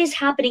what is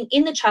happening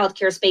in the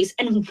childcare space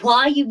and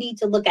why you need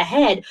to look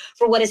ahead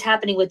for what is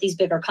happening with these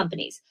bigger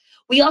companies.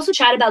 We also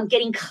chat about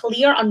getting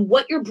clear on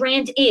what your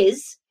brand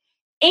is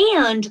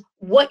and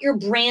what your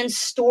brand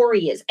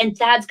story is. And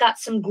Thad's got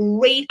some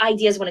great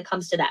ideas when it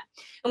comes to that.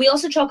 And we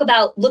also talk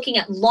about looking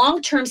at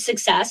long-term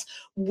success.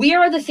 Where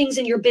are the things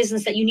in your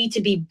business that you need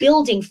to be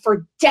building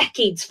for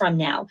decades from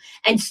now,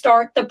 and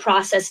start the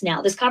process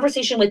now? This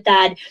conversation with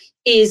Thad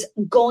is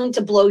going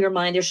to blow your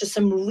mind. There's just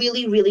some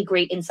really, really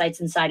great insights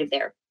inside of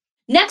there.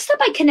 Next up,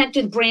 I connect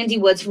with Brandy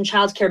Woods from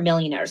Childcare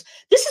Millionaires.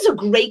 This is a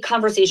great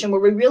conversation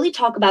where we really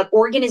talk about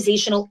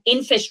organizational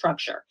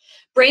infrastructure.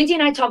 Brandy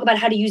and I talk about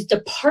how to use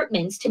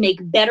departments to make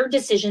better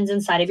decisions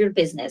inside of your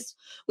business.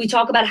 We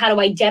talk about how to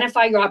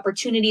identify your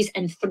opportunities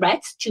and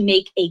threats to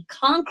make a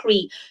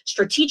concrete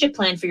strategic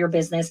plan for your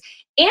business.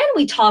 And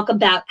we talk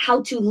about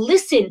how to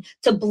listen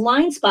to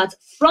blind spots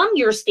from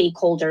your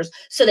stakeholders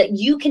so that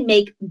you can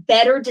make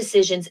better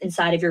decisions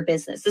inside of your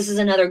business. This is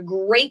another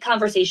great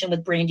conversation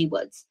with Brandy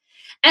Woods.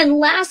 And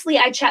lastly,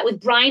 I chat with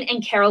Brian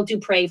and Carol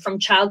Dupre from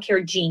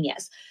Childcare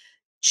Genius.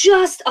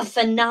 Just a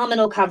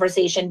phenomenal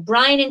conversation.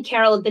 Brian and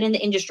Carol have been in the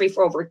industry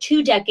for over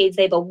 2 decades.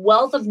 They have a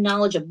wealth of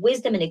knowledge, of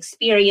wisdom, and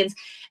experience.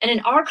 And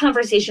in our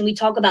conversation, we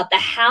talk about the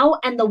how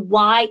and the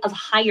why of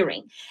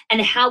hiring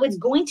and how it's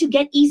going to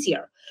get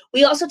easier.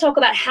 We also talk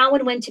about how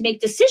and when to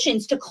make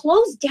decisions to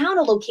close down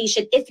a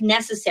location if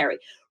necessary.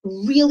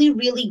 Really,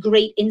 really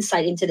great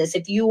insight into this.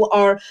 If you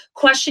are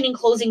questioning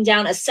closing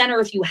down a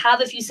center, if you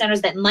have a few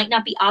centers that might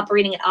not be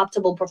operating at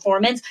optimal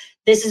performance,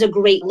 this is a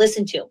great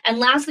listen to. And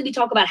lastly, we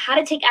talk about how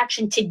to take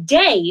action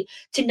today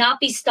to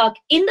not be stuck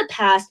in the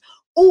past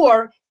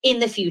or in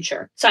the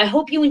future. So I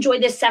hope you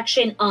enjoyed this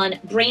section on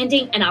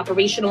branding and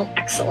operational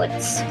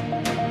excellence.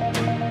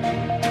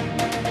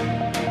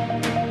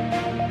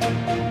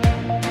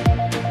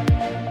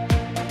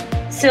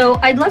 So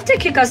I'd love to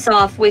kick us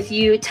off with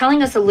you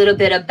telling us a little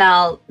bit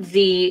about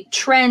the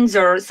trends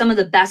or some of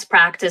the best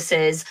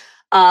practices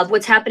of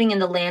what's happening in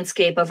the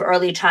landscape of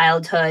early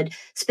childhood,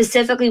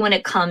 specifically when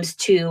it comes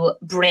to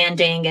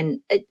branding, and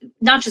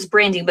not just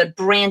branding, but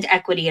brand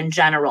equity in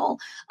general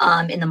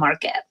in the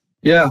market.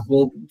 Yeah,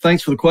 well,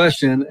 thanks for the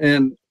question.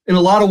 And in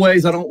a lot of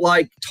ways, I don't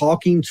like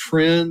talking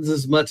trends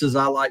as much as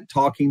I like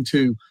talking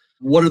to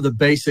what are the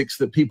basics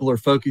that people are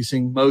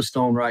focusing most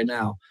on right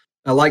now.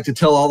 I like to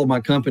tell all of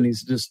my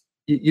companies, just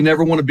you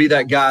never want to be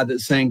that guy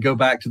that's saying, go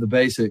back to the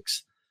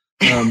basics.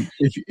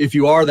 If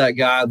you are that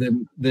guy,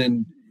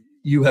 then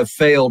you have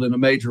failed in a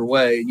major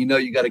way. You know,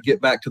 you got to get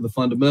back to the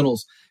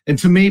fundamentals. And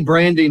to me,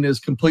 branding is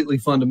completely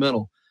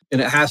fundamental,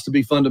 and it has to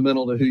be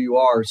fundamental to who you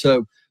are.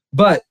 So,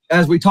 but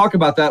as we talk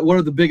about that, what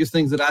are the biggest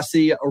things that I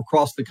see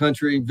across the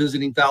country,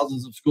 visiting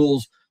thousands of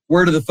schools?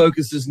 Where do the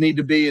focuses need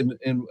to be, and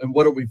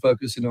what are we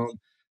focusing on?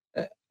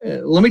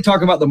 Let me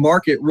talk about the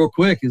market real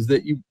quick. Is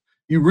that you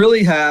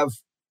really have,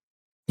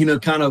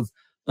 kind of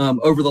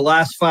over the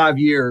last 5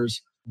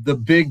 years, the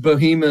big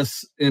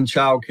behemoths in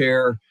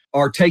childcare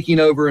are taking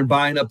over and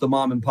buying up the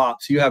mom and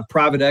pops. You have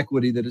private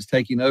equity that is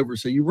taking over.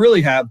 So you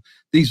really have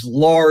these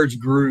large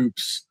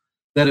groups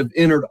that have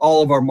entered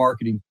all of our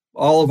marketing,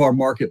 all of our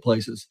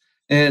marketplaces.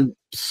 And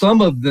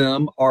some of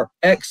them are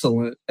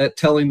excellent at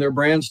telling their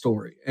brand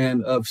story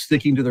and of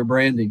sticking to their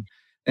branding.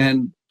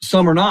 And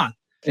some are not.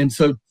 And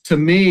so to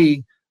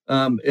me,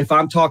 if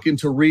I'm talking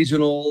to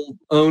regional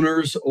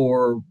owners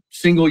or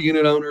single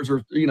unit owners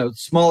or,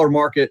 smaller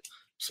market,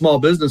 small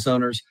business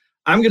owners,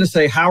 I'm going to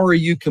say, how are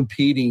you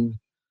competing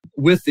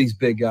with these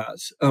big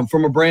guys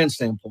from a brand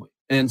standpoint?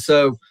 And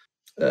so,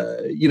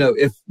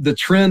 if the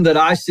trend that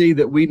I see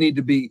that we need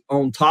to be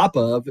on top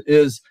of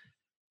is,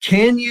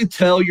 can you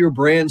tell your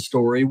brand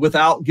story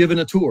without giving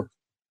a tour?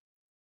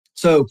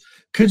 So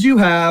could you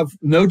have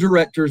no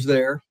directors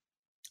there?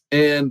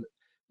 And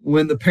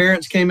when the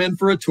parents came in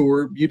for a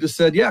tour, you just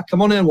said, yeah,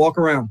 come on in, walk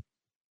around.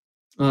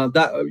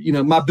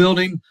 My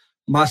building,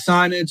 my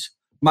signage,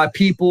 my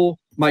people,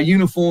 my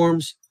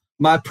uniforms,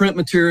 my print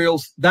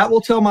materials, that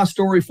will tell my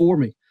story for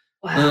me.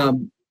 Wow.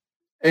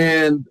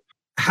 And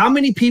how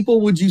many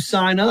people would you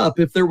sign up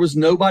if there was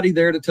nobody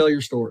there to tell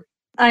your story?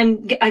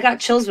 I got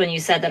chills when you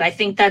said that. I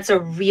think that's a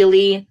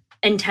really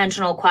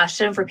intentional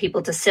question for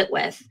people to sit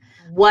with.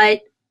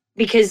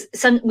 Because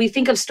we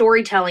think of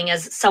storytelling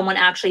as someone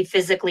actually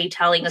physically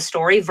telling a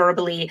story,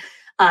 verbally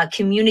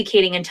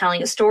communicating and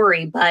telling a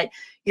story, but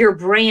your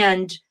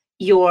brand,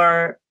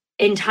 your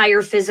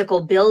entire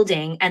physical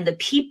building and the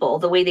people,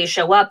 the way they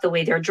show up, the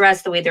way they're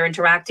dressed, the way they're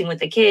interacting with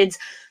the kids,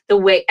 the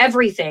way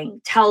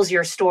everything tells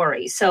your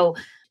story. So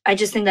I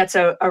just think that's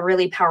a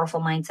really powerful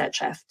mindset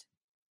shift.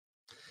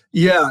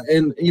 Yeah.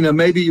 And,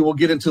 maybe we'll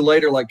get into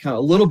later, like kind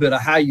of a little bit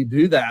of how you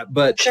do that.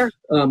 But sure.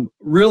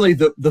 Really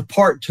the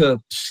part to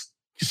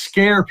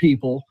scare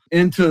people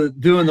into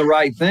doing the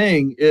right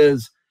thing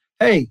is,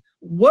 hey,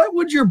 what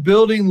would your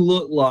building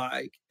look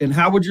like and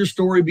how would your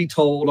story be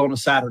told on a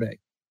Saturday?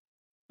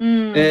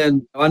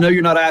 And I know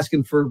you're not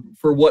asking for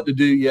what to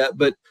do yet,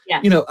 but,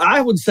 yeah.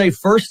 I would say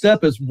first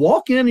step is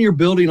walk into your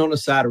building on a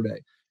Saturday.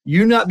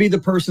 You not be the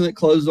person that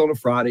closes on a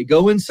Friday.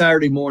 Go in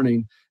Saturday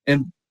morning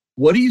and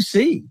what do you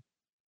see?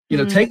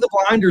 Take the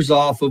blinders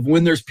off of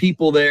when there's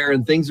people there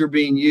and things are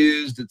being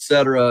used, et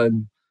cetera.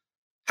 And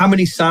how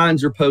many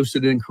signs are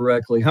posted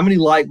incorrectly? How many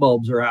light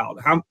bulbs are out?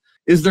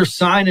 Is there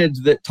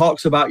signage that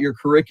talks about your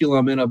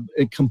curriculum in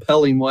a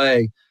compelling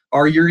way?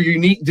 Are your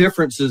unique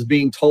differences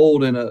being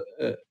told in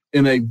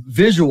a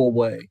visual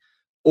way?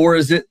 Or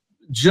is it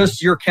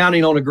just you're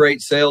counting on a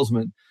great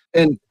salesman?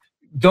 And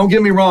don't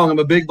get me wrong, I'm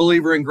a big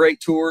believer in great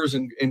tours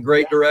and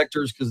great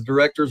directors, because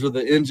directors are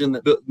the engine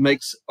that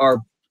makes our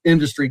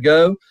industry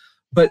go.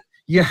 But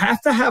you have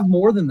to have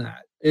more than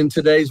that in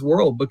today's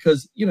world,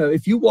 because,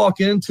 if you walk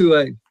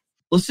into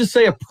let's just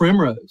say a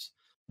Primrose,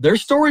 their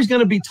story's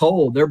going to be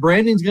told. Their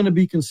branding's going to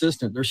be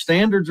consistent. Their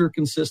standards are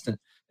consistent.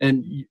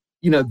 And,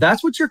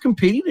 that's what you're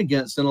competing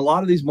against in a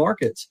lot of these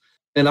markets.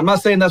 And I'm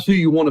not saying that's who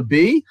you want to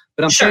be,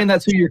 but I'm saying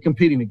that's who you're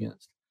competing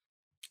against.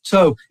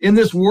 So in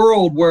this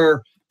world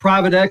where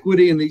private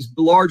equity and these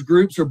large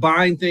groups are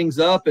buying things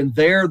up and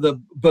they're the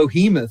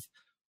behemoth,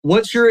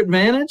 what's your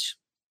advantage?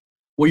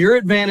 Well, your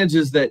advantage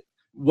is that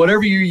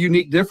whatever your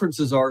unique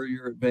differences are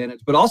your advantage,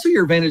 but also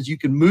your advantage, you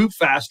can move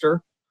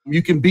faster,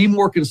 you can be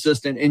more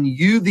consistent, and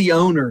you, the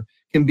owner,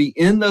 can be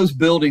in those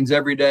buildings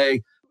every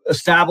day,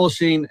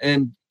 establishing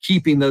and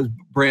keeping those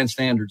brand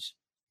standards.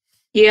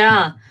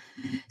 Yeah.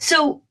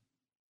 So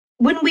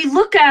when we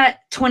look at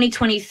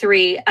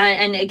 2023,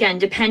 and again,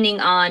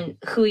 depending on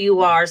who you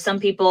are, some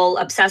people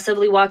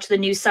obsessively watch the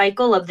news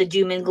cycle of the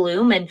doom and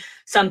gloom, and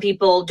some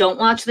people don't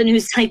watch the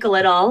news cycle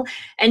at all.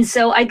 And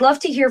so I'd love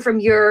to hear from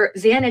your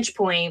vantage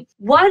point,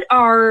 what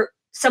are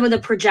some of the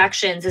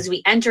projections as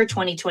we enter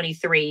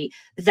 2023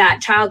 that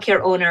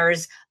childcare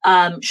owners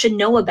should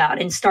know about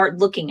and start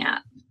looking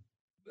at?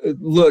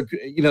 Look,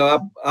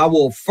 I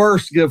will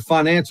first give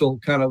financial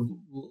kind of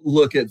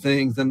look at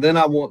things, and then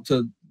I want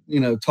to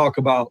talk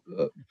about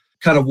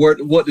kind of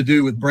what to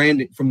do with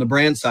branding from the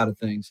brand side of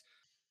things.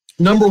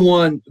 Number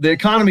one, the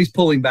economy's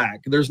pulling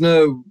back. There's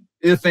no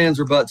ifs, ands,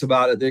 or buts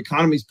about it. The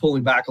economy's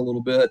pulling back a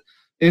little bit.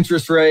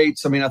 Interest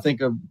rates, I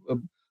think a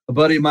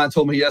buddy of mine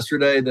told me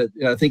yesterday that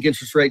I think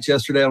interest rates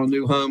yesterday on a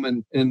new home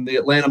in the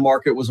Atlanta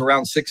market was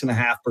around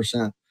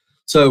 6.5%.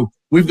 So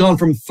we've gone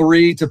from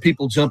 3 to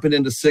people jumping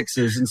into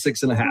 6s and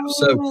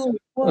 6.5.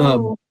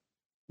 So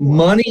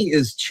money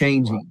is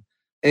changing.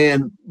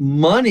 And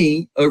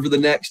money over the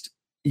next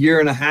year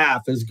and a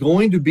half is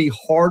going to be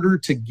harder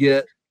to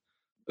get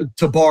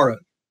to borrow,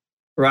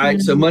 right?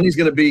 Mm-hmm. So money's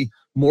going to be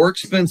more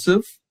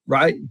expensive,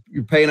 right?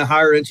 You're paying a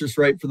higher interest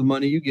rate for the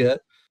money you get,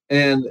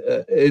 and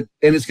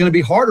it's going to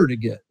be harder to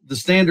get. the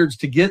standards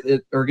to get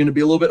it are going to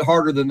be a little bit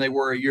harder than they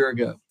were a year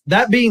ago.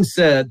 That being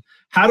said,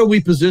 how do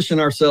we position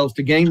ourselves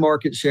to gain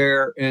market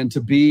share and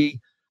to be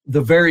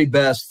the very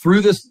best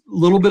through this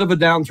little bit of a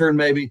downturn?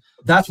 Maybe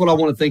that's what I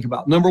want to think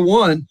about. Number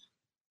one,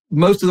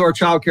 most of our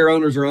childcare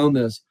owners are on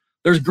this.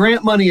 There's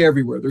grant money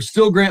everywhere. There's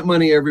still grant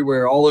money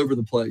everywhere, all over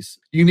the place.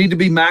 You need to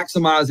be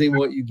maximizing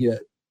what you get.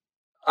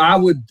 I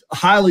would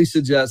highly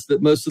suggest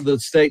that most of the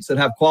states that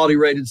have quality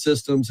rated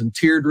systems and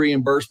tiered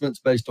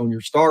reimbursements based on your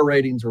star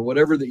ratings or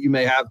whatever that you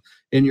may have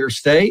in your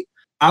state,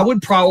 I would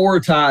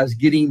prioritize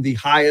getting the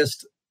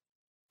highest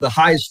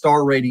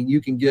star rating you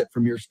can get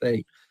from your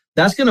state.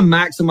 That's going to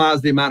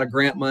maximize the amount of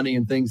grant money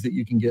and things that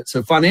you can get.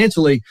 So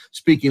financially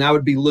speaking, I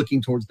would be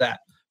looking towards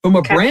that. From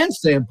a brand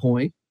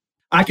standpoint,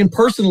 I can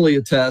personally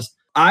attest,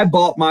 I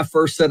bought my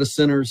first set of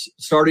centers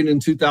starting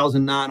in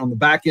 2009 on the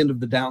back end of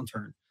the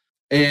downturn.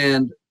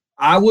 And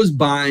I was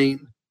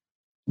buying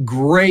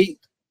great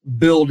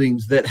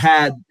buildings that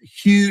had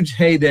huge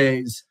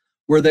heydays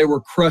where they were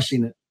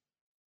crushing it,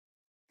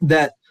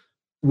 that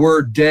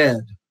were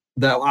dead,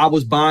 that I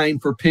was buying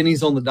for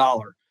pennies on the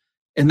dollar.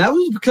 And that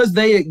was because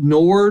they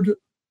ignored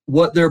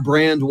what their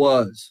brand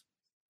was.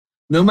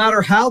 No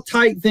matter how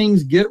tight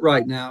things get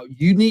right now,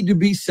 you need to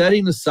be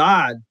setting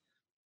aside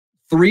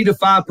 3 to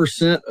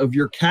 5% of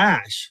your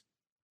cash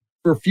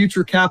for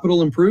future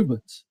capital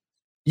improvements.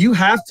 You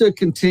have to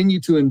continue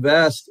to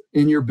invest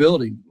in your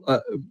building.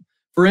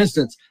 For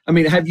instance, I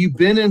mean, have you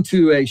been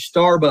into a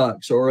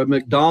Starbucks or a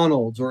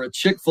McDonald's or a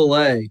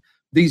Chick-fil-A,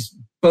 these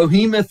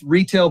behemoth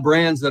retail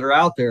brands that are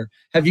out there?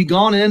 Have you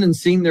gone in and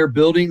seen their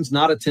buildings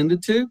not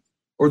attended to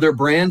or their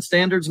brand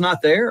standards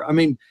not there? I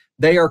mean,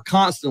 they are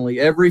constantly,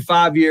 every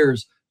 5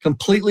 years,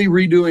 completely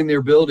redoing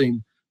their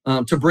building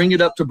to bring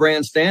it up to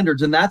brand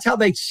standards. And that's how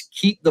they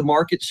keep the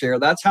market share.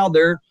 That's how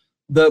they're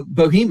the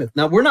behemoth.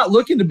 Now, we're not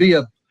looking to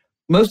be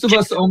most of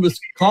us on this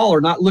call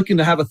are not looking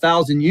to have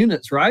 1,000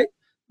 units, right?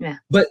 Yeah.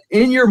 But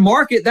in your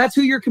market, that's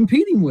who you're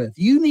competing with.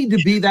 You need to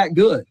be that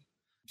good.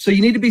 So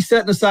you need to be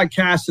setting aside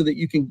cash so that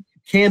you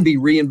can be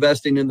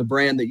reinvesting in the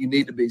brand that you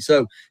need to be.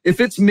 So if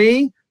it's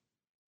me,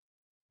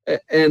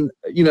 and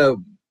y'all,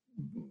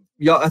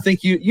 I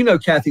think you know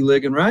Kathy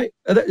Ligon, right?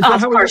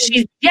 Of course,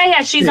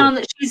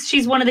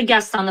 she's one of the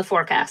guests on the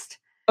forecast.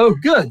 Oh,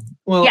 good.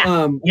 Well,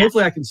 yeah.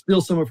 Hopefully I can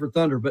steal some of her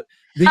thunder, but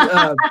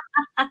the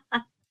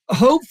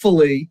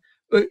hopefully,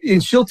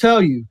 and she'll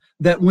tell you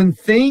that when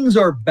things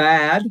are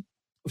bad,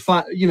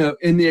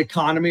 in the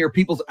economy or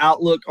people's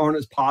outlook aren't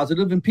as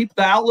positive, and the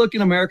outlook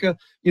in America,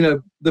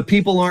 the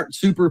people aren't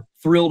super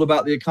thrilled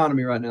about the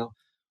economy right now.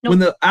 Nope. When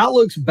the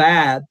outlook's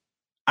bad,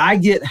 I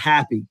get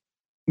happy,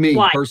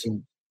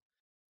 personally,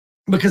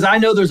 because I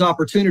know there's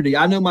opportunity.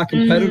 I know my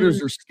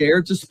competitors are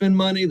scared to spend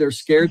money. They're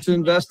scared to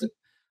invest it.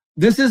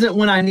 This isn't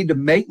when I need to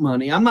make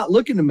money. I'm not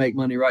looking to make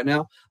money right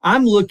now.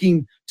 I'm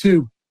looking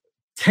to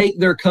take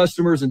their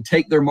customers and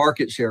take their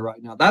market share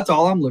right now. That's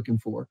all I'm looking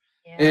for.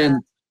 Yeah. And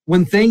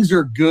when things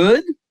are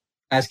good,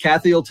 as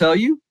Kathy will tell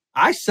you,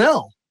 I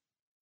sell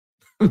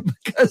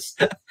because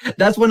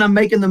that's when I'm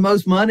making the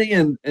most money.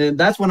 And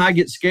that's when I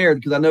get scared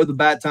because I know the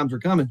bad times are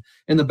coming.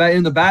 And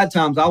in the bad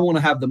times, I want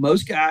to have the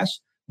most cash,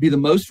 be the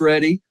most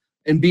ready,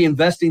 and be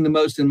investing the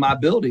most in my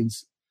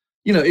buildings.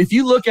 If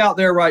you look out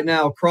there right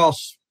now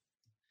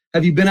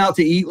have you been out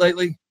to eat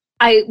lately?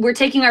 We're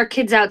taking our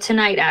kids out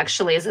tonight,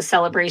 actually, as a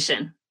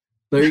celebration.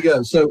 There you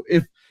go. So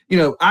if,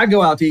 I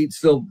go out to eat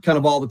still kind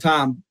of all the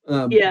time,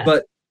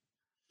 but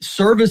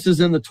service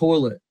is in the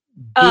toilet.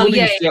 Oh,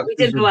 yeah. We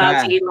did go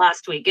out to eat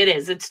last week.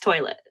 It's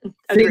toilet.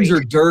 Agreed. Things are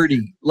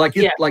dirty. Like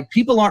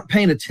people aren't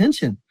paying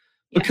attention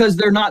because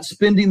they're not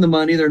spending the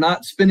money. They're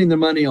not spending their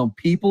money on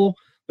people.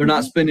 They're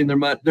not spending their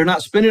money. They're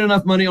not spending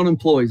enough money on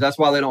employees. That's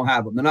why they don't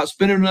have them. They're not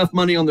spending enough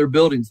money on their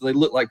buildings. So they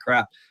look like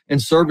crap, and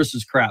service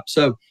is crap.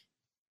 So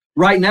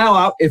right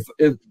now, if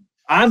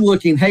I'm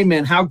looking, hey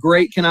man, how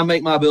great can I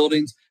make my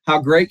buildings? How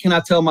great can I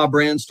tell my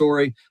brand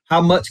story?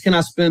 How much can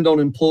I spend on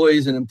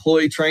employees and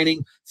employee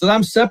training? So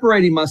I'm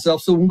separating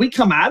myself. So when we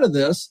come out of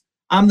this,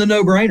 I'm the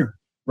no-brainer,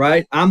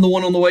 right? I'm the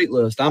one on the wait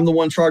list. I'm the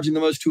one charging the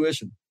most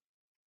tuition.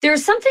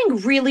 There's something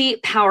really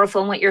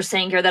powerful in what you're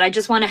saying here that I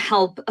just want to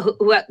help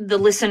the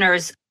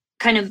listeners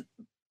kind of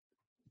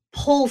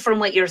pull from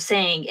what you're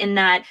saying, in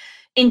that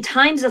in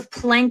times of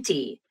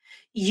plenty,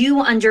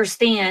 you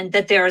understand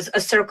that there's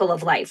a circle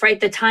of life, right?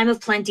 The time of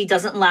plenty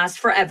doesn't last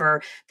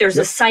forever. There's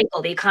a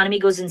cycle. The economy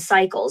goes in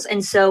cycles.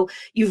 And so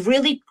you've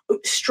really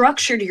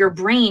structured your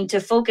brain to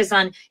focus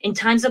on, in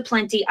times of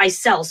plenty, I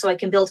sell so I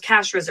can build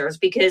cash reserves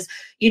because,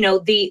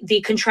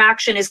 the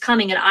contraction is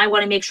coming and I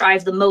want to make sure I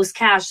have the most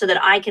cash so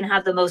that I can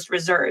have the most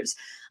reserves.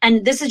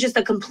 And this is just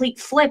a complete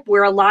flip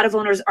where a lot of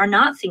owners are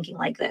not thinking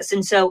like this.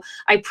 And so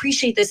I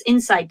appreciate this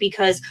insight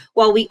because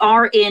while we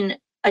are in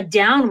a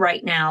down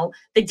right now,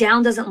 the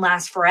down doesn't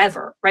last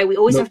forever, right? We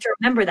always have to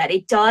remember that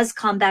it does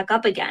come back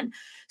up again.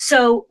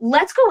 So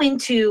let's go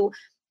into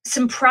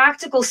some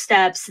practical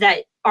steps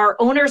that our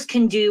owners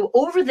can do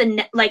over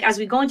as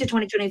we go into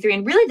 2023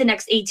 and really the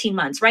next 18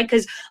 months, right?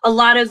 Because a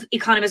lot of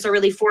economists are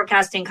really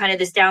forecasting kind of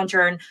this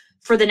downturn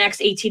for the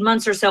next 18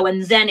 months or so,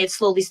 and then it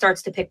slowly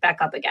starts to pick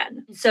back up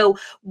again. So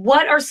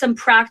what are some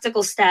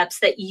practical steps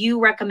that you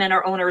recommend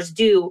our owners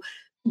do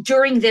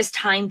during this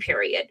time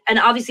period? And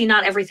obviously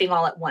not everything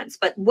all at once,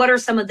 but what are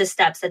some of the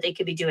steps that they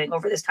could be doing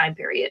over this time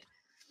period?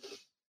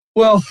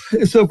 Well,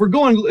 so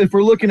if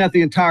we're looking at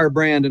the entire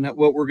brand and at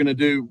what we're going to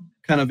do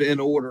kind of in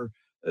order,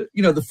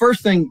 the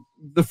first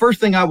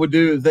thing I would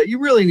do is that you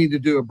really need to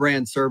do a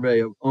brand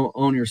survey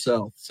on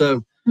yourself.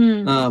 So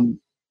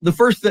the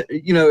first thing,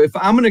 if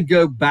I'm going to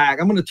go back,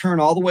 I'm going to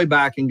turn all the way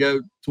back and go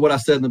to what I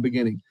said in the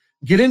beginning.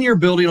 Get in your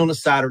building on a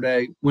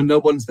Saturday when no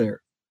one's there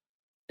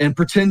and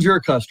pretend you're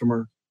a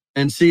customer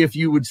and see if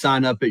you would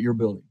sign up at your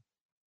building.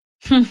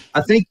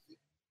 I think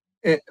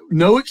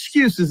no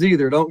excuses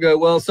either. Don't go,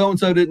 well,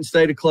 so-and-so didn't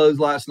stay to close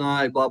last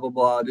night, blah, blah,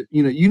 blah.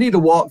 You need to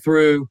walk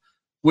through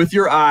with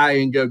your eye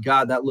and go,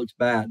 God, that looks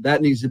bad.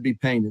 That needs to be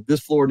painted. This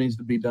floor needs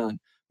to be done.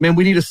 Man,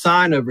 we need a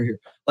sign over here.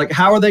 Like,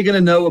 how are they going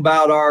to know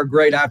about our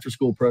great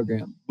after-school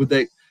program?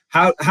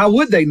 How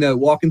would they know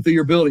walking through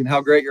your building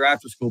how great your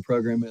after-school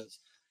program is?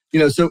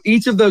 So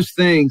each of those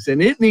things,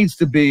 and it needs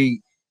to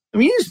be, you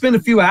need to spend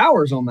a few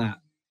hours on that.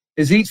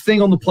 Is each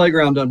thing on the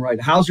playground done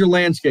right? How's your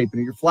landscaping?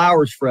 Are your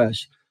flowers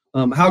fresh?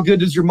 How good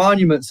does your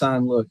monument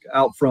sign look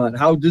out front?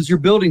 How does your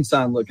building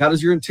sign look? How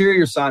does your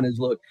interior signage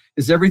look?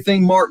 Is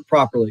everything marked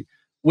properly?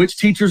 Which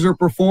teachers are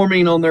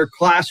performing on their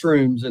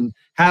classrooms and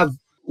have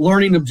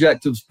learning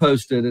objectives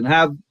posted and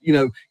have,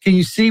 can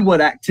you see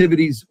what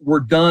activities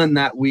were done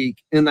that week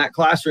in that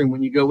classroom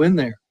when you go in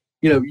there?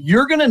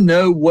 You're going to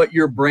know what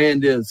your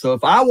brand is. So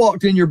if I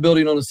walked in your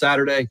building on a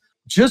Saturday,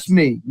 just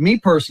me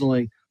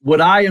personally, would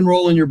I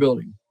enroll in your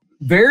building?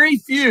 Very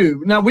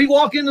few. Now, we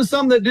walk into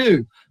some that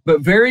do,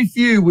 but very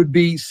few would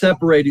be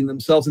separating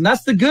themselves. And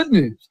that's the good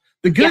news.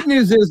 The good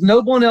news is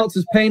no one else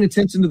is paying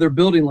attention to their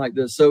building like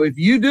this. So if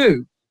you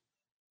do,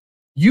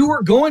 you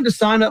are going to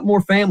sign up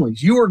more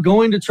families. You are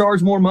going to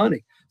charge more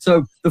money.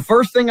 So the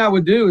first thing I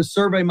would do is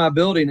survey my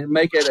building and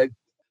make it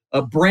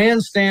a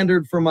brand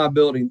standard for my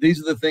building. These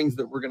are the things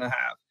that we're going to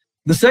have.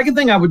 The second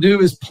thing I would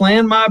do is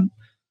plan my,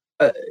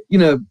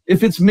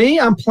 if it's me,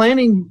 I'm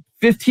planning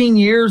 15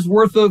 years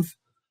worth of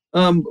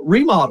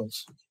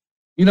remodels.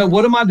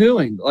 What am I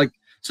doing?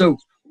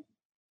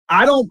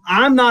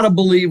 I'm not a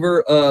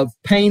believer of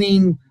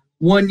painting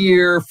one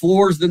year,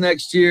 floors the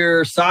next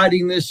year,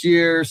 siding this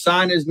year,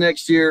 signage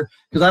next year,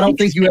 because I don't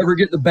think you ever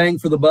get the bang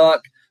for the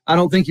buck. I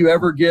don't think you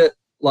ever get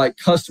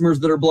customers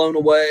that are blown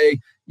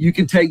away. You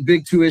can take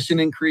big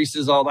tuition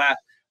increases, all that.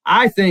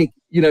 I think,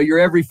 you're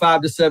every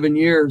 5 to 7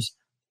 years,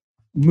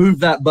 move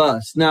that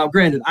bus. Now,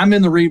 granted, I'm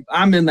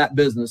in that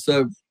business.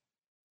 So,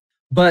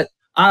 but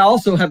I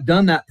also have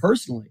done that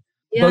personally,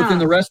 both in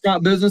the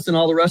restaurant business and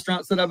all the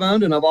restaurants that I've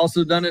owned. And I've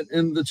also done it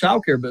in the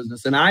childcare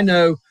business. And I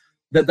know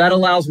that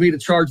allows me to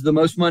charge the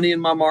most money in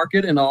my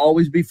market and I'll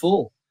always be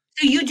full.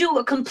 So you do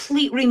a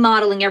complete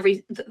remodeling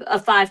every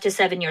 5 to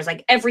 7 years,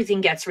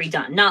 everything gets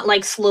redone,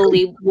 not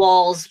slowly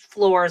walls,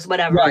 floors,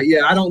 whatever. Right.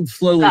 Yeah. I don't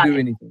slowly do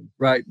anything.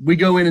 Right. We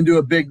go in and do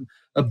a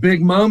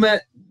big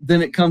moment.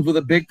 Then it comes with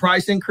a big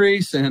price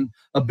increase and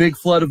a big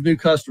flood of new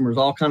customers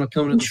all kind of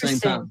coming at the same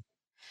time.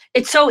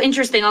 It's so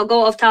interesting. I'll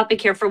go off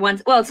topic here for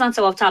once. Well, it's not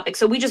so off topic.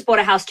 So we just bought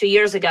a house 2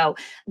 years ago.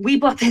 We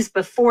bought this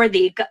before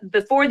the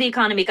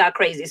economy got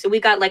crazy. So we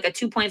got a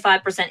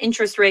 2.5%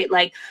 interest rate.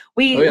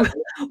 We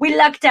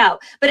lucked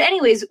out. But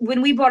anyways,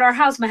 when we bought our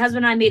house, my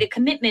husband and I made a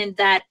commitment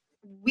that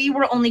we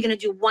were only going to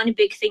do one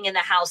big thing in the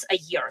house a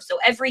year. So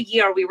every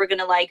year we were going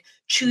to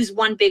choose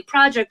one big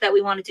project that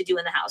we wanted to do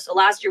in the house. So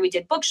last year we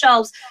did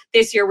bookshelves.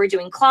 This year we're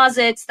doing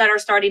closets that are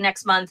starting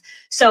next month.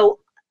 So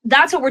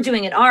that's what we're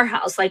doing in our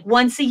house.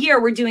 Once a year,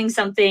 we're doing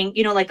something,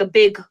 a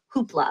big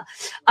hoopla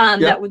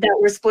that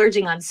we're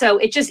splurging on. So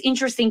it's just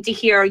interesting to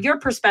hear your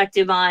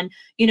perspective on,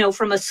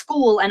 from a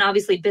school, and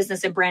obviously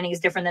business and branding is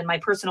different than my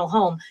personal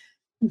home,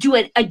 do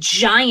a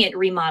giant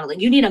remodeling.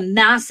 You need a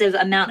massive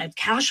amount of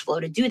cash flow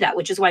to do that,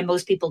 which is why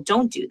most people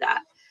don't do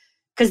that,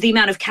 because the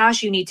amount of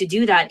cash you need to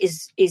do that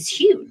is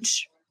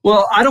huge.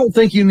 Well, I don't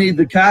think you need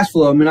the cash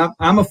flow. I mean,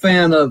 I'm a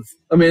fan of,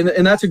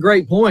 and that's a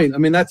great point. I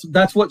mean,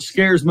 that's what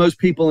scares most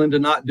people into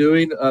not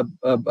doing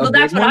well,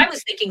 that's what I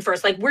was thinking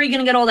first. Where are you going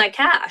to get all that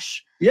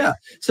cash? Yeah.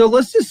 So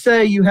let's just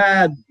say you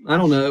had, I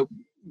don't know,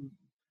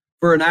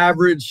 for an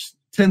average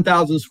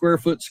 10,000 square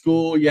foot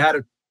school, you had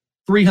a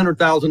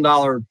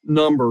 $300,000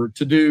 number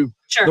to do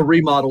the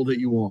remodel that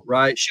you want,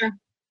 right? Sure.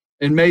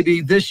 And maybe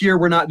this year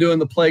we're not doing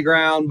the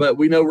playground, but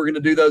we know we're going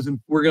to do those,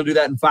 and we're going to do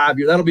that in 5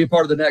 years. That'll be a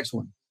part of the next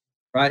one,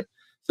 right?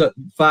 So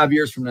 5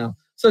 years from now.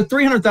 So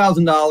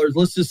 $300,000,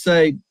 let's just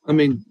say,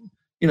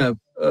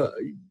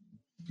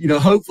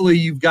 hopefully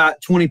you've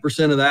got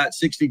 20% of that,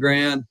 60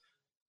 grand,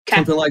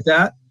 something like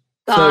that.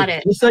 Got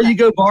it. Let's say you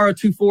go borrow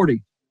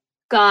 240.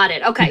 Got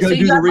it. Okay. So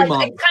you got it's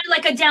kind of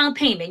like a down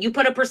payment. You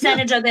put a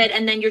percentage of it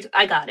and then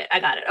I got it.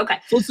 Okay.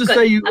 So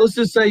let's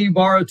just say you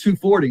borrow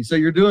 240. So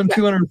you're doing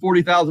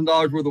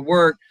 $240,000 worth of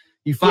work.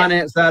 You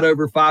finance that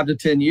over 5 to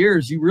 10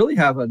 years. You really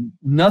have a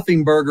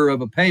nothing burger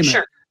of a payment.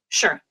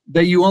 Sure.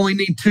 That you only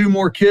need 2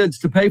 more kids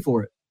to pay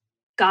for it.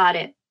 Got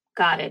it.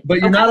 Got it. But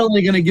you're not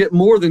only going to get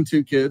more than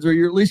 2 kids, or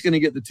you're at least going to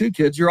get the 2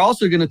 kids, you're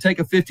also going to take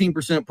a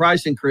 15%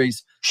 price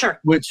increase. Sure.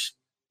 Which,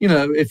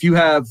 if you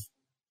have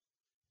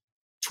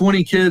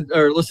 20 kids,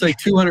 or let's say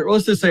 200,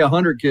 let's just say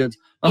 100 kids,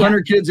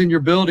 100 kids in your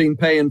building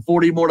paying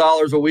 $40 more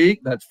a week,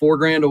 that's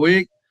 $4,000 a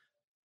week,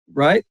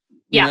 right?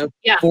 Yeah.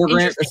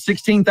 $4,000,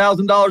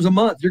 $16,000 a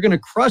month. You're going to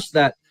crush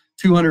that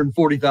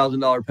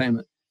 $240,000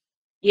 payment.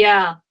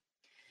 Yeah.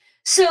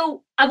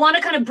 So I want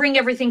to kind of bring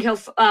everything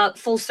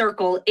full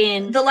circle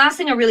in. The last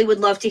thing I really would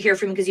love to hear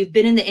from you, because you've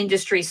been in the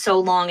industry so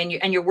long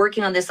and you're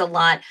working on this a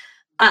lot,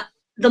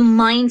 the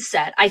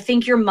mindset. I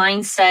think your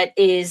mindset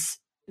is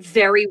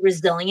very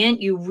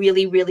resilient. You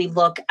really, really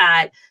look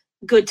at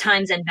good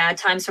times and bad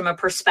times from a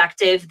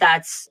perspective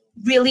that's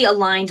really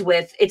aligned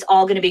with it's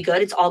all going to be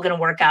good. It's all going to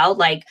work out.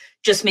 Like,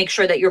 just make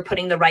sure that you're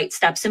putting the right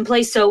steps in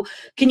place. So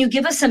can you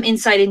give us some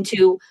insight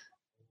into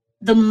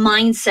the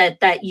mindset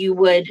that you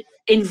would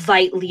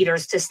invite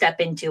leaders to step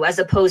into, as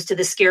opposed to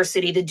the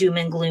scarcity, the doom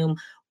and gloom?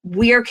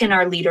 Where can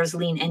our leaders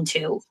lean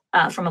into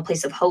from a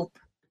place of hope?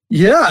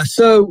 Yeah.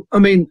 So,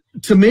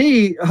 to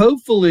me,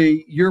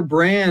 hopefully your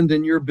brand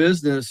and your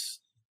business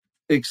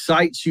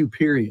excites you,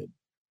 period.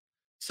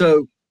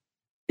 So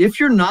if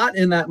you're not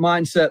in that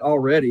mindset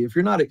already, if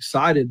you're not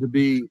excited to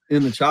be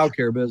in the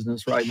childcare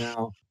business right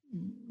now,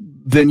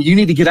 then you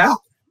need to get out.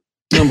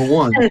 Number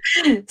one.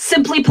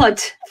 Simply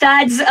put,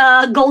 Thad's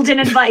golden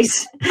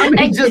advice.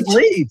 Just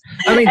leave.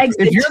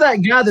 If you're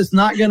that guy that's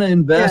not going to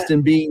invest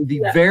in being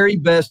the very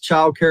best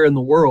childcare in the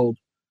world,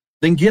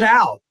 then get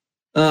out.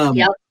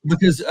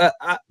 Because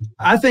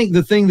I think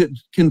the thing that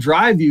can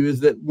drive you is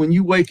that when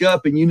you wake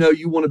up and you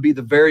want to be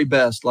the very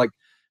best,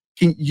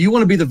 you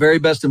want to be the very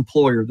best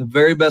employer, the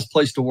very best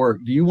place to work?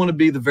 Do you want to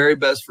be the very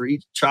best for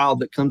each child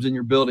that comes in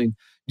your building?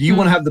 Do you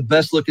want to have the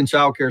best looking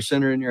childcare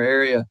center in your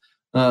area?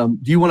 Do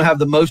you want to have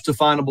the most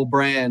definable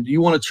brand? Do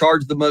you want to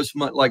charge the most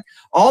money?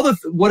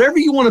 Whatever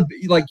you want to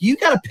be, you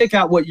got to pick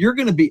out what you're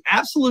going to be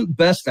absolute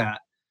best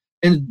at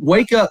and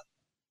wake up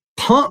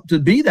pumped to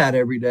be that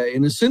every day.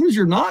 And as soon as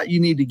you're not, you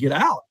need to get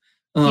out.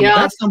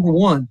 That's number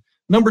one.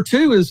 Number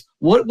two is,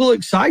 what will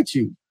excite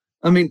you?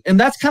 And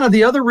that's kind of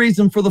the other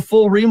reason for the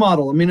full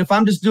remodel. If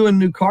I'm just doing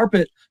new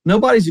carpet,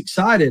 nobody's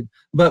excited.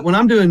 But when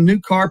I'm doing new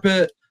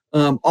carpet,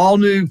 all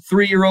new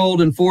 3-year-old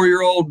and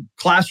 4-year-old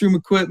classroom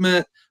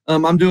equipment,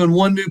 I'm doing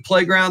one new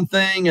playground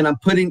thing, and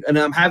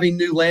I'm having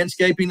new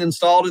landscaping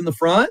installed in the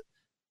front,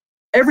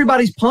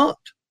 everybody's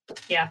pumped.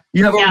 Yeah.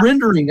 You have a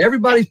rendering.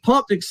 Everybody's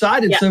pumped,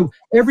 excited. Yeah. So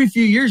every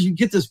few years you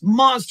get this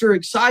monster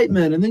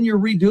excitement, and then you're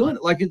redoing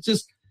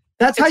it.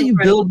 That's how you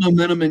build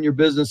momentum in your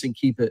business and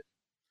keep it.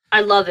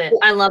 I love it.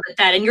 I love it.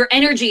 And your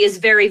energy is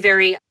very,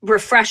 very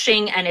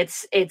refreshing, and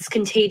it's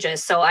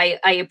contagious. So I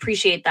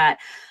appreciate that.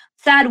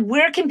 Thad,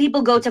 where can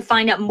people go to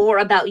find out more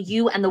about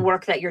you and the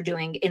work that you're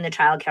doing in the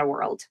childcare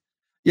world?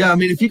 Yeah,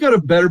 if you go to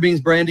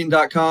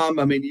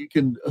betterbeansbranding.com, you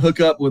can hook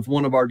up with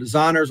one of our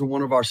designers or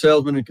one of our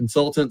salesmen and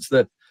consultants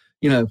that,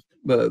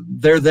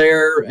 they're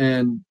there.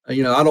 And, I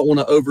don't want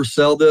to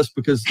oversell this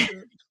because,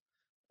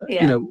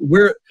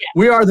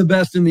 we are the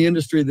best in the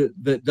industry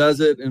that does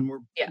it. And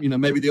we're,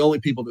 maybe the only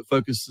people that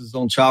focuses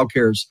on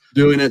childcare's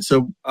doing it.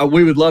 So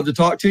we would love to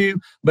talk to you.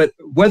 But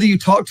whether you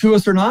talk to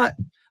us or not,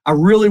 I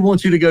really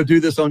want you to go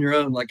do this on your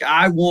own.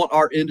 I want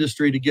our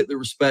industry to get the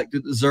respect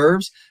it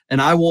deserves.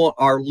 And I want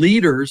our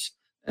leaders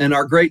and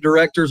our great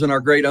directors and our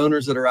great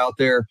owners that are out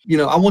there,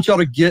 I want y'all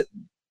to get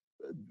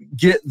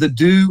the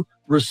due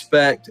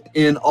respect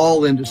in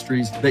all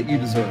industries that you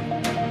deserve.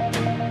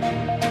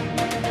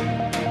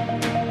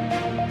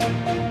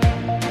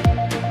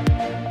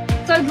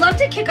 So I'd love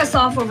to kick us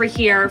off over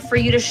here for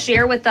you to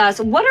share with us,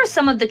 what are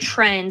some of the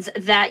trends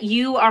that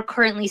you are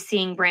currently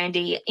seeing,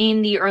 Brandy,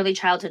 in the early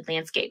childhood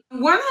landscape?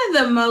 One of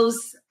the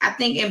most, I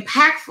think,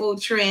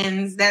 impactful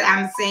trends that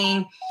I'm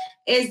seeing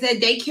is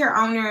that daycare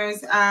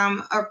owners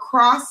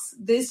across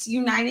this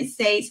United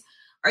States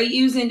are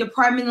using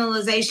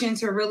departmentalization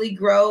to really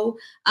grow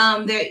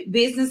their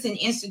business and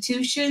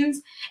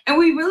institutions. And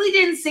we really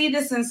didn't see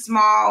this in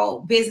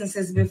small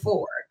businesses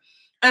before.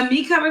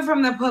 Me coming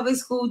from the public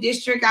school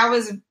district, I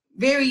was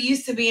very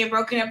used to being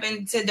broken up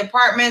into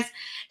departments.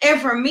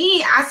 And for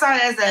me, I saw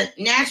it as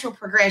a natural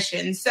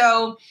progression.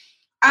 So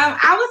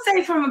I would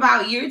say from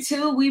about year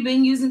 2, we've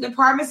been using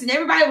departments, and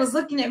everybody was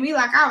looking at me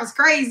like I was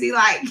crazy.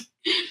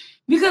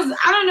 Because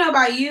I don't know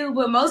about you,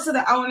 but most of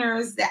the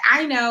owners that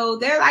I know,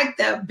 they're like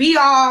the be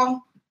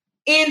all,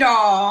 end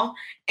all.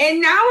 And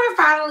now we're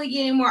finally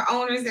getting more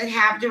owners that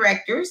have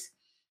directors.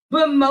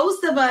 But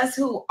most of us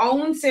who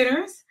own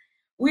centers,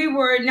 we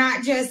were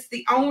not just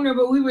the owner,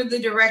 but we were the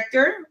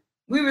director.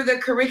 We were the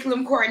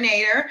curriculum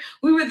coordinator.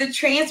 We were the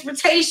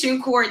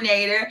transportation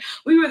coordinator.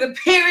 We were the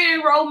parent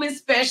enrollment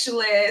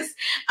specialist.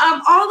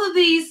 All of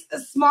these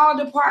small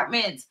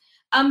departments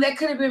that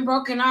could have been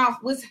broken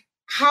off was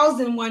housed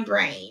in one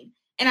brain.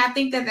 And I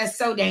think that that's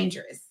so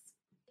dangerous.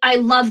 I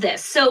love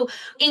this. So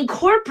in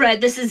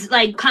corporate, this is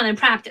like common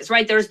practice,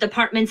 right? There's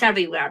departments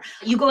everywhere.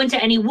 You go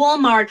into any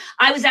Walmart.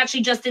 I was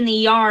actually just in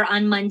the ER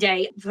on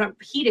Monday from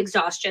heat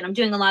exhaustion. I'm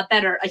doing a lot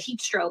better. A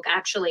heat stroke,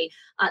 actually.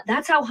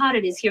 That's how hot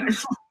it is here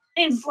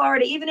in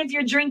Florida, even if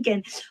you're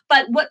drinking.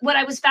 But what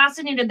I was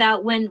fascinated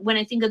about when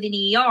I think of an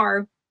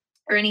ER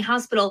or any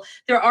hospital,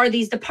 there are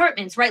these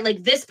departments, right?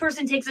 Like this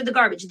person takes out the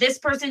garbage. This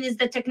person is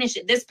the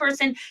technician. This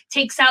person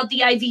takes out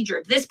the IV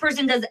drip. This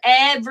person does,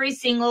 every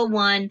single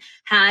one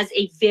has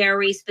a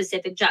very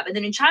specific job. And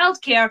then in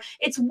childcare,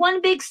 it's one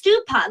big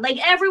stew pot. Like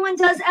everyone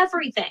does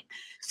everything.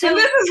 So and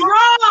this is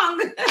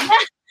wrong.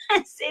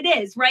 Yes, it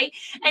is, right?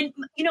 And,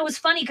 it's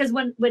funny because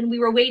when we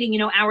were waiting,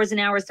 hours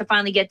and hours to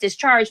finally get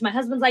discharged, my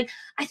husband's like,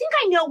 I think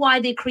I know why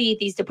they create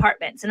these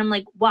departments. And I'm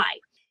like, why?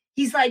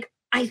 He's like,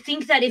 I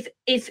think that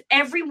if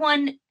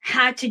everyone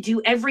had to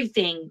do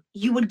everything,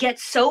 you would get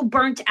so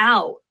burnt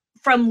out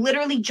from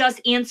literally just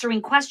answering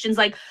questions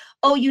like,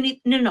 oh, you need,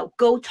 no,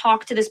 go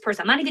talk to this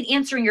person. I'm not even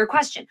answering your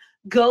question.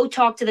 Go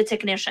talk to the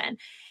technician.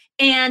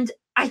 And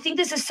I think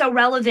this is so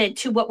relevant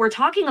to what we're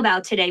talking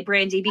about today,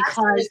 Brandy,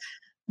 because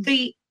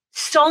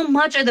so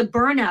much of the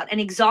burnout and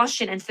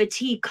exhaustion and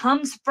fatigue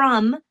comes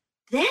from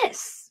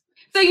this.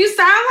 So you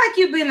sound like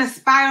you've been a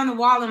spy on the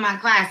wall in my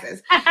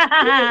classes.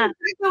 That's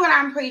what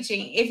I'm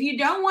preaching. If you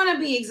don't want to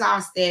be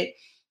exhausted,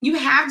 you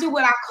have to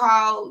what I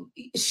call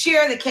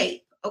share the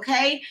cape,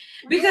 okay?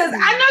 Because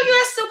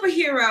I know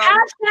you're a superhero.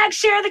 Hashtag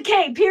share the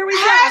cape. Here we go.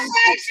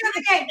 Hashtag share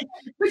the cape.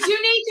 But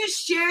you need to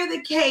share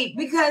the cape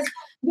because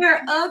there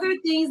are other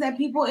things that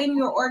people in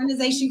your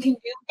organization can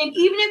do. And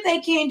even if they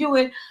can't do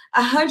it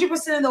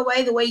 100% of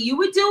the way you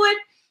would do it,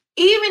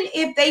 even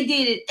if they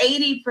did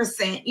it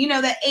 80%,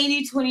 that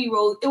 80-20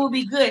 rule, it will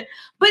be good.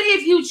 But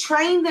if you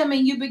train them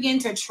and you begin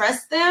to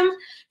trust them,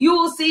 you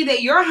will see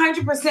that your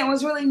 100%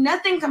 was really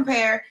nothing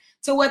compared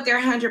to what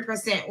their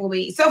 100% will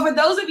be. So for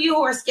those of you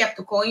who are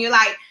skeptical and you're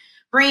like,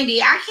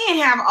 Brandy, I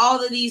can't have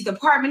all of these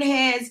department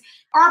heads,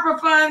 ARPA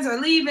funds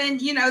are leaving,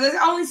 there's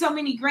only so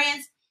many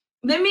grants.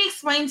 Let me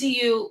explain to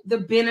you the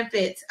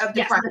benefits of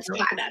department. Let's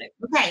talk about it.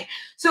 Okay,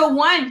 so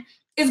one,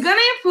 it's going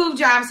to improve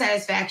job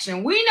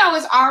satisfaction. We know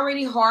it's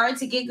already hard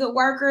to get good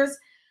workers,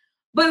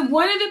 but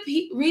one of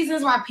the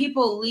reasons why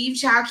people leave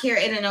childcare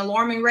at an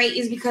alarming rate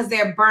is because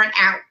they're burnt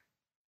out.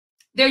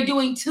 They're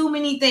doing too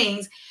many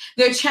things.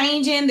 They're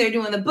changing, they're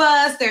doing the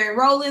bus, they're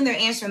enrolling, they're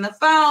answering the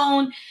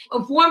phone.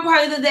 If one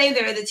part of the day,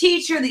 they're the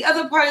teacher. The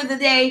other part of the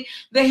day,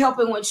 they're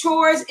helping with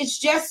chores. It's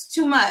just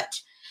too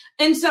much.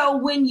 And so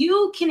when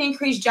you can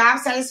increase job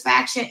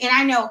satisfaction, and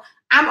I know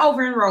I'm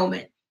over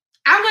enrollment,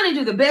 I'm going to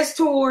do the best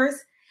tours.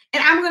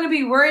 And I'm going to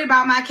be worried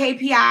about my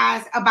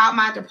KPIs, about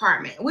my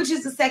department, which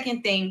is the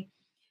second thing.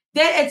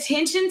 That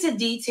attention to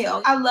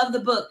detail. I love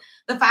the book,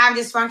 The 5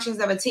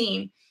 Dysfunctions of a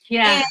Team.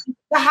 Yeah. And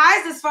the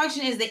highest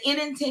dysfunction is the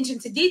inattention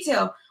to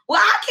detail.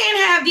 Well, I can't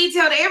have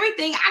detail to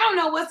everything. I don't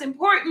know what's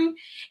important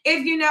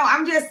if,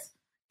 I'm just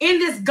in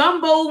this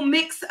gumbo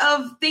mix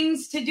of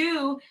things to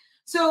do.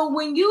 So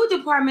when you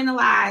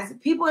departmentalize,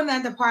 people in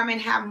that department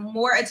have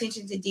more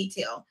attention to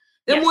detail.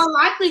 They're more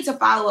likely to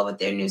follow up with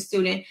their new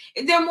student.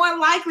 They're more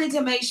likely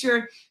to make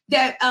sure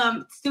that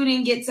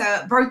student gets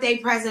a birthday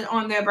present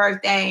on their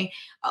birthday.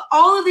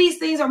 All of these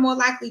things are more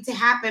likely to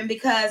happen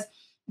because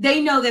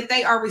they know that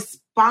they are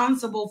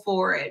responsible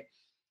for it.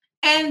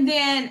 And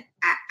then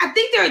I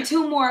think there are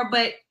two more,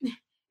 but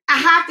I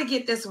have to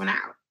get this one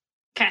out.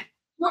 Okay.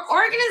 Your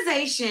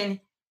organization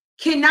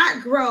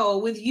cannot grow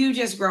with you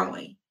just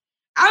growing.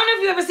 I don't know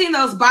if you've ever seen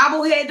those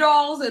bobblehead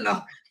dolls and the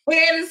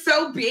head is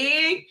so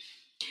big.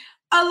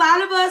 A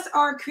lot of us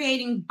are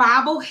creating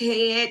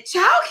bobblehead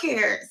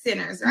childcare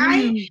centers,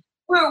 right?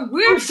 Where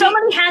we're so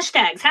many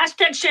hashtags.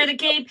 Hashtag share the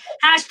cape.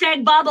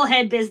 Hashtag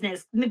bobblehead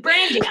business.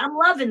 Brandy, I'm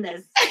loving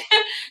this.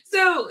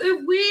 So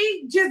if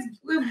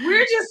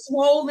we're just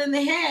swollen in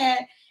the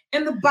head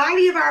and the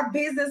body of our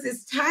business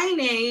is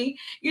tiny,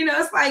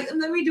 it's like,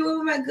 let me do it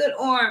with my good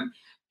arm.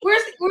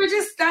 We're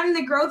just stunning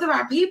the growth of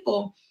our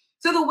people.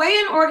 So the way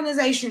an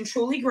organization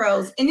truly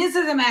grows, and this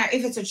doesn't matter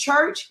if it's a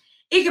church,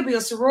 it could be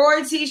a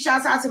sorority.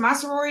 Shouts out to my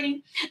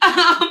sorority.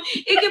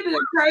 It could be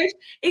a church.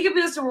 It could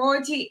be a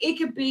sorority. It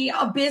could be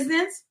a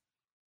business.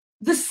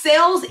 The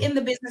cells in the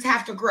business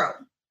have to grow.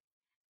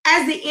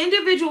 As the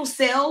individual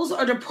cells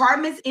or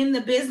departments in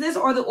the business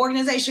or the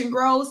organization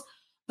grows,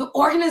 the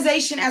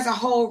organization as a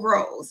whole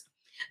grows.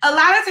 A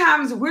lot of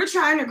times we're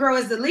trying to grow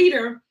as the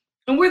leader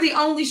and we're the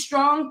only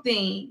strong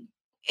thing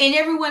and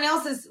everyone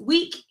else is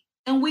weak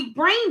and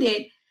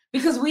weak-brained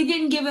because we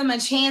didn't give them a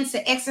chance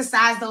to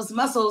exercise those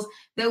muscles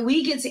that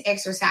we get to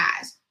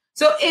exercise.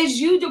 So as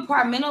you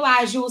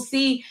departmentalize, you'll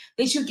see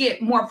that you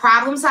get more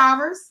problem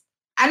solvers.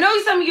 I know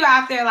some of you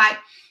out there like,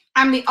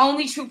 I'm the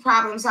only true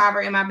problem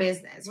solver in my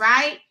business,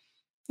 right?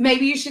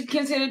 Maybe you should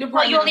consider department.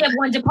 Well, you only have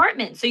one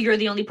department, so you're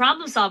the only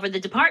problem solver, the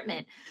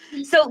department.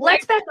 So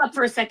let's back up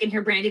for a second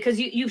here, Brandy, because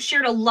you've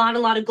shared a lot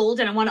of gold,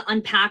 and I want to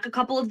unpack a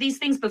couple of these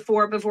things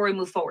before we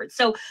move forward.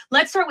 So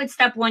let's start with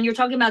step one. You're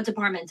talking about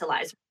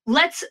departmentalize.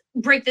 Let's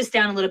break this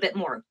down a little bit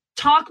more.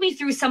 Talk me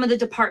through some of the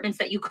departments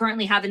that you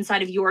currently have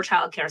inside of your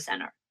childcare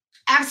center.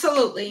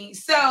 Absolutely.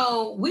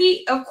 So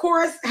we, of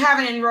course, have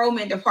an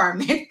enrollment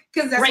department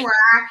because that's Right. where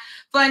our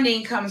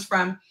funding comes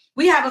from.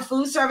 We have a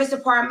food service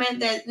department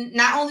that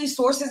not only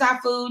sources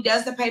our food,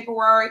 does the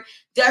paperwork,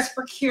 does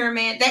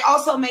procurement. They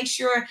also make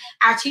sure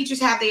our teachers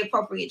have the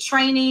appropriate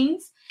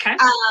trainings Okay.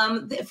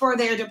 for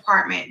their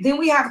department. Then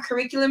we have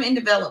curriculum and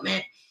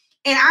development.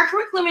 And our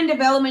curriculum and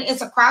development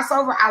is a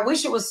crossover. I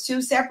wish it was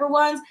two separate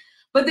ones,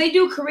 but they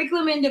do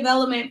curriculum and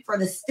development for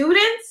the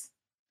students,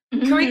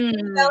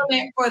 curriculum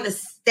development for the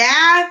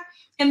staff,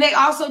 and they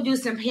also do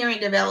some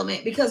parent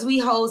development because we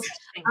host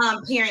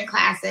parent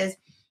classes.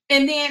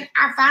 And then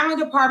our final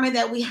department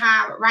that we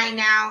have right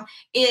now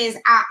is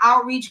our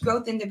outreach,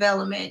 growth, and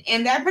development.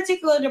 And that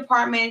particular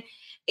department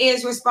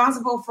is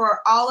responsible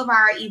for all of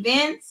our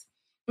events,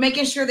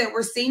 making sure that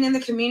we're seen in the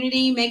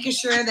community, making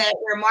sure that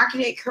we're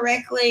marketed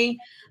correctly,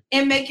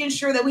 and making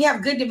sure that we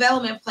have good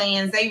development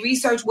plans. They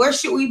research where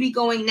should we be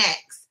going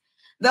next.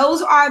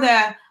 Those are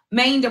the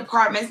main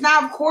departments.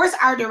 Now, of course,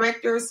 our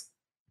directors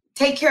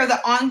take care of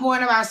the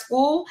ongoing of our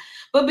school,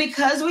 but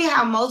because we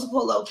have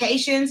multiple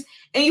locations,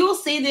 and you'll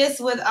see this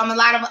with a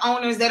lot of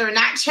owners that are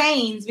not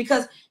chains,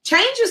 because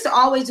chains used to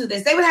always do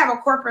this. They would have a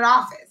corporate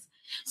office.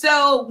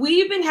 So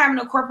we've been having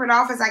a corporate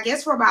office, I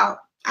guess, for about,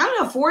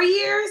 4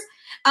 years,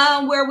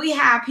 where we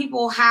have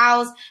people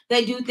housed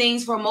that do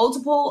things for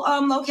multiple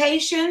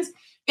locations.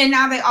 And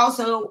now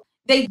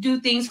they do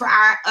things for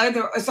our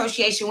other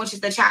association, which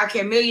is the Child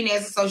Care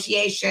Millionaires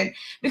Association,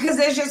 because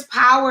there's just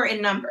power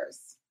in numbers.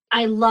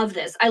 I love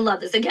this.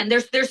 Again,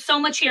 there's so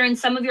much here, and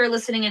some of you are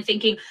listening and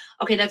thinking,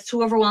 okay, that's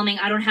too overwhelming.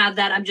 I don't have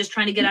that. I'm just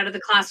trying to get out of the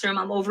classroom.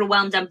 I'm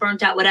overwhelmed. I'm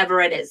burnt out,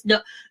 whatever it is.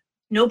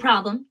 No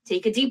problem.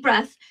 Take a deep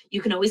breath.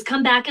 You can always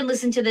come back and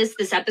listen to this.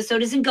 This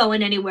episode isn't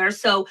going anywhere.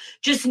 So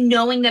just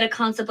knowing that a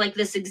concept like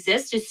this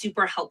exists is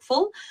super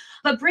helpful.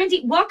 But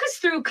Brandy, walk us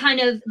through kind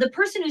of the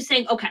person who's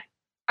saying, okay,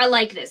 I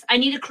like this. I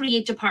need to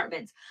create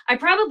departments. I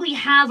probably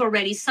have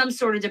already some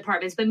sort of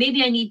departments, but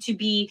maybe I need to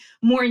be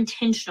more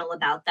intentional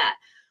about that.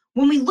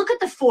 When we look at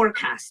the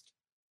forecast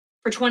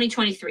for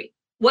 2023,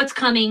 what's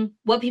coming,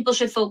 what people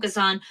should focus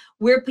on,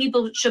 where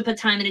people should put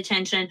time and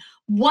attention,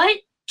 what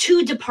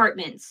 2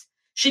 departments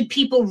should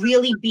people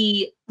really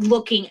be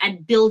looking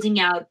at building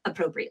out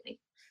appropriately?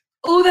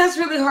 Oh, that's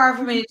really hard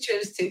for me to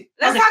choose to.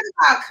 Let's talk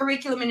about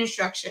curriculum and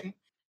instruction.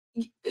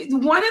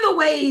 One of the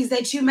ways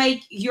that you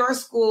make your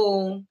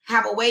school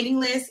have a waiting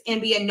list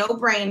and be a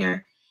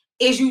no-brainer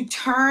is you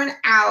turn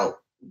out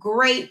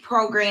great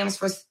programs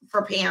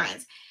for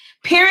parents.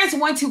 Parents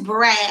want to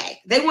brag.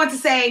 They want to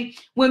say,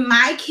 when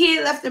my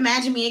kid left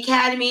Imagine Me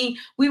Academy,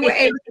 we were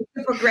able to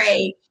skip a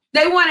grade.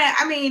 They want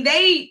to,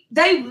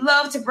 they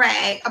love to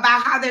brag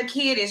about how their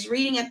kid is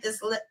reading at this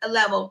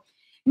level.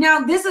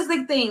 Now, this is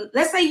the thing.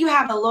 Let's say you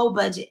have a low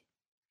budget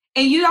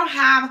and you don't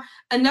have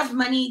enough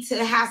money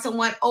to have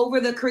someone over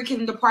the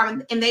curriculum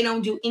department and they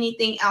don't do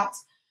anything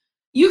else.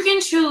 You can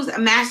choose a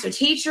master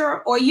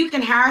teacher, or you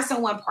can hire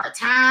someone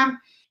part-time,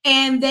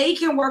 and they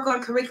can work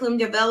on curriculum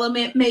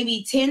development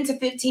maybe 10 to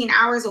 15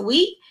 hours a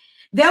week.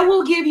 That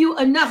will give you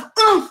enough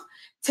oomph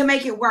to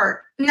make it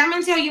work. And I'm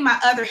going to tell you my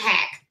other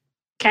hack.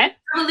 Okay.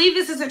 I believe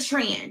this is a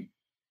trend.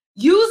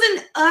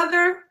 Using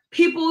other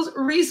people's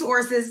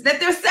resources that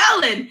they're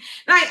selling.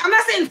 Like, I'm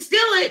not saying steal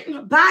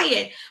it, buy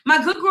it.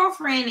 My good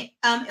girlfriend,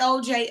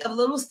 LJ of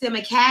Little STEM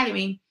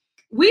Academy,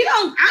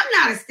 I'm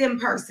not a STEM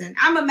person.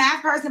 I'm a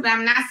math person, but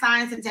I'm not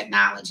science and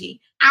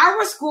technology.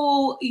 Our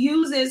school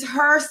uses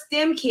her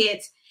STEM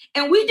kits,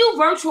 and we do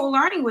virtual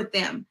learning with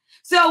them.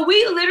 So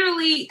we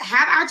literally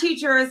have our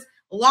teachers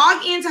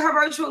log into her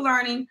virtual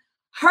learning.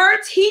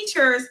 Her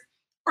teachers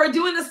are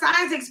doing the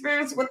science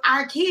experience with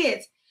our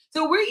kids.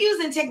 So we're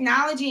using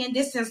technology and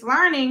distance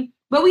learning,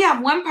 but we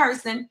have one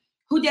person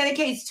who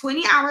dedicates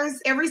 20 hours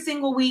every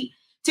single week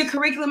to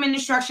curriculum and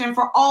instruction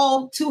for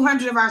all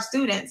 200 of our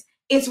students.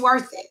 It's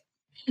worth it.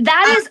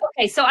 That is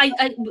okay. So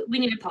we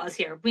need to pause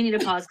here. We need to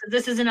pause because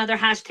this is another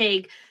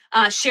hashtag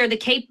share the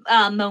cape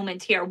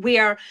moment here,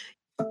 where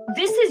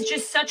this is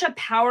just such a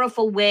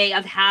powerful way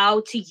of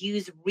how to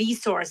use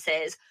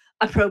resources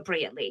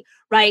appropriately,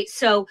 right?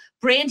 So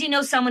Brandy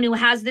knows someone who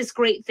has this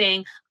great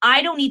thing.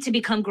 I don't need to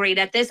become great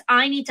at this.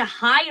 I need to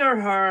hire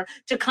her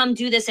to come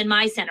do this in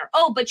my center.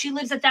 Oh, but she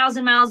lives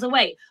 1,000 miles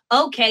away.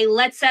 Okay,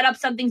 let's set up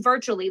something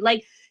virtually.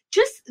 Like,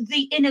 just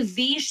the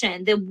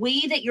innovation, the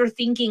way that you're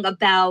thinking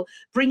about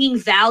bringing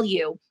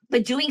value,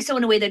 but doing so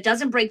in a way that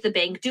doesn't break the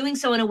bank, doing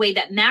so in a way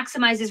that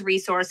maximizes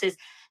resources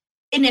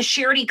in a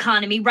shared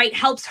economy, right?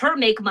 Helps her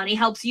make money,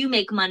 helps you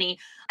make money.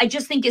 I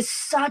just think is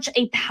such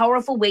a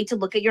powerful way to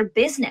look at your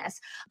business.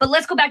 But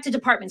let's go back to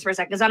departments for a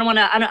second, because I don't want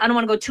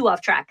to go too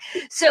off track.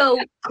 So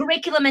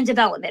curriculum and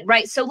development,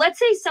 right? So let's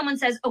say someone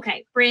says,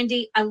 okay,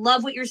 Brandy, I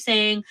love what you're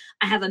saying.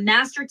 I have a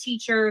master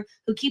teacher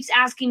who keeps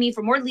asking me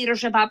for more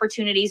leadership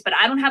opportunities, but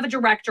I don't have a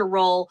director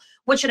role.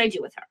 What should I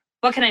do with her?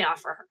 What can I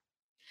offer her?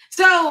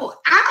 So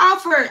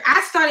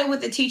I started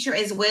with a teacher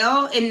as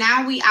well, and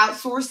now we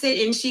outsource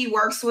it, and she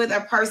works with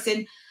a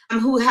person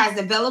who has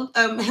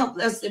helped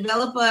us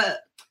develop a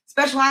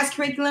specialized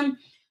curriculum.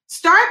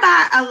 Start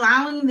by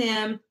allowing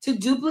them to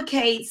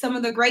duplicate some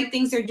of the great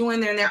things they're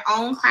doing in their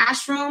own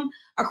classroom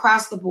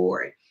across the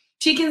board.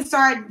 She can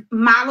start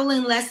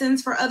modeling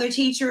lessons for other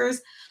teachers,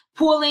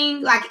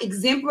 pulling like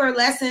exemplar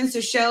lessons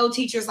to show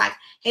teachers like,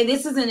 hey,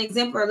 this is an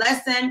exemplar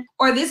lesson,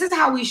 or this is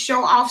how we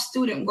show off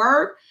student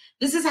work.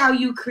 This is how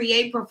you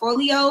create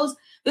portfolios.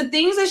 The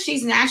things that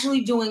she's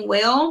naturally doing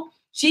well,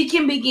 she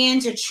can begin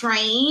to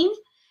train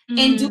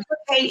and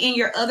duplicate in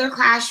your other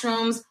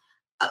classrooms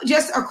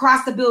just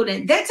across the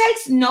building. That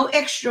takes no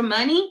extra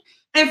money.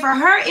 And for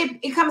her,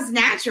 it comes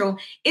natural.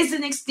 It's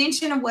an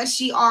extension of what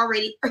he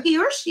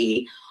or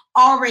she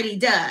already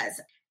does.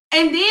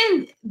 And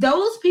then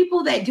those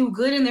people that do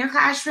good in their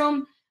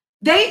classroom,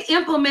 they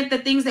implement the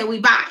things that we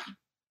buy.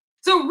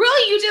 So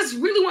really, you just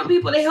really want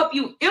people to help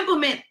you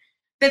implement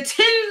the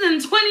tens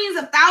and twenties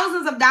of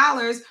thousands of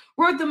dollars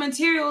worth of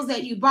materials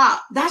that you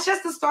bought. That's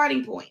just the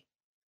starting point.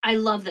 I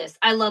love this.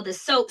 I love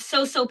this. So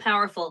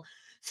powerful.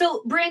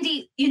 So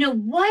Brandy,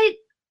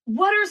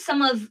 what are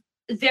some of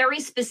very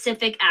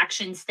specific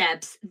action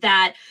steps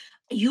that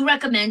you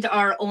recommend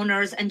our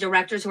owners and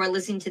directors who are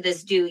listening to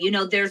this do?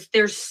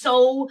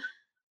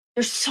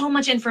 There's so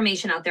much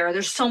information out there.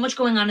 There's so much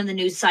going on in the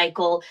news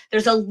cycle.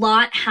 There's a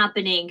lot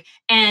happening,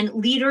 and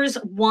leaders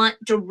want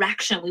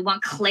direction. We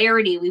want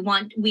clarity. We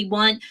want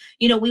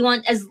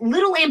as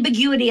little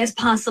ambiguity as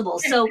possible.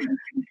 So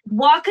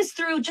walk us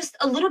through just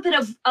a little bit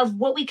of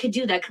what we could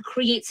do that could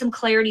create some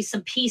clarity,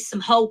 some peace, some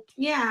hope.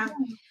 Yeah.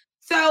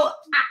 So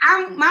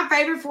my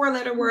favorite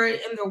 4-letter word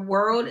in the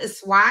world is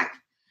SWOT.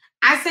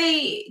 I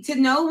say to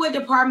know what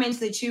departments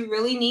that you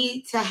really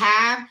need to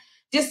have,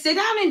 just sit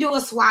down and do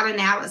a SWOT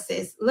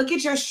analysis. Look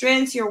at your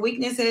strengths, your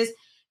weaknesses,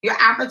 your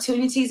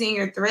opportunities, and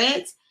your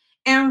threats,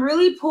 and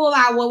really pull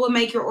out what will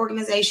make your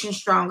organization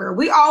stronger.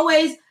 We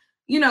always,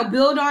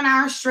 build on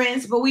our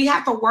strengths, but we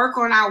have to work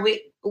on our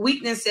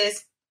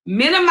weaknesses,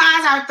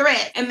 minimize our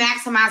threat, and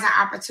maximize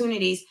our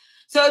opportunities.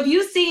 So if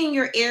you see in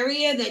your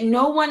area that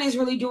no one is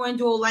really doing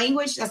dual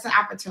language, that's an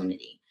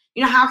opportunity.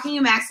 How can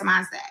you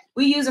maximize that?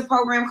 We use a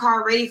program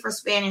called Ready for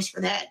Spanish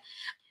for that.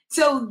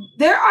 So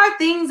there are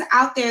things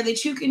out there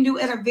that you can do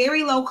at a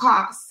very low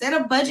cost. Set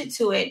a budget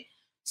to it.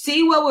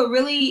 See what will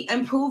really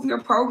improve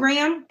your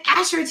program.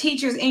 Ask your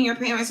teachers and your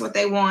parents what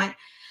they want.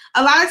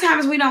 A lot of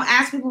times we don't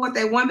ask people what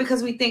they want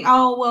because we think,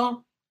 oh,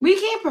 well, we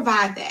can't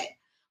provide that.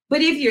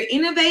 But if you're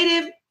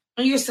innovative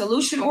and you're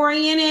solution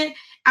oriented,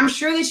 I'm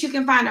sure that you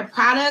can find a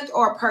product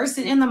or a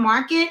person in the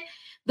market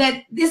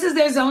that this is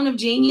their zone of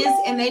genius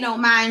and they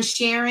don't mind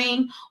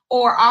sharing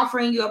or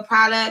offering you a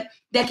product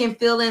that can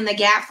fill in the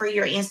gap for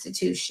your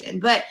institution.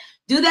 But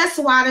do that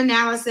SWOT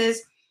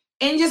analysis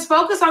and just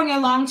focus on your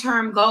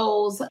long-term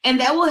goals, and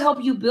that will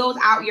help you build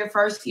out your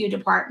first few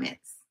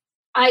departments.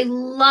 I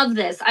love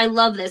this.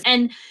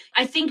 And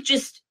I think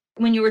just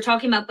when you were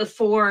talking about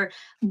before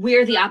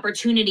where the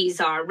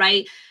opportunities are,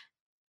 right?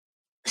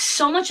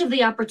 So much of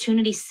the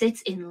opportunity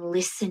sits in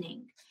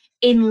listening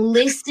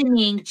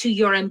to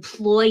your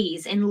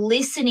employees and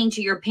listening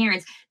to your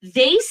parents.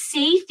 They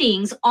say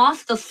things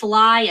off the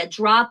fly, at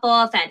drop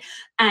off,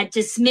 at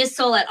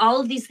dismissal, at all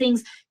of these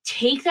things.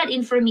 Take that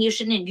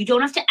information and you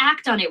don't have to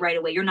act on it right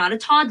away. You're not a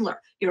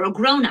toddler. You're a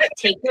grown-up.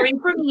 Take your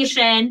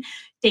information.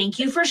 Thank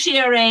you for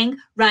sharing,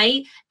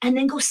 right? And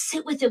then go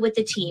sit with it with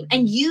the team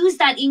and use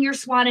that in your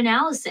SWOT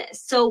analysis.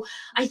 So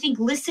I think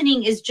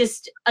listening is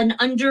just an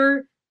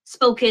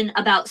underspoken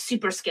about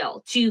super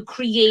skill to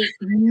create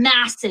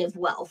massive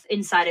wealth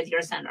inside of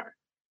your center.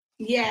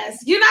 Yes.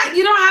 You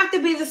don't have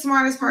to be the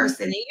smartest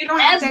person. You don't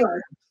have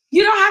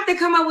to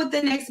come up with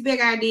the next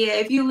big idea.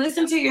 If you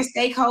listen to your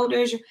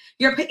stakeholders,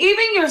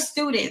 even your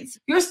students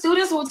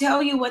will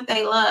tell you what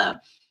they love.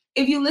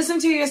 If you listen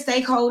to your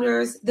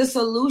stakeholders, the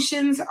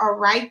solutions are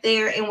right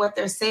there in what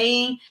they're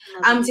saying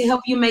to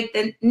help you make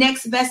the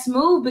next best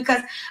move,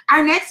 because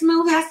our next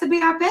move has to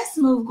be our best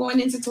move going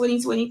into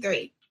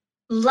 2023.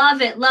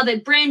 Love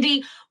it.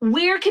 Brandy,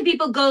 where can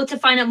people go to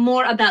find out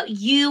more about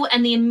you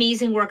and the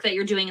amazing work that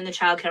you're doing in the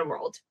childcare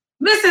world?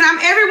 Listen, I'm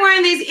everywhere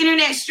in these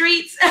internet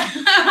streets.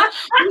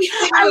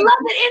 I love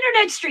the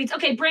internet streets.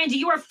 Okay, Brandy,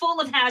 you are full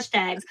of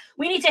hashtags.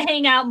 We need to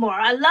hang out more.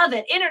 I love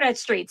it. Internet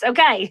streets.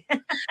 Okay.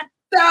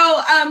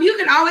 So you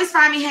can always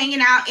find me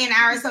hanging out in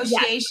our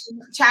association,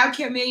 Child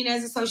Care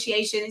Millionaires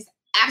Association. It's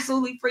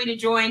absolutely free to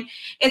join.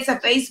 It's a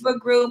Facebook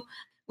group.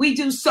 We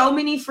do so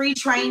many free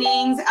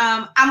trainings.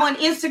 I'm on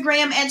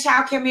Instagram at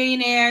Child Care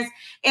Millionaires,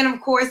 and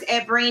of course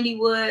at Brandy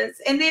Woods.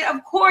 And then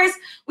of course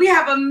we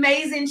have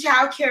amazing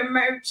child care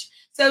merch.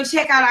 So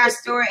check out our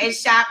store at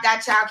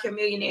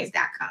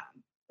shop.childcaremillionaires.com.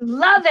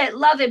 Love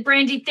it.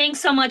 Brandy, thanks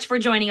so much for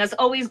joining us.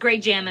 Always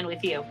great jamming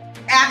with you.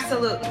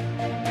 Absolutely.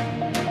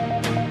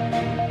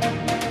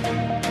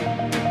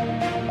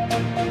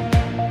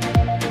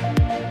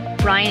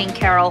 Ryan and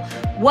Carol,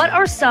 what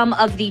are some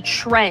of the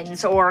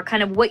trends or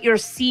kind of what you're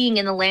seeing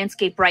in the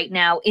landscape right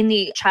now in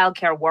the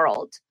childcare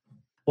world?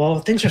 Well,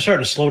 things are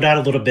starting to slow down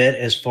a little bit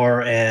as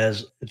far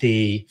as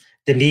the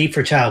need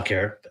for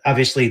childcare.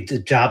 Obviously, the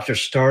jobs are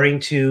starting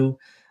to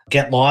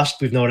get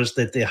lost. We've noticed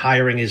that the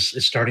hiring is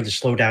starting to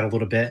slow down a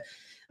little bit.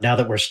 now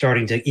that we're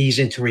starting to ease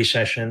into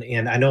recession.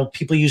 And I know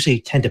people usually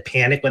tend to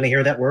panic when they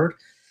hear that word,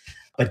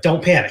 but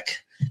don't panic,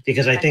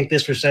 because I think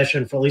this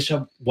recession, for at least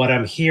what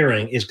I'm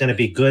hearing, is going to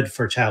be good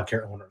for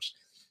childcare owners.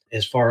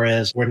 As far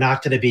as we're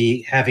not going to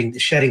be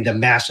shedding the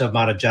massive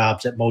amount of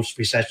jobs that most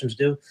recessions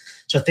do.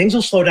 So things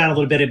will slow down a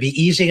little bit. It'll be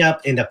easing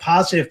up. And the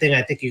positive thing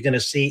I think you're going to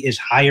see is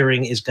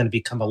hiring is going to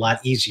become a lot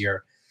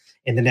easier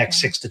in the next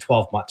 6 to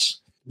 12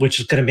 months, which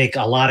is going to make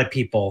a lot of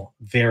people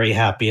very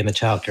happy in the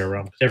childcare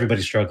realm, because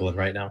everybody's struggling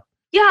right now.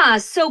 Yeah.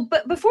 So,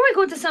 but before we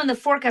go into some of the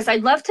forecasts,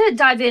 I'd love to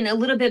dive in a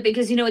little bit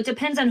because, it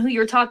depends on who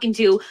you're talking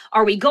to.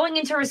 Are we going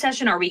into a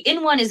recession? Are we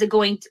in one? Is it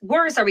going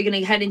worse? Are we going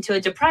to head into a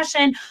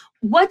depression?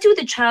 What do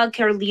the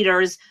childcare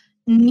leaders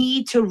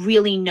need to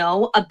really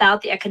know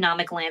about the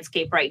economic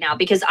landscape right now?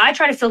 Because I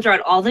try to filter out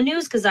all the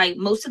news because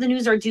most of the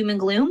news are doom and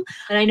gloom.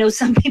 And I know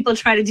some people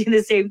try to do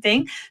the same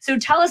thing. So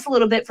tell us a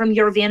little bit from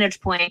your vantage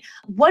point,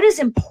 what is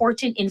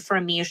important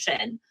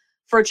information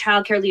for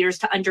childcare leaders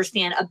to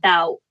understand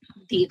about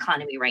the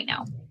economy right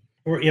now?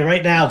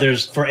 Right now,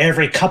 there's, for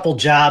every couple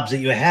jobs that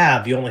you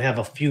only have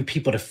a few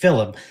people to fill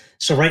them.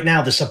 So right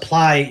now, the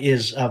supply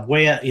is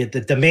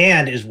the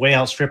demand is way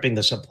outstripping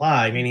the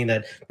supply, meaning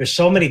that there's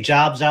so many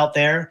jobs out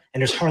there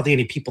and there's hardly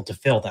any people to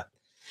fill them.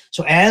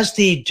 So as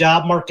the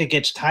job market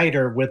gets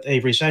tighter with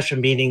a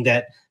recession, meaning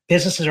that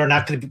businesses are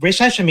not going to be,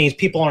 recession means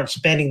people aren't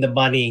spending the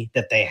money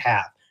that they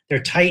have.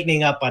 They're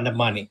tightening up on the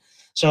money.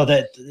 So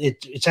that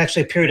it's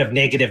actually a period of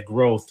negative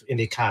growth in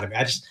the economy.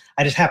 I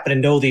just happen to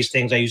know these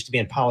things. I used to be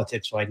in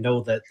politics, so I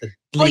know that.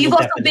 Well, you've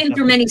also been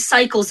through many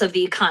cycles of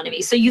the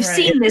economy, so you've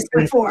seen this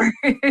before.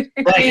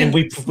 Right, and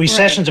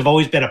recessions have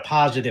always been a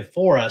positive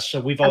for us,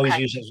 so we've always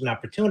used it as an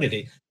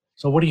opportunity.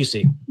 So what do you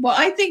see? Well,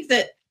 I think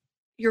that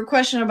your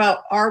question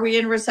about are we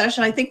in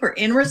recession? I think we're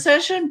in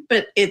recession,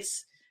 but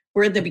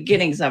we're in the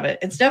beginnings of it.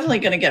 It's definitely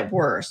going to get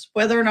worse.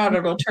 Whether or not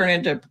it'll turn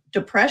into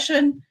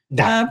depression,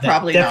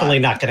 probably definitely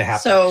not going to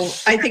happen. So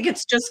I think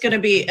it's just going to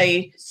be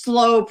a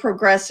slow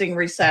progressing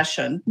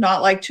recession,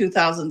 not like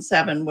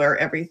 2007 where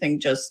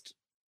everything just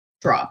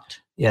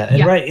dropped. Yeah,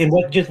 and right. And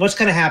what's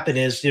going to happen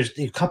is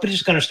the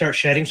company's going to start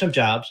shedding some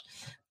jobs.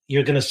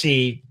 You're going to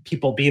see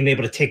people being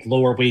able to take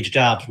lower wage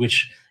jobs,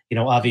 which,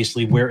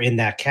 obviously we're in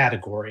that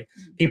category.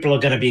 People are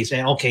going to be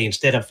saying, okay,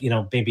 instead of,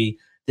 maybe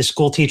the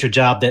school teacher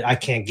job that I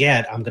can't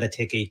get, I'm going to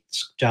take a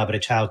job at a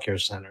childcare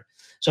center.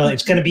 So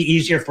it's going to be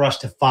easier for us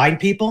to find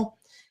people.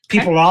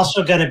 People are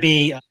also going to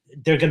be,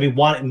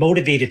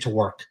 motivated to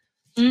work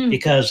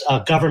because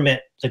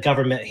the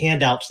government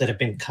handouts that have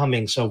been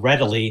coming so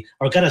readily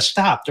are going to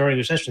stop during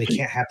recession. They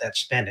can't have that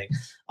spending.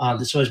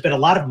 So there's been a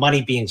lot of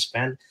money being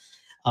spent.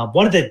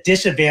 One of the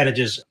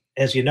disadvantages,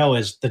 as you know,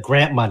 is the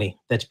grant money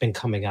that's been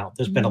coming out.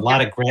 There's been a lot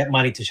of grant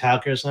money to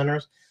childcare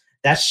centers.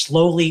 That's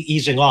slowly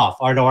easing off.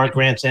 Our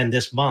grants end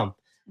this month,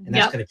 and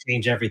that's going to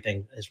change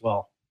everything as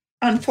well.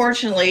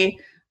 Unfortunately,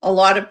 a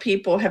lot of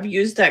people have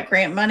used that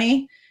grant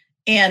money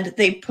and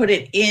they put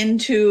it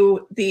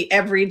into the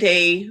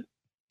everyday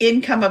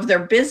income of their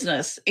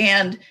business.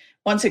 And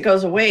once it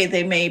goes away,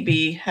 they may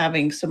be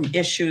having some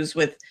issues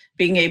with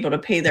being able to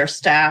pay their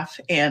staff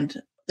and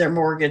their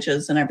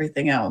mortgages and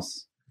everything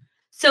else.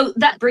 So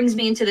that brings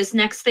me into this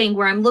next thing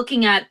where I'm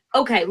looking at,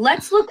 okay,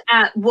 let's look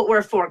at what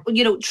we're for.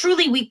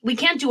 Truly, we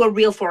can't do a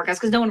real forecast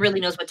because no one really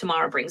knows what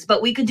tomorrow brings,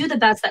 but we could do the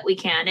best that we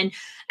can.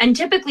 And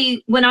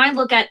typically, when I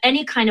look at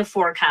any kind of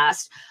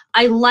forecast,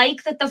 I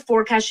like that the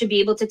forecast should be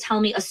able to tell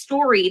me a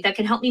story that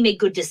can help me make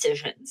good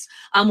decisions.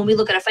 When we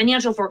look at a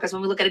financial forecast,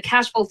 when we look at a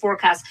cash flow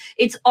forecast,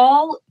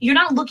 you're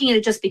not looking at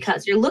it just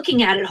because. You're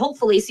looking at it,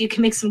 hopefully, so you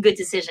can make some good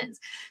decisions.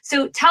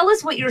 So tell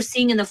us what you're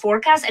seeing in the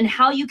forecast and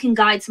how you can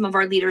guide some of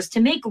our leaders to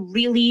make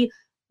really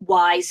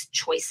wise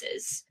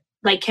choices.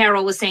 Like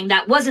Carol was saying,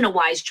 that wasn't a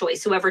wise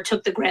choice, whoever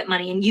took the grant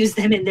money and used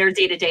them in their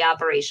day-to-day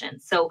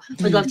operations. So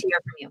we'd love to hear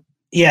from you.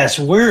 Yeah,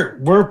 so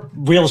we're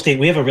real estate.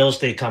 We have a real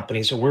estate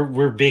company, so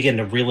we're big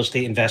into real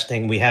estate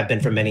investing. We have been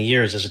for many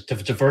years to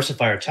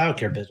diversify our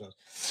childcare business.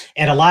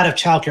 And a lot of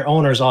childcare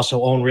owners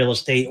also own real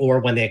estate, or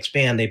when they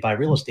expand, they buy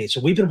real estate.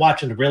 So we've been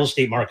watching the real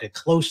estate market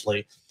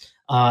closely,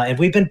 and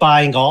we've been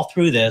buying all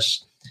through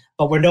this.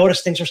 But we're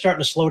noticing things are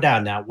starting to slow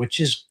down now, which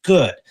is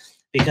good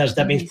because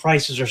that means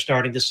prices are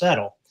starting to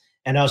settle.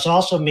 And it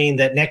also mean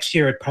that next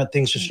year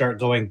things should start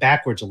going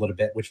backwards a little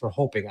bit, which we're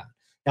hoping on.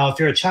 Now, if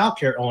you're a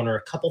childcare owner,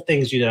 a couple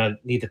things you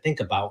need to think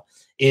about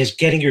is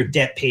getting your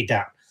debt paid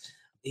down.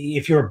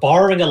 If you're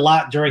borrowing a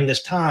lot during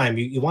this time,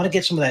 you want to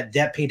get some of that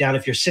debt paid down.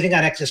 If you're sitting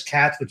on excess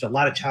cash, which a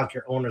lot of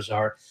childcare owners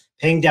are,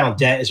 paying down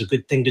debt is a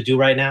good thing to do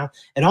right now.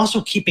 And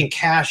also keeping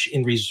cash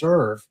in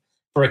reserve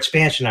for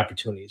expansion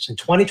opportunities. In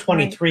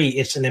 2023,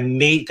 it's going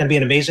to be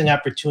an amazing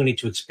opportunity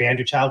to expand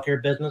your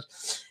childcare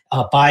business,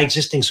 buy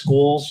existing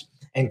schools,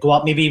 and go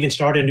out, maybe even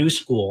start a new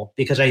school.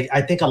 Because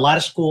I think a lot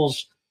of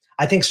schools,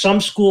 I think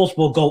some schools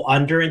will go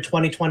under in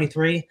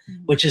 2023,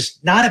 which is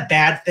not a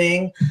bad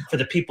thing for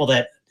the people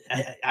that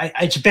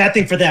it's a bad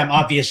thing for them,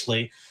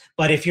 obviously.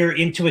 But if you're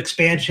into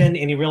expansion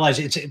and you realize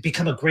it's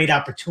become a great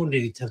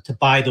opportunity to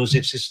buy those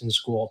existing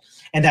schools.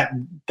 And that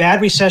bad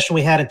recession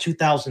we had in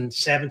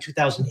 2007,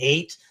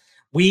 2008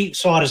 we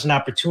saw it as an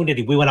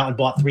opportunity. We went out and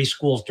bought 3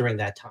 schools during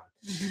that time.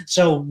 Mm-hmm.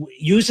 So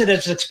use it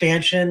as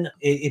expansion.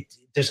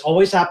 There's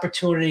always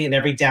opportunity in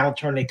every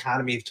downturn in the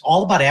economy. It's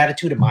all about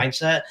attitude and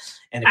mindset.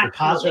 And if you're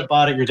positive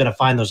about it, you're going to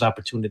find those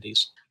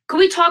opportunities. Can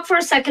we talk for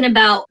a second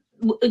about,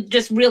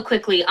 just real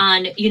quickly,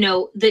 on,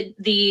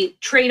 the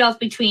trade-off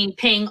between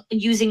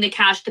using the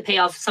cash to pay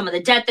off some of the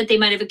debt that they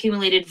might have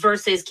accumulated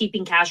versus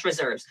keeping cash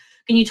reserves?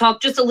 Can you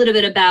talk just a little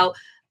bit about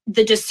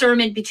the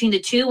discernment between the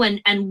two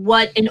and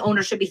what an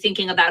owner should be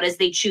thinking about as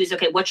they choose,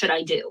 okay, what should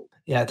I do?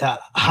 Yeah, the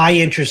high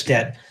interest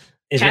debt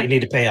is what you need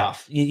to pay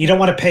off. You don't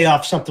want to pay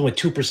off something with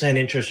 2%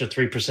 interest or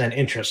 3%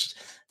 interest.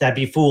 That'd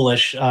be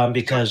foolish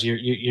because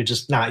you're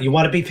just not. You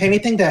want to be paying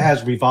anything that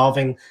has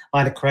revolving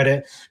line of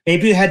credit.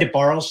 Maybe you had to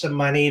borrow some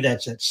money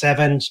that's at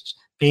 7,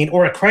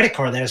 or a credit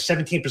card that has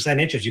 17%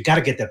 interest. You got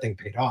to get that thing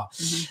paid off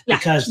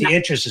because the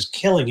interest is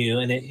killing you.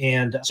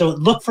 And so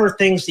look for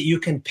things that you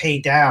can pay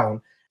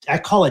down. I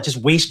call it just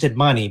wasted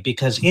money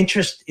because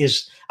interest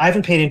is. I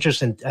haven't paid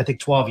interest in I think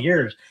 12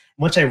 years.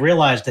 Once I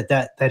realized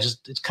that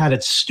just it's kind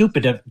of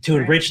stupid to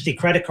enrich the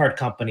credit card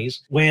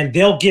companies when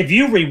they'll give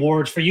you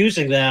rewards for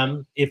using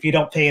them if you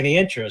don't pay any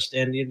interest.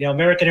 And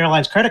American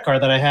Airlines credit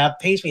card that I have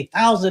pays me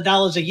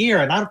 $1,000 a year,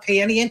 and I don't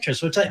pay any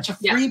interest, so it's a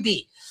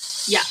freebie.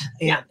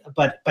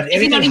 But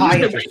anything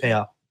high interest pay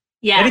off.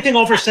 Yeah. Anything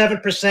over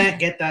 7%,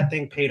 get that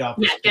thing paid off.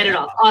 Yeah, get it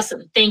off.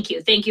 Awesome. Thank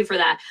you for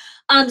that.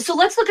 So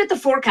let's look at the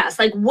forecast.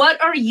 Like, what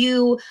are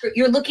you're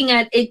looking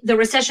at it, the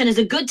recession is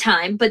a good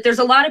time, but there's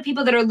a lot of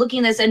people that are looking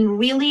at this and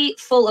really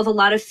full of a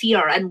lot of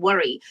fear and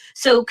worry.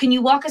 So can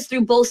you walk us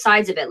through both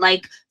sides of it?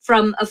 Like,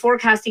 from a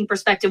forecasting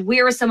perspective,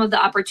 where is some of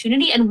the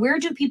opportunity and where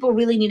do people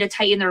really need to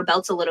tighten their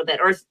belts a little bit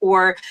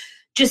or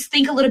just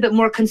think a little bit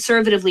more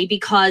conservatively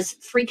because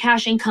free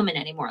cash ain't coming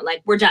anymore?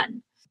 Like, we're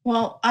done.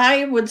 Well,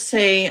 I would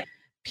say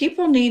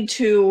people need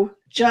to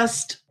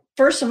just,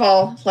 first of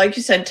all, like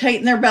you said,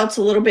 tighten their belts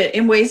a little bit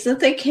in ways that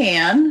they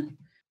can,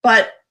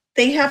 but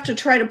they have to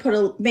try to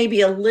put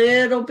maybe a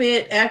little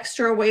bit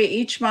extra away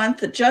each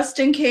month just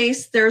in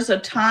case there's a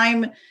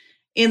time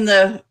in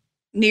the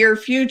near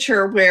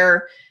future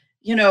where,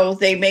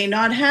 they may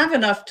not have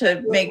enough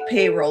to make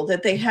payroll,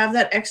 that they have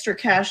that extra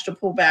cash to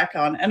pull back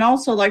on. And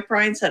also, like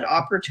Brian said,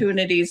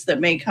 opportunities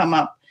that may come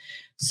up.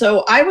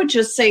 So I would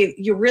just say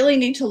you really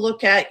need to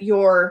look at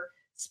your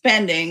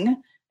spending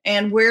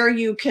and where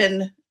you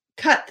can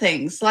cut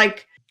things.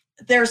 Like,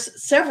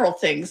 there's several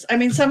things. I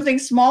mean, something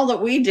small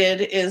that we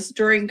did is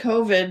during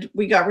COVID,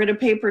 we got rid of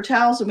paper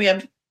towels and we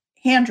have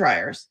hand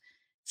dryers.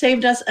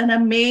 Saved us an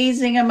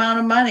amazing amount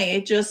of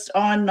money just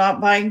on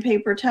not buying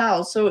paper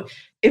towels. So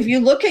if you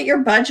look at your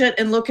budget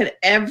and look at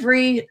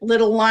every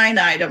little line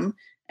item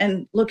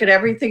and look at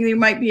everything you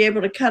might be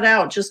able to cut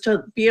out just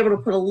to be able to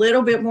put a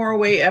little bit more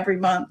away every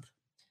month.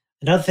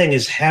 Another thing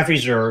is have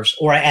reserves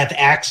or have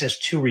access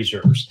to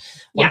reserves.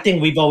 One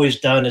thing we've always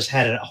done is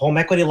had a home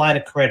equity line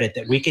of credit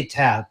that we could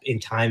tap in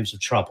times of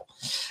trouble.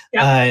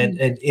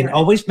 And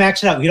always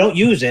max it out. You don't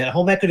use it. A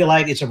home equity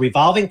line, it's a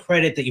revolving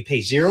credit that you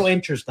pay 0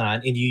 interest on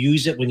and you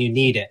use it when you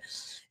need it.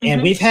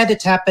 And we've had to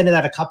tap into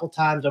that a couple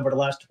times over the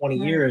last 20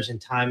 years in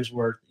times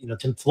where,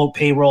 to float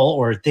payroll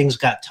or things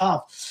got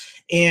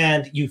tough.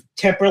 And you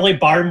temporarily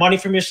borrow money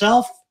from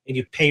yourself and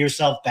you pay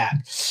yourself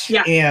back.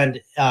 Yeah.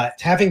 And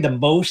having the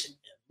most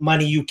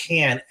money you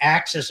can,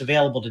 access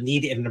available to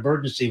need it in an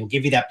emergency will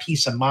give you that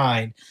peace of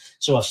mind.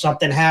 So if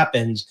something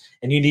happens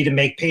and you need to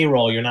make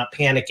payroll, you're not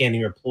panicking and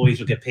your employees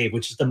will get paid,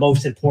 which is the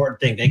most important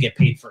thing. They get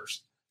paid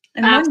first.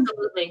 And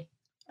absolutely.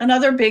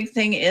 Another big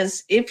thing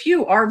is if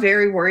you are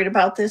very worried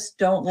about this,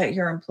 don't let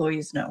your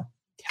employees know.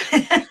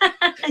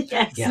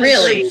 Yes.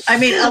 Really. I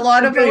mean, a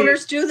lot of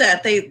owners do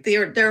that.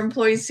 Their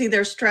employees see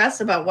their stress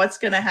about what's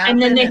going to happen.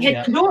 And then they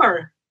hit the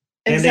door.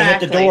 And they hit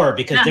the door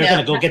because they're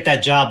going to go get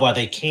that job while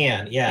they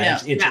can.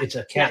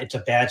 It's a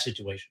bad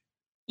situation.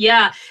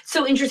 Yeah.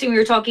 So interesting. We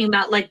were talking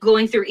about like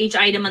going through each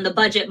item on the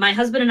budget. My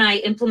husband and I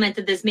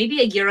implemented this maybe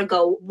a year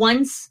ago.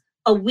 Once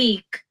a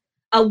week,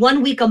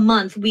 1 week a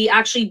month, we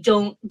actually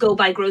don't go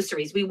buy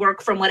groceries. We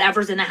work from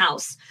whatever's in the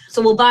house.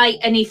 So we'll buy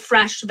any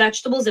fresh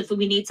vegetables if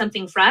we need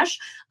something fresh.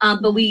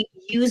 But we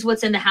use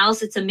what's in the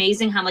house. It's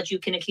amazing how much you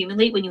can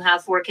accumulate when you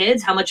have 4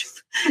 kids, how much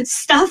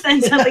stuff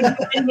ends up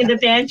in the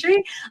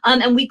pantry.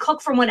 And we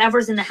cook from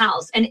whatever's in the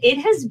house. And it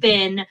has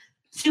been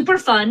super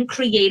fun,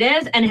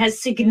 creative, and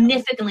has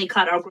significantly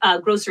cut our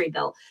grocery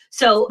bill.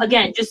 So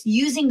again, just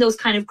using those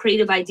kind of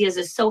creative ideas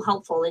is so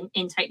helpful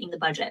in tightening the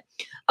budget.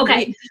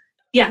 Okay.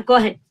 Yeah, go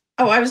ahead.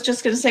 Oh, I was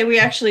just going to say we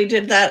actually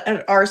did that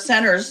at our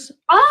centers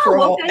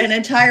for an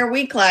entire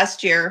week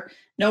last year.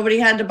 Nobody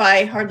had to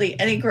buy hardly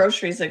any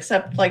groceries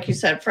except, like you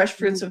said, fresh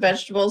fruits and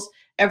vegetables.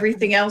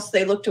 Everything else,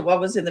 they looked at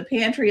what was in the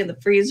pantry and the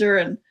freezer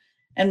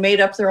and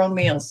made up their own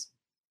meals.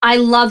 I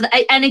love that.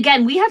 And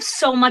again, we have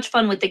so much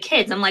fun with the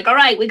kids. I'm like, all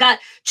right, we got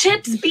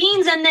chips,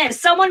 beans, and this.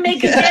 Someone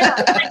make a dinner.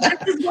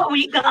 This is what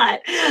we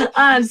got.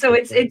 So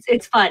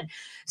it's fun.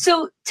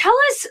 So tell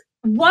us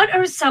What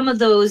are some of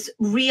those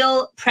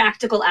real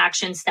practical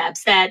action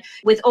steps that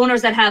with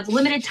owners that have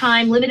limited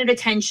time, limited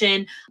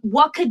attention,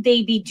 what could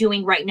they be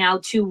doing right now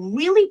to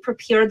really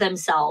prepare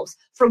themselves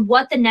for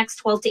what the next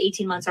 12 to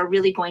 18 months are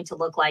really going to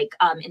look like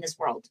in this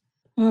world?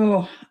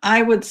 Oh,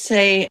 I would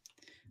say,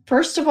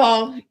 first of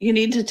all, you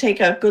need to take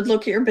a good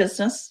look at your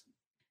business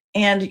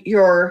and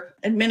your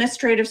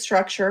administrative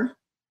structure.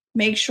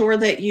 Make sure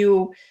that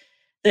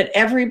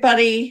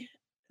everybody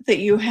that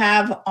you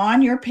have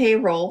on your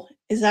payroll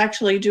is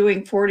actually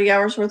doing 40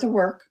 hours worth of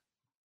work.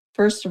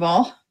 First of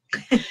all,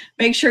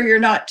 make sure you're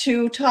not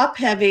too top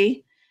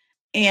heavy.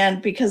 And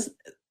because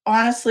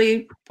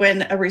honestly,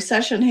 when a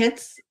recession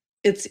hits,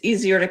 it's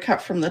easier to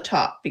cut from the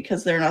top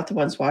because they're not the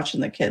ones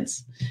watching the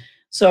kids.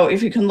 So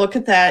if you can look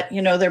at that,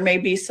 there may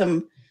be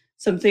some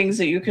things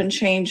that you can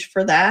change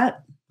for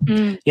that.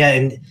 Yeah.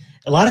 And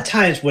a lot of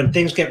times when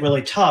things get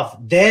really tough,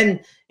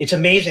 then it's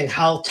amazing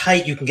how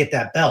tight you can get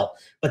that belt.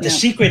 But the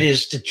secret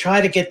is to try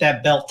to get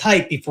that belt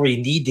tight before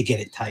you need to get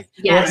it tight.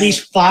 Yes. Or at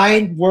least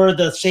find where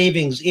the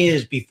savings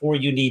is before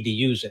you need to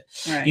use it.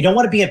 Right. You don't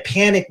want to be in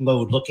panic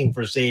mode looking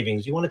for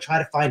savings. You want to try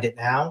to find it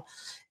now.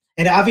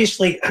 And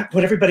obviously,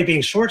 with everybody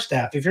being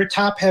short-staffed, if you're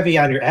top heavy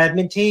on your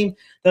admin team,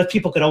 those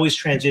people could always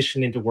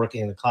transition into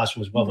working in the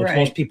classroom as well, which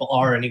most people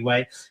are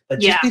anyway. But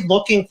just be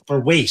looking for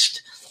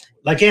waste.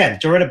 Again,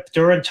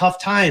 during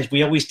tough times,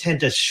 we always tend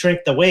to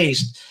shrink the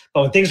waste.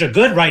 But when things are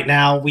good right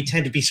now, we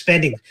tend to be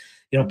spending.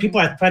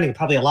 People are spending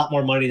probably a lot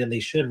more money than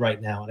they should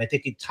right now. And I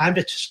think the time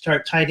to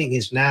start tightening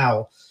is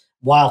now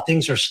while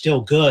things are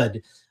still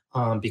good,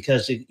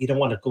 because you don't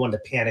want to go into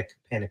panic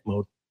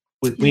mode.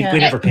 We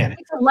never panic.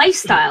 It's a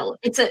lifestyle.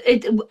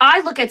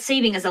 I look at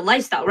saving as a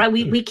lifestyle, right?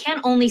 We can't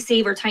only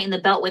save or tighten the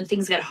belt when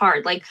things get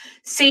hard. Like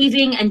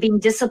saving and being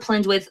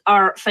disciplined with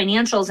our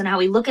financials and how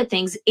we look at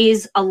things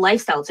is a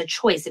lifestyle. It's a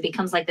choice. It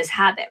becomes like this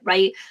habit,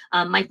 right?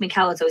 Mike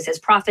Michalowicz always says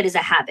profit is a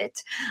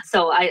habit.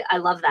 So I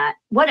love that.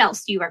 What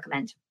else do you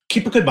recommend?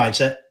 Keep a good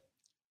mindset.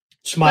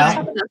 Smile. Let's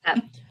talk about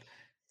that.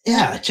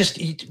 Yeah, just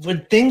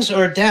when things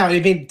are down, I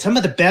mean, some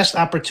of the best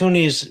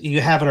opportunities you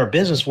have in our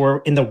business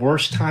were in the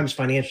worst times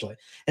financially.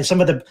 And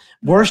some of the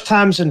worst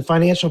times in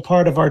financial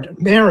part of our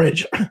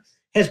marriage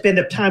has been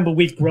the time where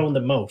we've grown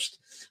the most.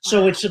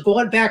 So it's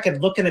going back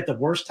and looking at the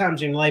worst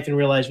times in your life and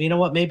realizing, you know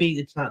what, maybe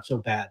it's not so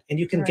bad and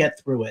you can get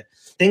through it.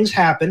 Things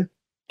happen.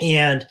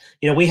 And,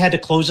 we had to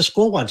close a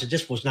school once. It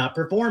just was not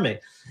performing.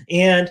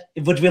 And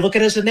would we look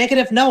at it as a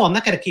negative? No, I'm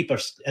not going to keep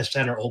a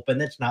center open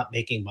that's not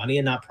making money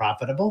and not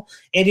profitable.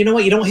 And you know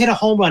what? You don't hit a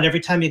home run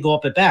every time you go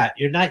up at bat.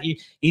 You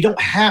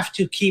don't have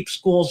to keep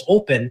schools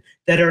open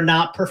that are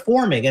not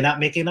performing and not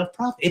making enough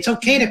profit. It's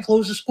okay to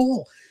close a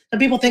school. Some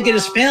people think it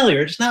is failure.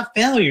 It's not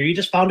failure. You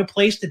just found a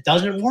place that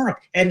doesn't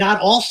work. And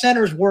not all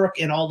centers work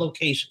in all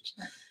locations.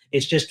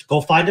 It's just go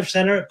find a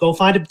center, go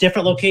find a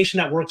different location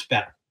that works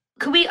better.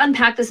 Could we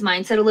unpack this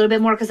mindset a little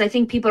bit more? Because I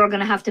think people are going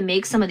to have to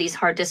make some of these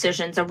hard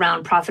decisions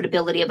around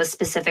profitability of a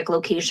specific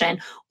location,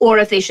 or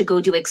if they should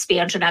go do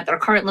expansion at their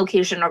current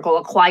location or go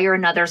acquire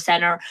another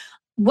center.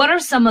 What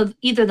are some of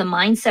either the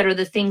mindset or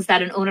the things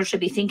that an owner should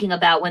be thinking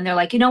about when they're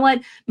like, you know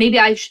what, maybe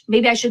I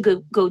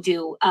should go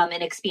do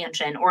an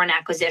expansion or an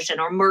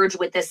acquisition or merge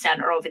with this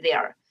center over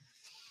there?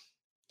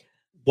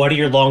 What are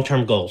your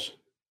long-term goals?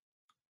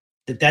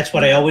 That's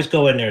what I always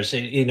go in there.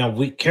 Say,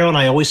 Carol and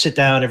I always sit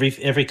down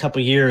every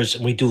couple of years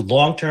and we do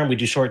long-term, we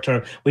do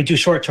short-term,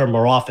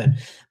 more often,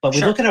 but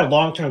we look at our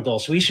long-term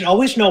goals. So we should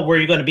always know where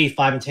you're going to be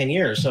 5 and 10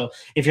 years. So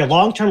if your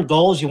long-term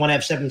goals, you want to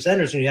have 7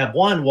 centers and you have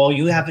one, well,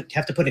 you have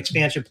to put an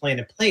expansion plan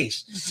in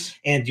place. Mm-hmm.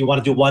 And do you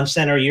want to do 1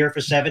 center a year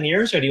for 7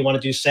 years, or do you want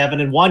to do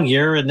 7 in 1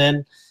 year and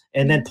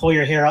then pull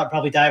your hair out,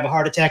 probably die of a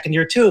heart attack in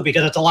year 2,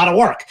 because it's a lot of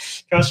work.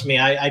 Trust me,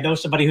 I know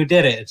somebody who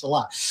did it. It's a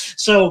lot.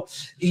 So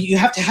you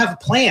have to have a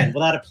plan.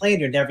 Without a plan,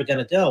 you're never going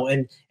to go.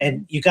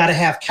 And you got to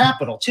have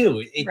capital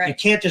too. You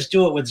can't just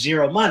do it with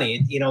zero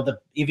money. If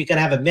you're going to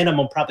have a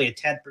minimum, probably a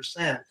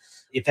 10%,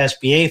 if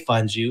SBA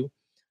funds you.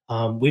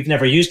 We've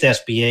never used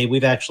SBA.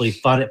 We've actually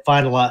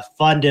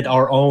funded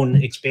our own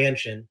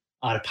expansion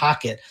out of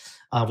pocket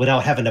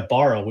without having to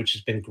borrow, which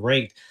has been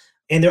great.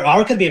 And there are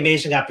going to be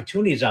amazing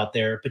opportunities out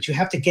there, but you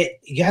have to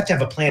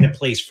have a plan in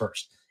place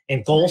first.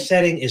 And goal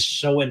setting is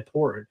so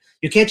important.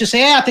 You can't just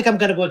say, I think I'm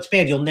going to go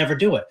expand. You'll never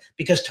do it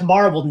because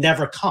tomorrow will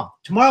never come.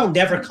 Tomorrow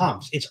never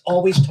comes. It's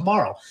always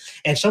tomorrow.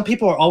 And some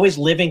people are always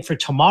living for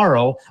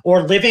tomorrow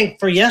or living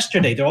for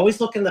yesterday. They're always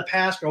looking in the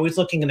past, they're always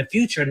looking in the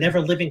future, and never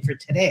living for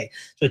today.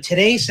 So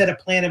today, set a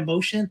plan in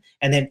motion,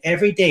 and then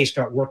every day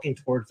start working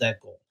towards that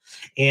goal.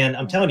 And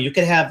I'm telling you, you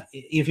could have,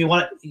 if you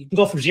want, you can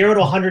go from 0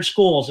 to 100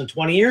 schools in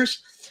 20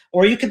 years.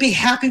 Or you could be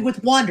happy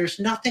with one. There's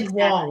nothing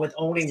wrong with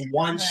owning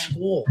one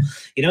school.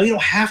 You don't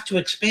have to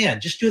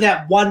expand. Just do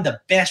that one the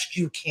best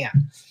you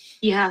can.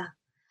 Yeah.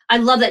 I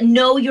love that.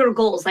 Know your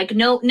goals, and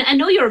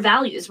know your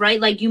values, right?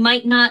 Like you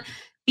might not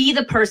be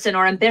the person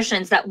or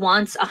ambitions that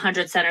wants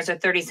 100 centers or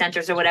 30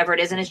 centers or whatever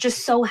it is. And it's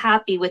just so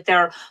happy with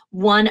their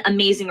 1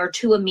 amazing or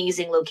 2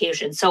 amazing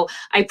locations. So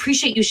I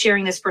appreciate you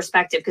sharing this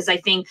perspective because I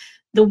think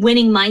the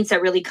winning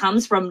mindset really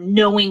comes from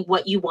knowing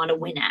what you want to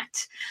win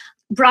at.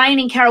 Brian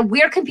and Carol,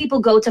 where can people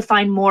go to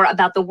find more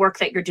about the work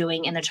that you're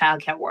doing in the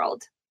childcare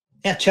world?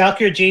 Yeah,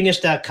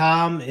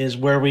 childcaregenius.com is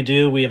where we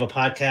have a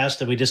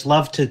podcast, and we just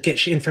love to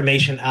get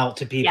information out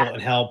to people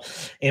and help.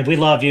 And we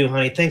love you,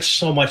 honey. Thanks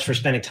so much for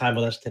spending time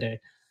with us today.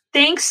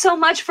 Thanks so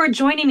much for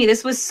joining me.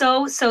 This was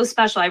so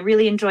special. I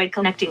really enjoyed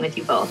connecting with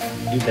you both.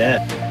 You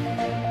bet.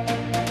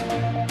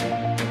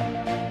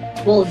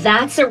 Well,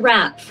 that's a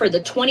wrap for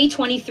the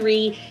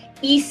 2023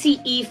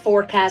 ECE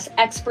Forecast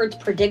Experts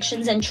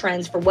Predictions and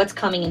Trends for what's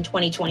coming in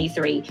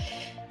 2023.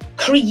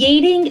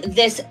 Creating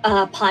this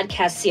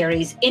podcast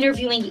series,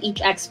 interviewing each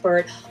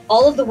expert,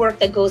 all of the work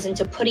that goes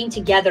into putting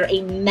together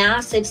a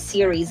massive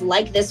series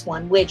like this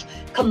one, which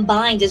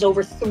combined is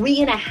over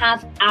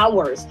 3.5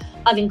 hours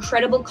of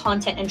incredible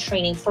content and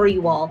training for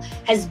you all,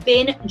 has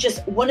been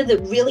just one of the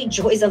really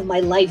joys of my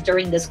life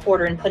during this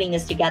quarter and putting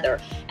this together.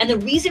 And the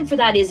reason for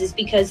that is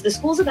because the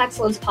Schools of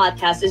Excellence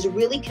podcast is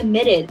really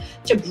committed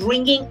to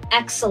bringing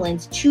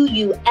excellence to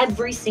you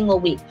every single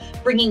week,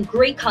 bringing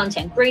great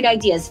content, great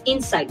ideas,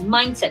 insight,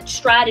 mindset,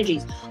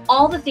 strategies,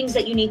 all the things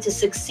that you need to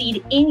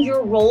succeed in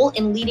your role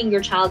in leading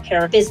your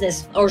childcare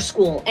business or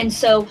school. And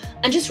so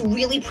I'm just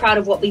really proud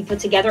of what we put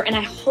together, and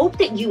I hope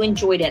that you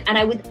enjoyed it. And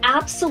I would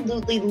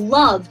absolutely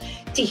love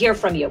to hear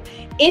from you.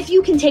 If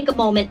you can take a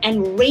moment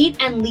and rate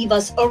and leave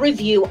us a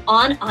review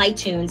on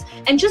iTunes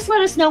and just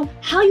let us know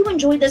how you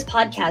enjoyed this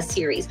podcast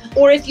series,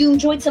 or if you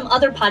enjoyed some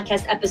other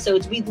podcast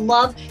episodes, we'd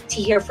love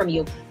to hear from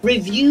you.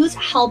 Reviews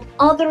help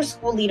other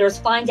school leaders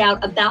find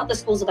out about the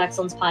Schools of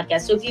Excellence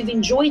podcast. So if you've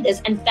enjoyed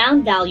this and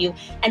found value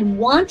and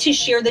want to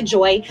share the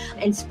joy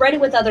and spread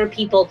it with other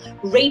people,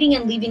 rating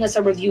and leaving us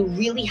a review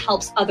really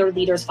helps other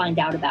leaders find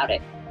out about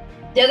it.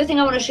 The other thing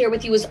I want to share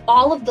with you is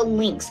all of the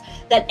links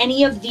that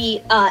any of the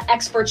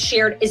experts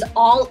shared is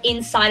all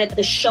inside of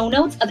the show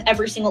notes of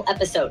every single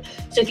episode.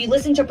 So if you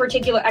listen to a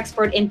particular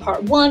expert in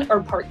part 1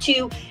 or part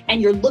 2, and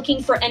you're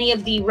looking for any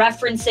of the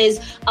references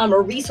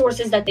or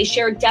resources that they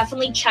shared,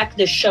 definitely check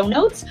the show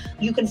notes.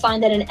 You can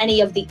find that in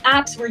any of the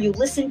apps where you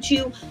listen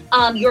to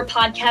your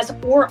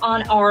podcast, or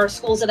on our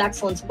Schools of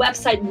Excellence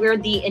website, where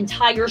the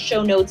entire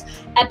show notes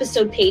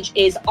episode page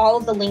is. All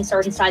of the links are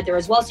inside there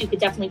as well. So you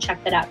could definitely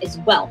check that out as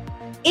well.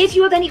 If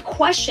you have any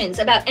questions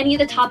about any of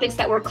the topics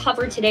that were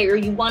covered today, or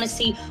you want to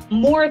see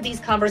more of these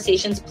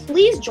conversations,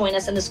 please join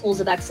us in the Schools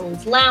of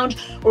Excellence Lounge,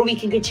 where we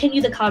can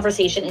continue the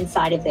conversation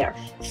inside of there.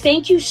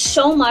 Thank you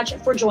so much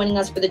for joining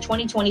us for the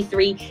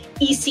 2023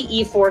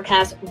 ECE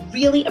Forecast.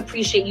 Really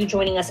appreciate you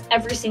joining us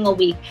every single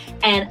week,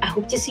 and I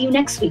hope to see you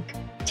next week.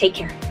 Take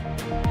care.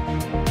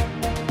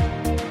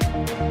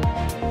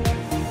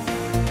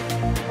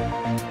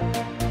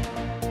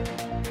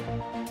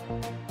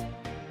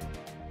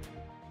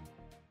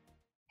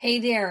 Hey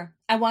there.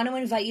 I want to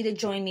invite you to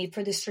join me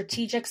for the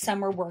Strategic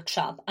Summer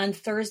Workshop on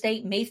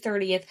Thursday, May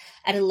 30th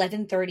at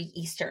 11:30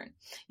 Eastern.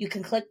 You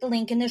can click the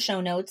link in the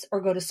show notes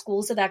or go to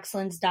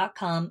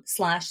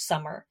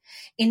schoolsofexcellence.com/summer.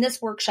 In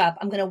this workshop,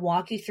 I'm going to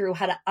walk you through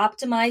how to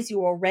optimize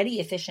your already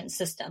efficient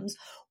systems,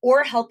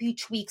 or help you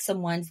tweak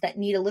some ones that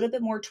need a little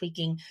bit more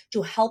tweaking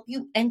to help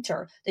you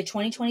enter the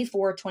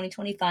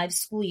 2024-2025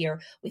 school year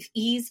with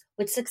ease,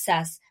 with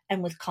success,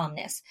 and with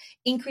calmness.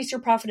 Increase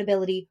your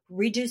profitability,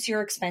 reduce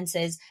your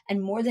expenses,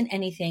 and more than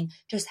anything,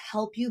 just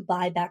help you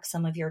buy back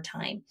some of your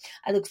time.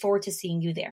 I look forward to seeing you there.